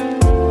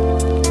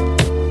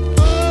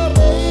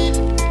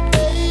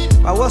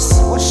 But what's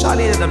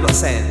Charlene and I'm not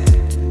saying?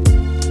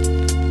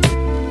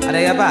 Are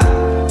they about?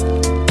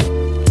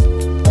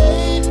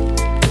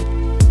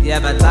 Yeah,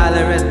 man, dial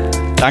her in.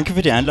 Danke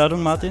für die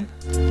Einladung, Martin.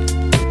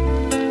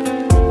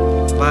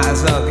 Might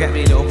as well get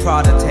me a little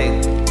Prada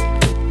thing.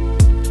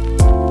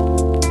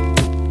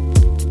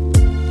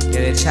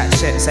 Yeah, they chat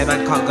shit, say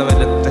man can't go in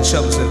the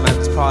shops with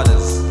man's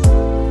Pradas.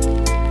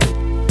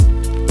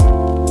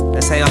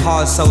 They say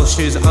hard sole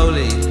shoes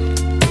only.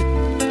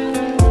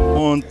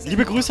 Und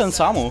liebe Grüße an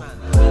Samo.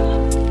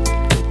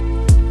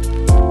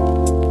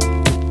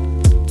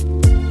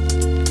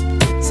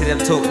 See them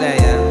talk there,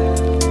 yeah?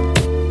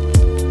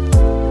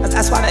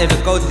 That's why I don't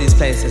even go to these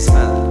places,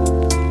 man.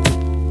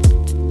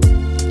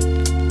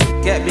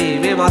 Get me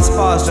and my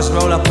spars just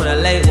roll up on a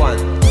late one.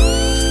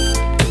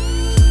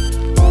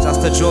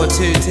 Just to draw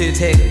two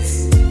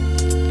things.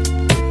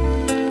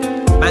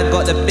 Man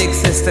got the big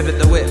system in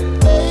the whip.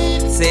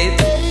 See?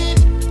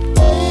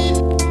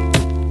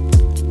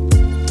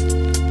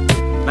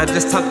 Man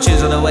just tump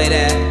tunes on the way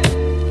there.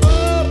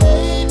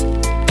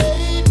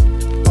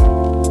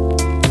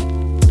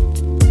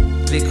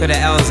 Liquid the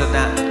L's and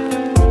that.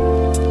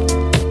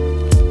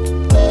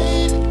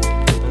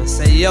 I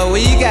say, yo,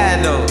 where you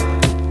going though?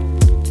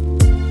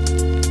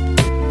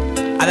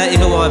 I don't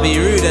even want to be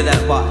rude in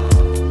that, but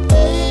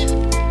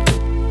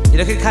you're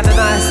looking kinda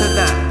nice in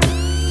that.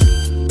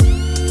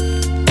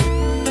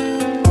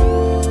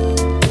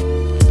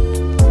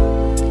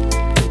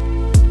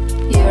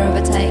 Year of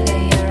a tiger,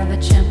 year of a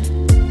chimp.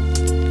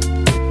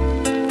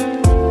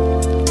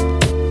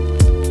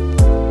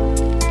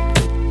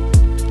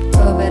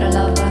 Who better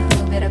lover,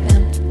 who better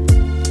pimp?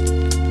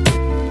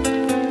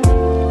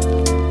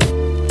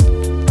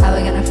 How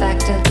we gonna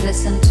factor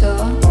this into?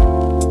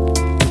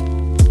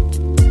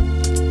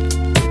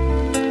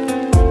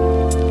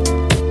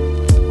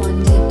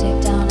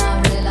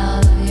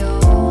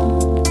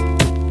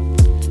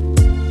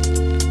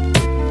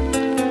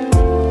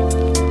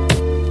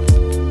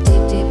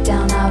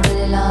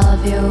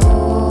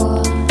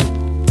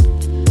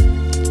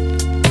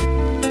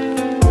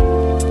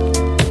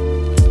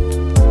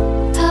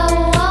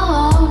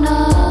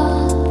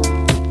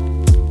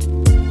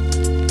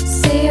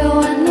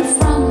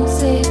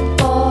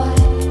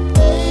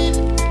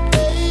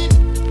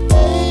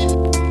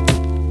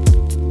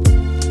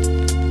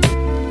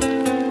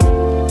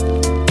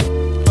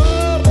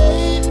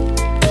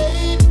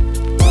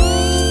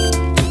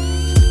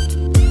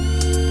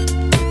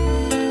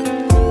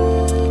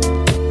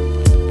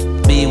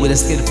 With a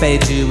skin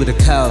fade you with the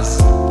curls.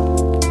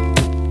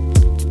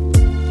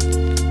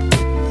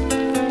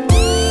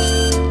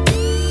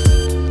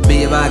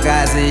 Me and my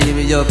guys and you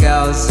and your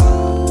girls.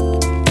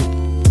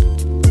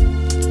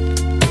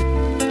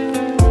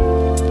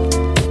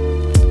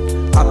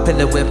 Up in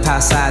the whip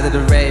outside of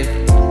the rave.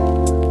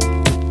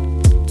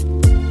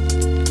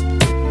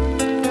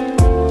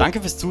 Danke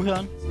fürs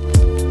Zuhören.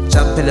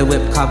 Jump in the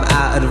whip, come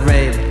out of the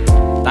rain.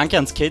 Danke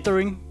ans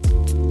Catering.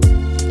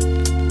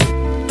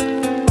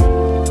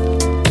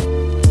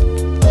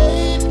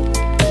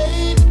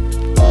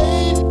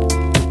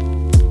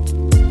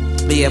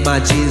 Me and my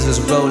G's was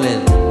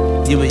rolling,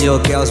 you and your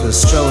girls were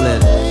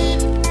strolling.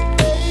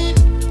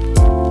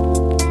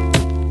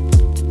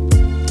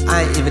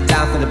 I ain't even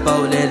down for the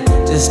bowling,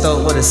 just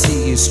don't wanna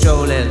see you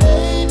strolling.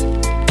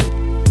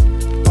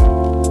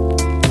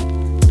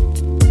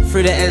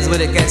 Through the ends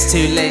when it gets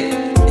too late,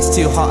 it's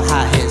too hot,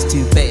 hot here, it's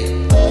too bait.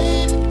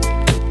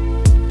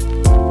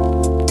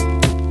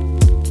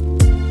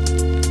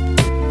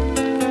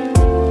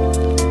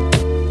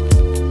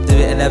 Do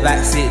it in the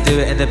backseat, do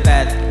it in the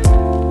bed.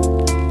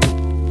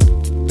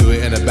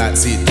 In the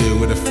backseat, do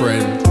with a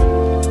friend.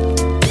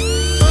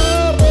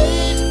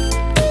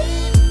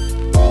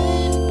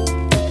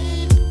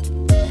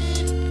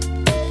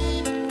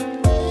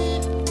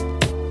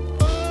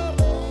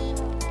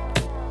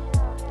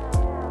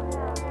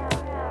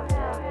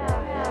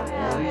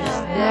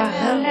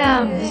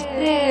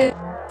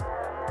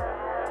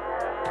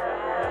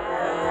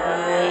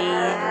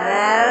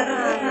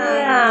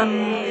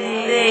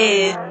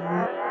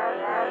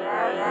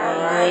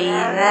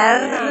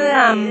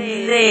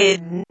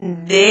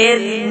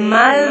 Del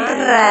Mal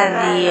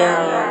Radio.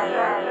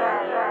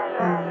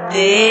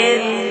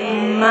 Del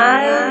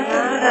Mal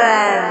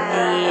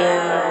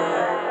Radio.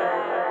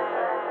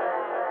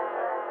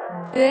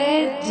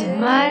 Del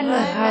Mal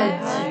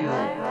Radio.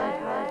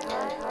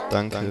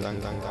 Danke.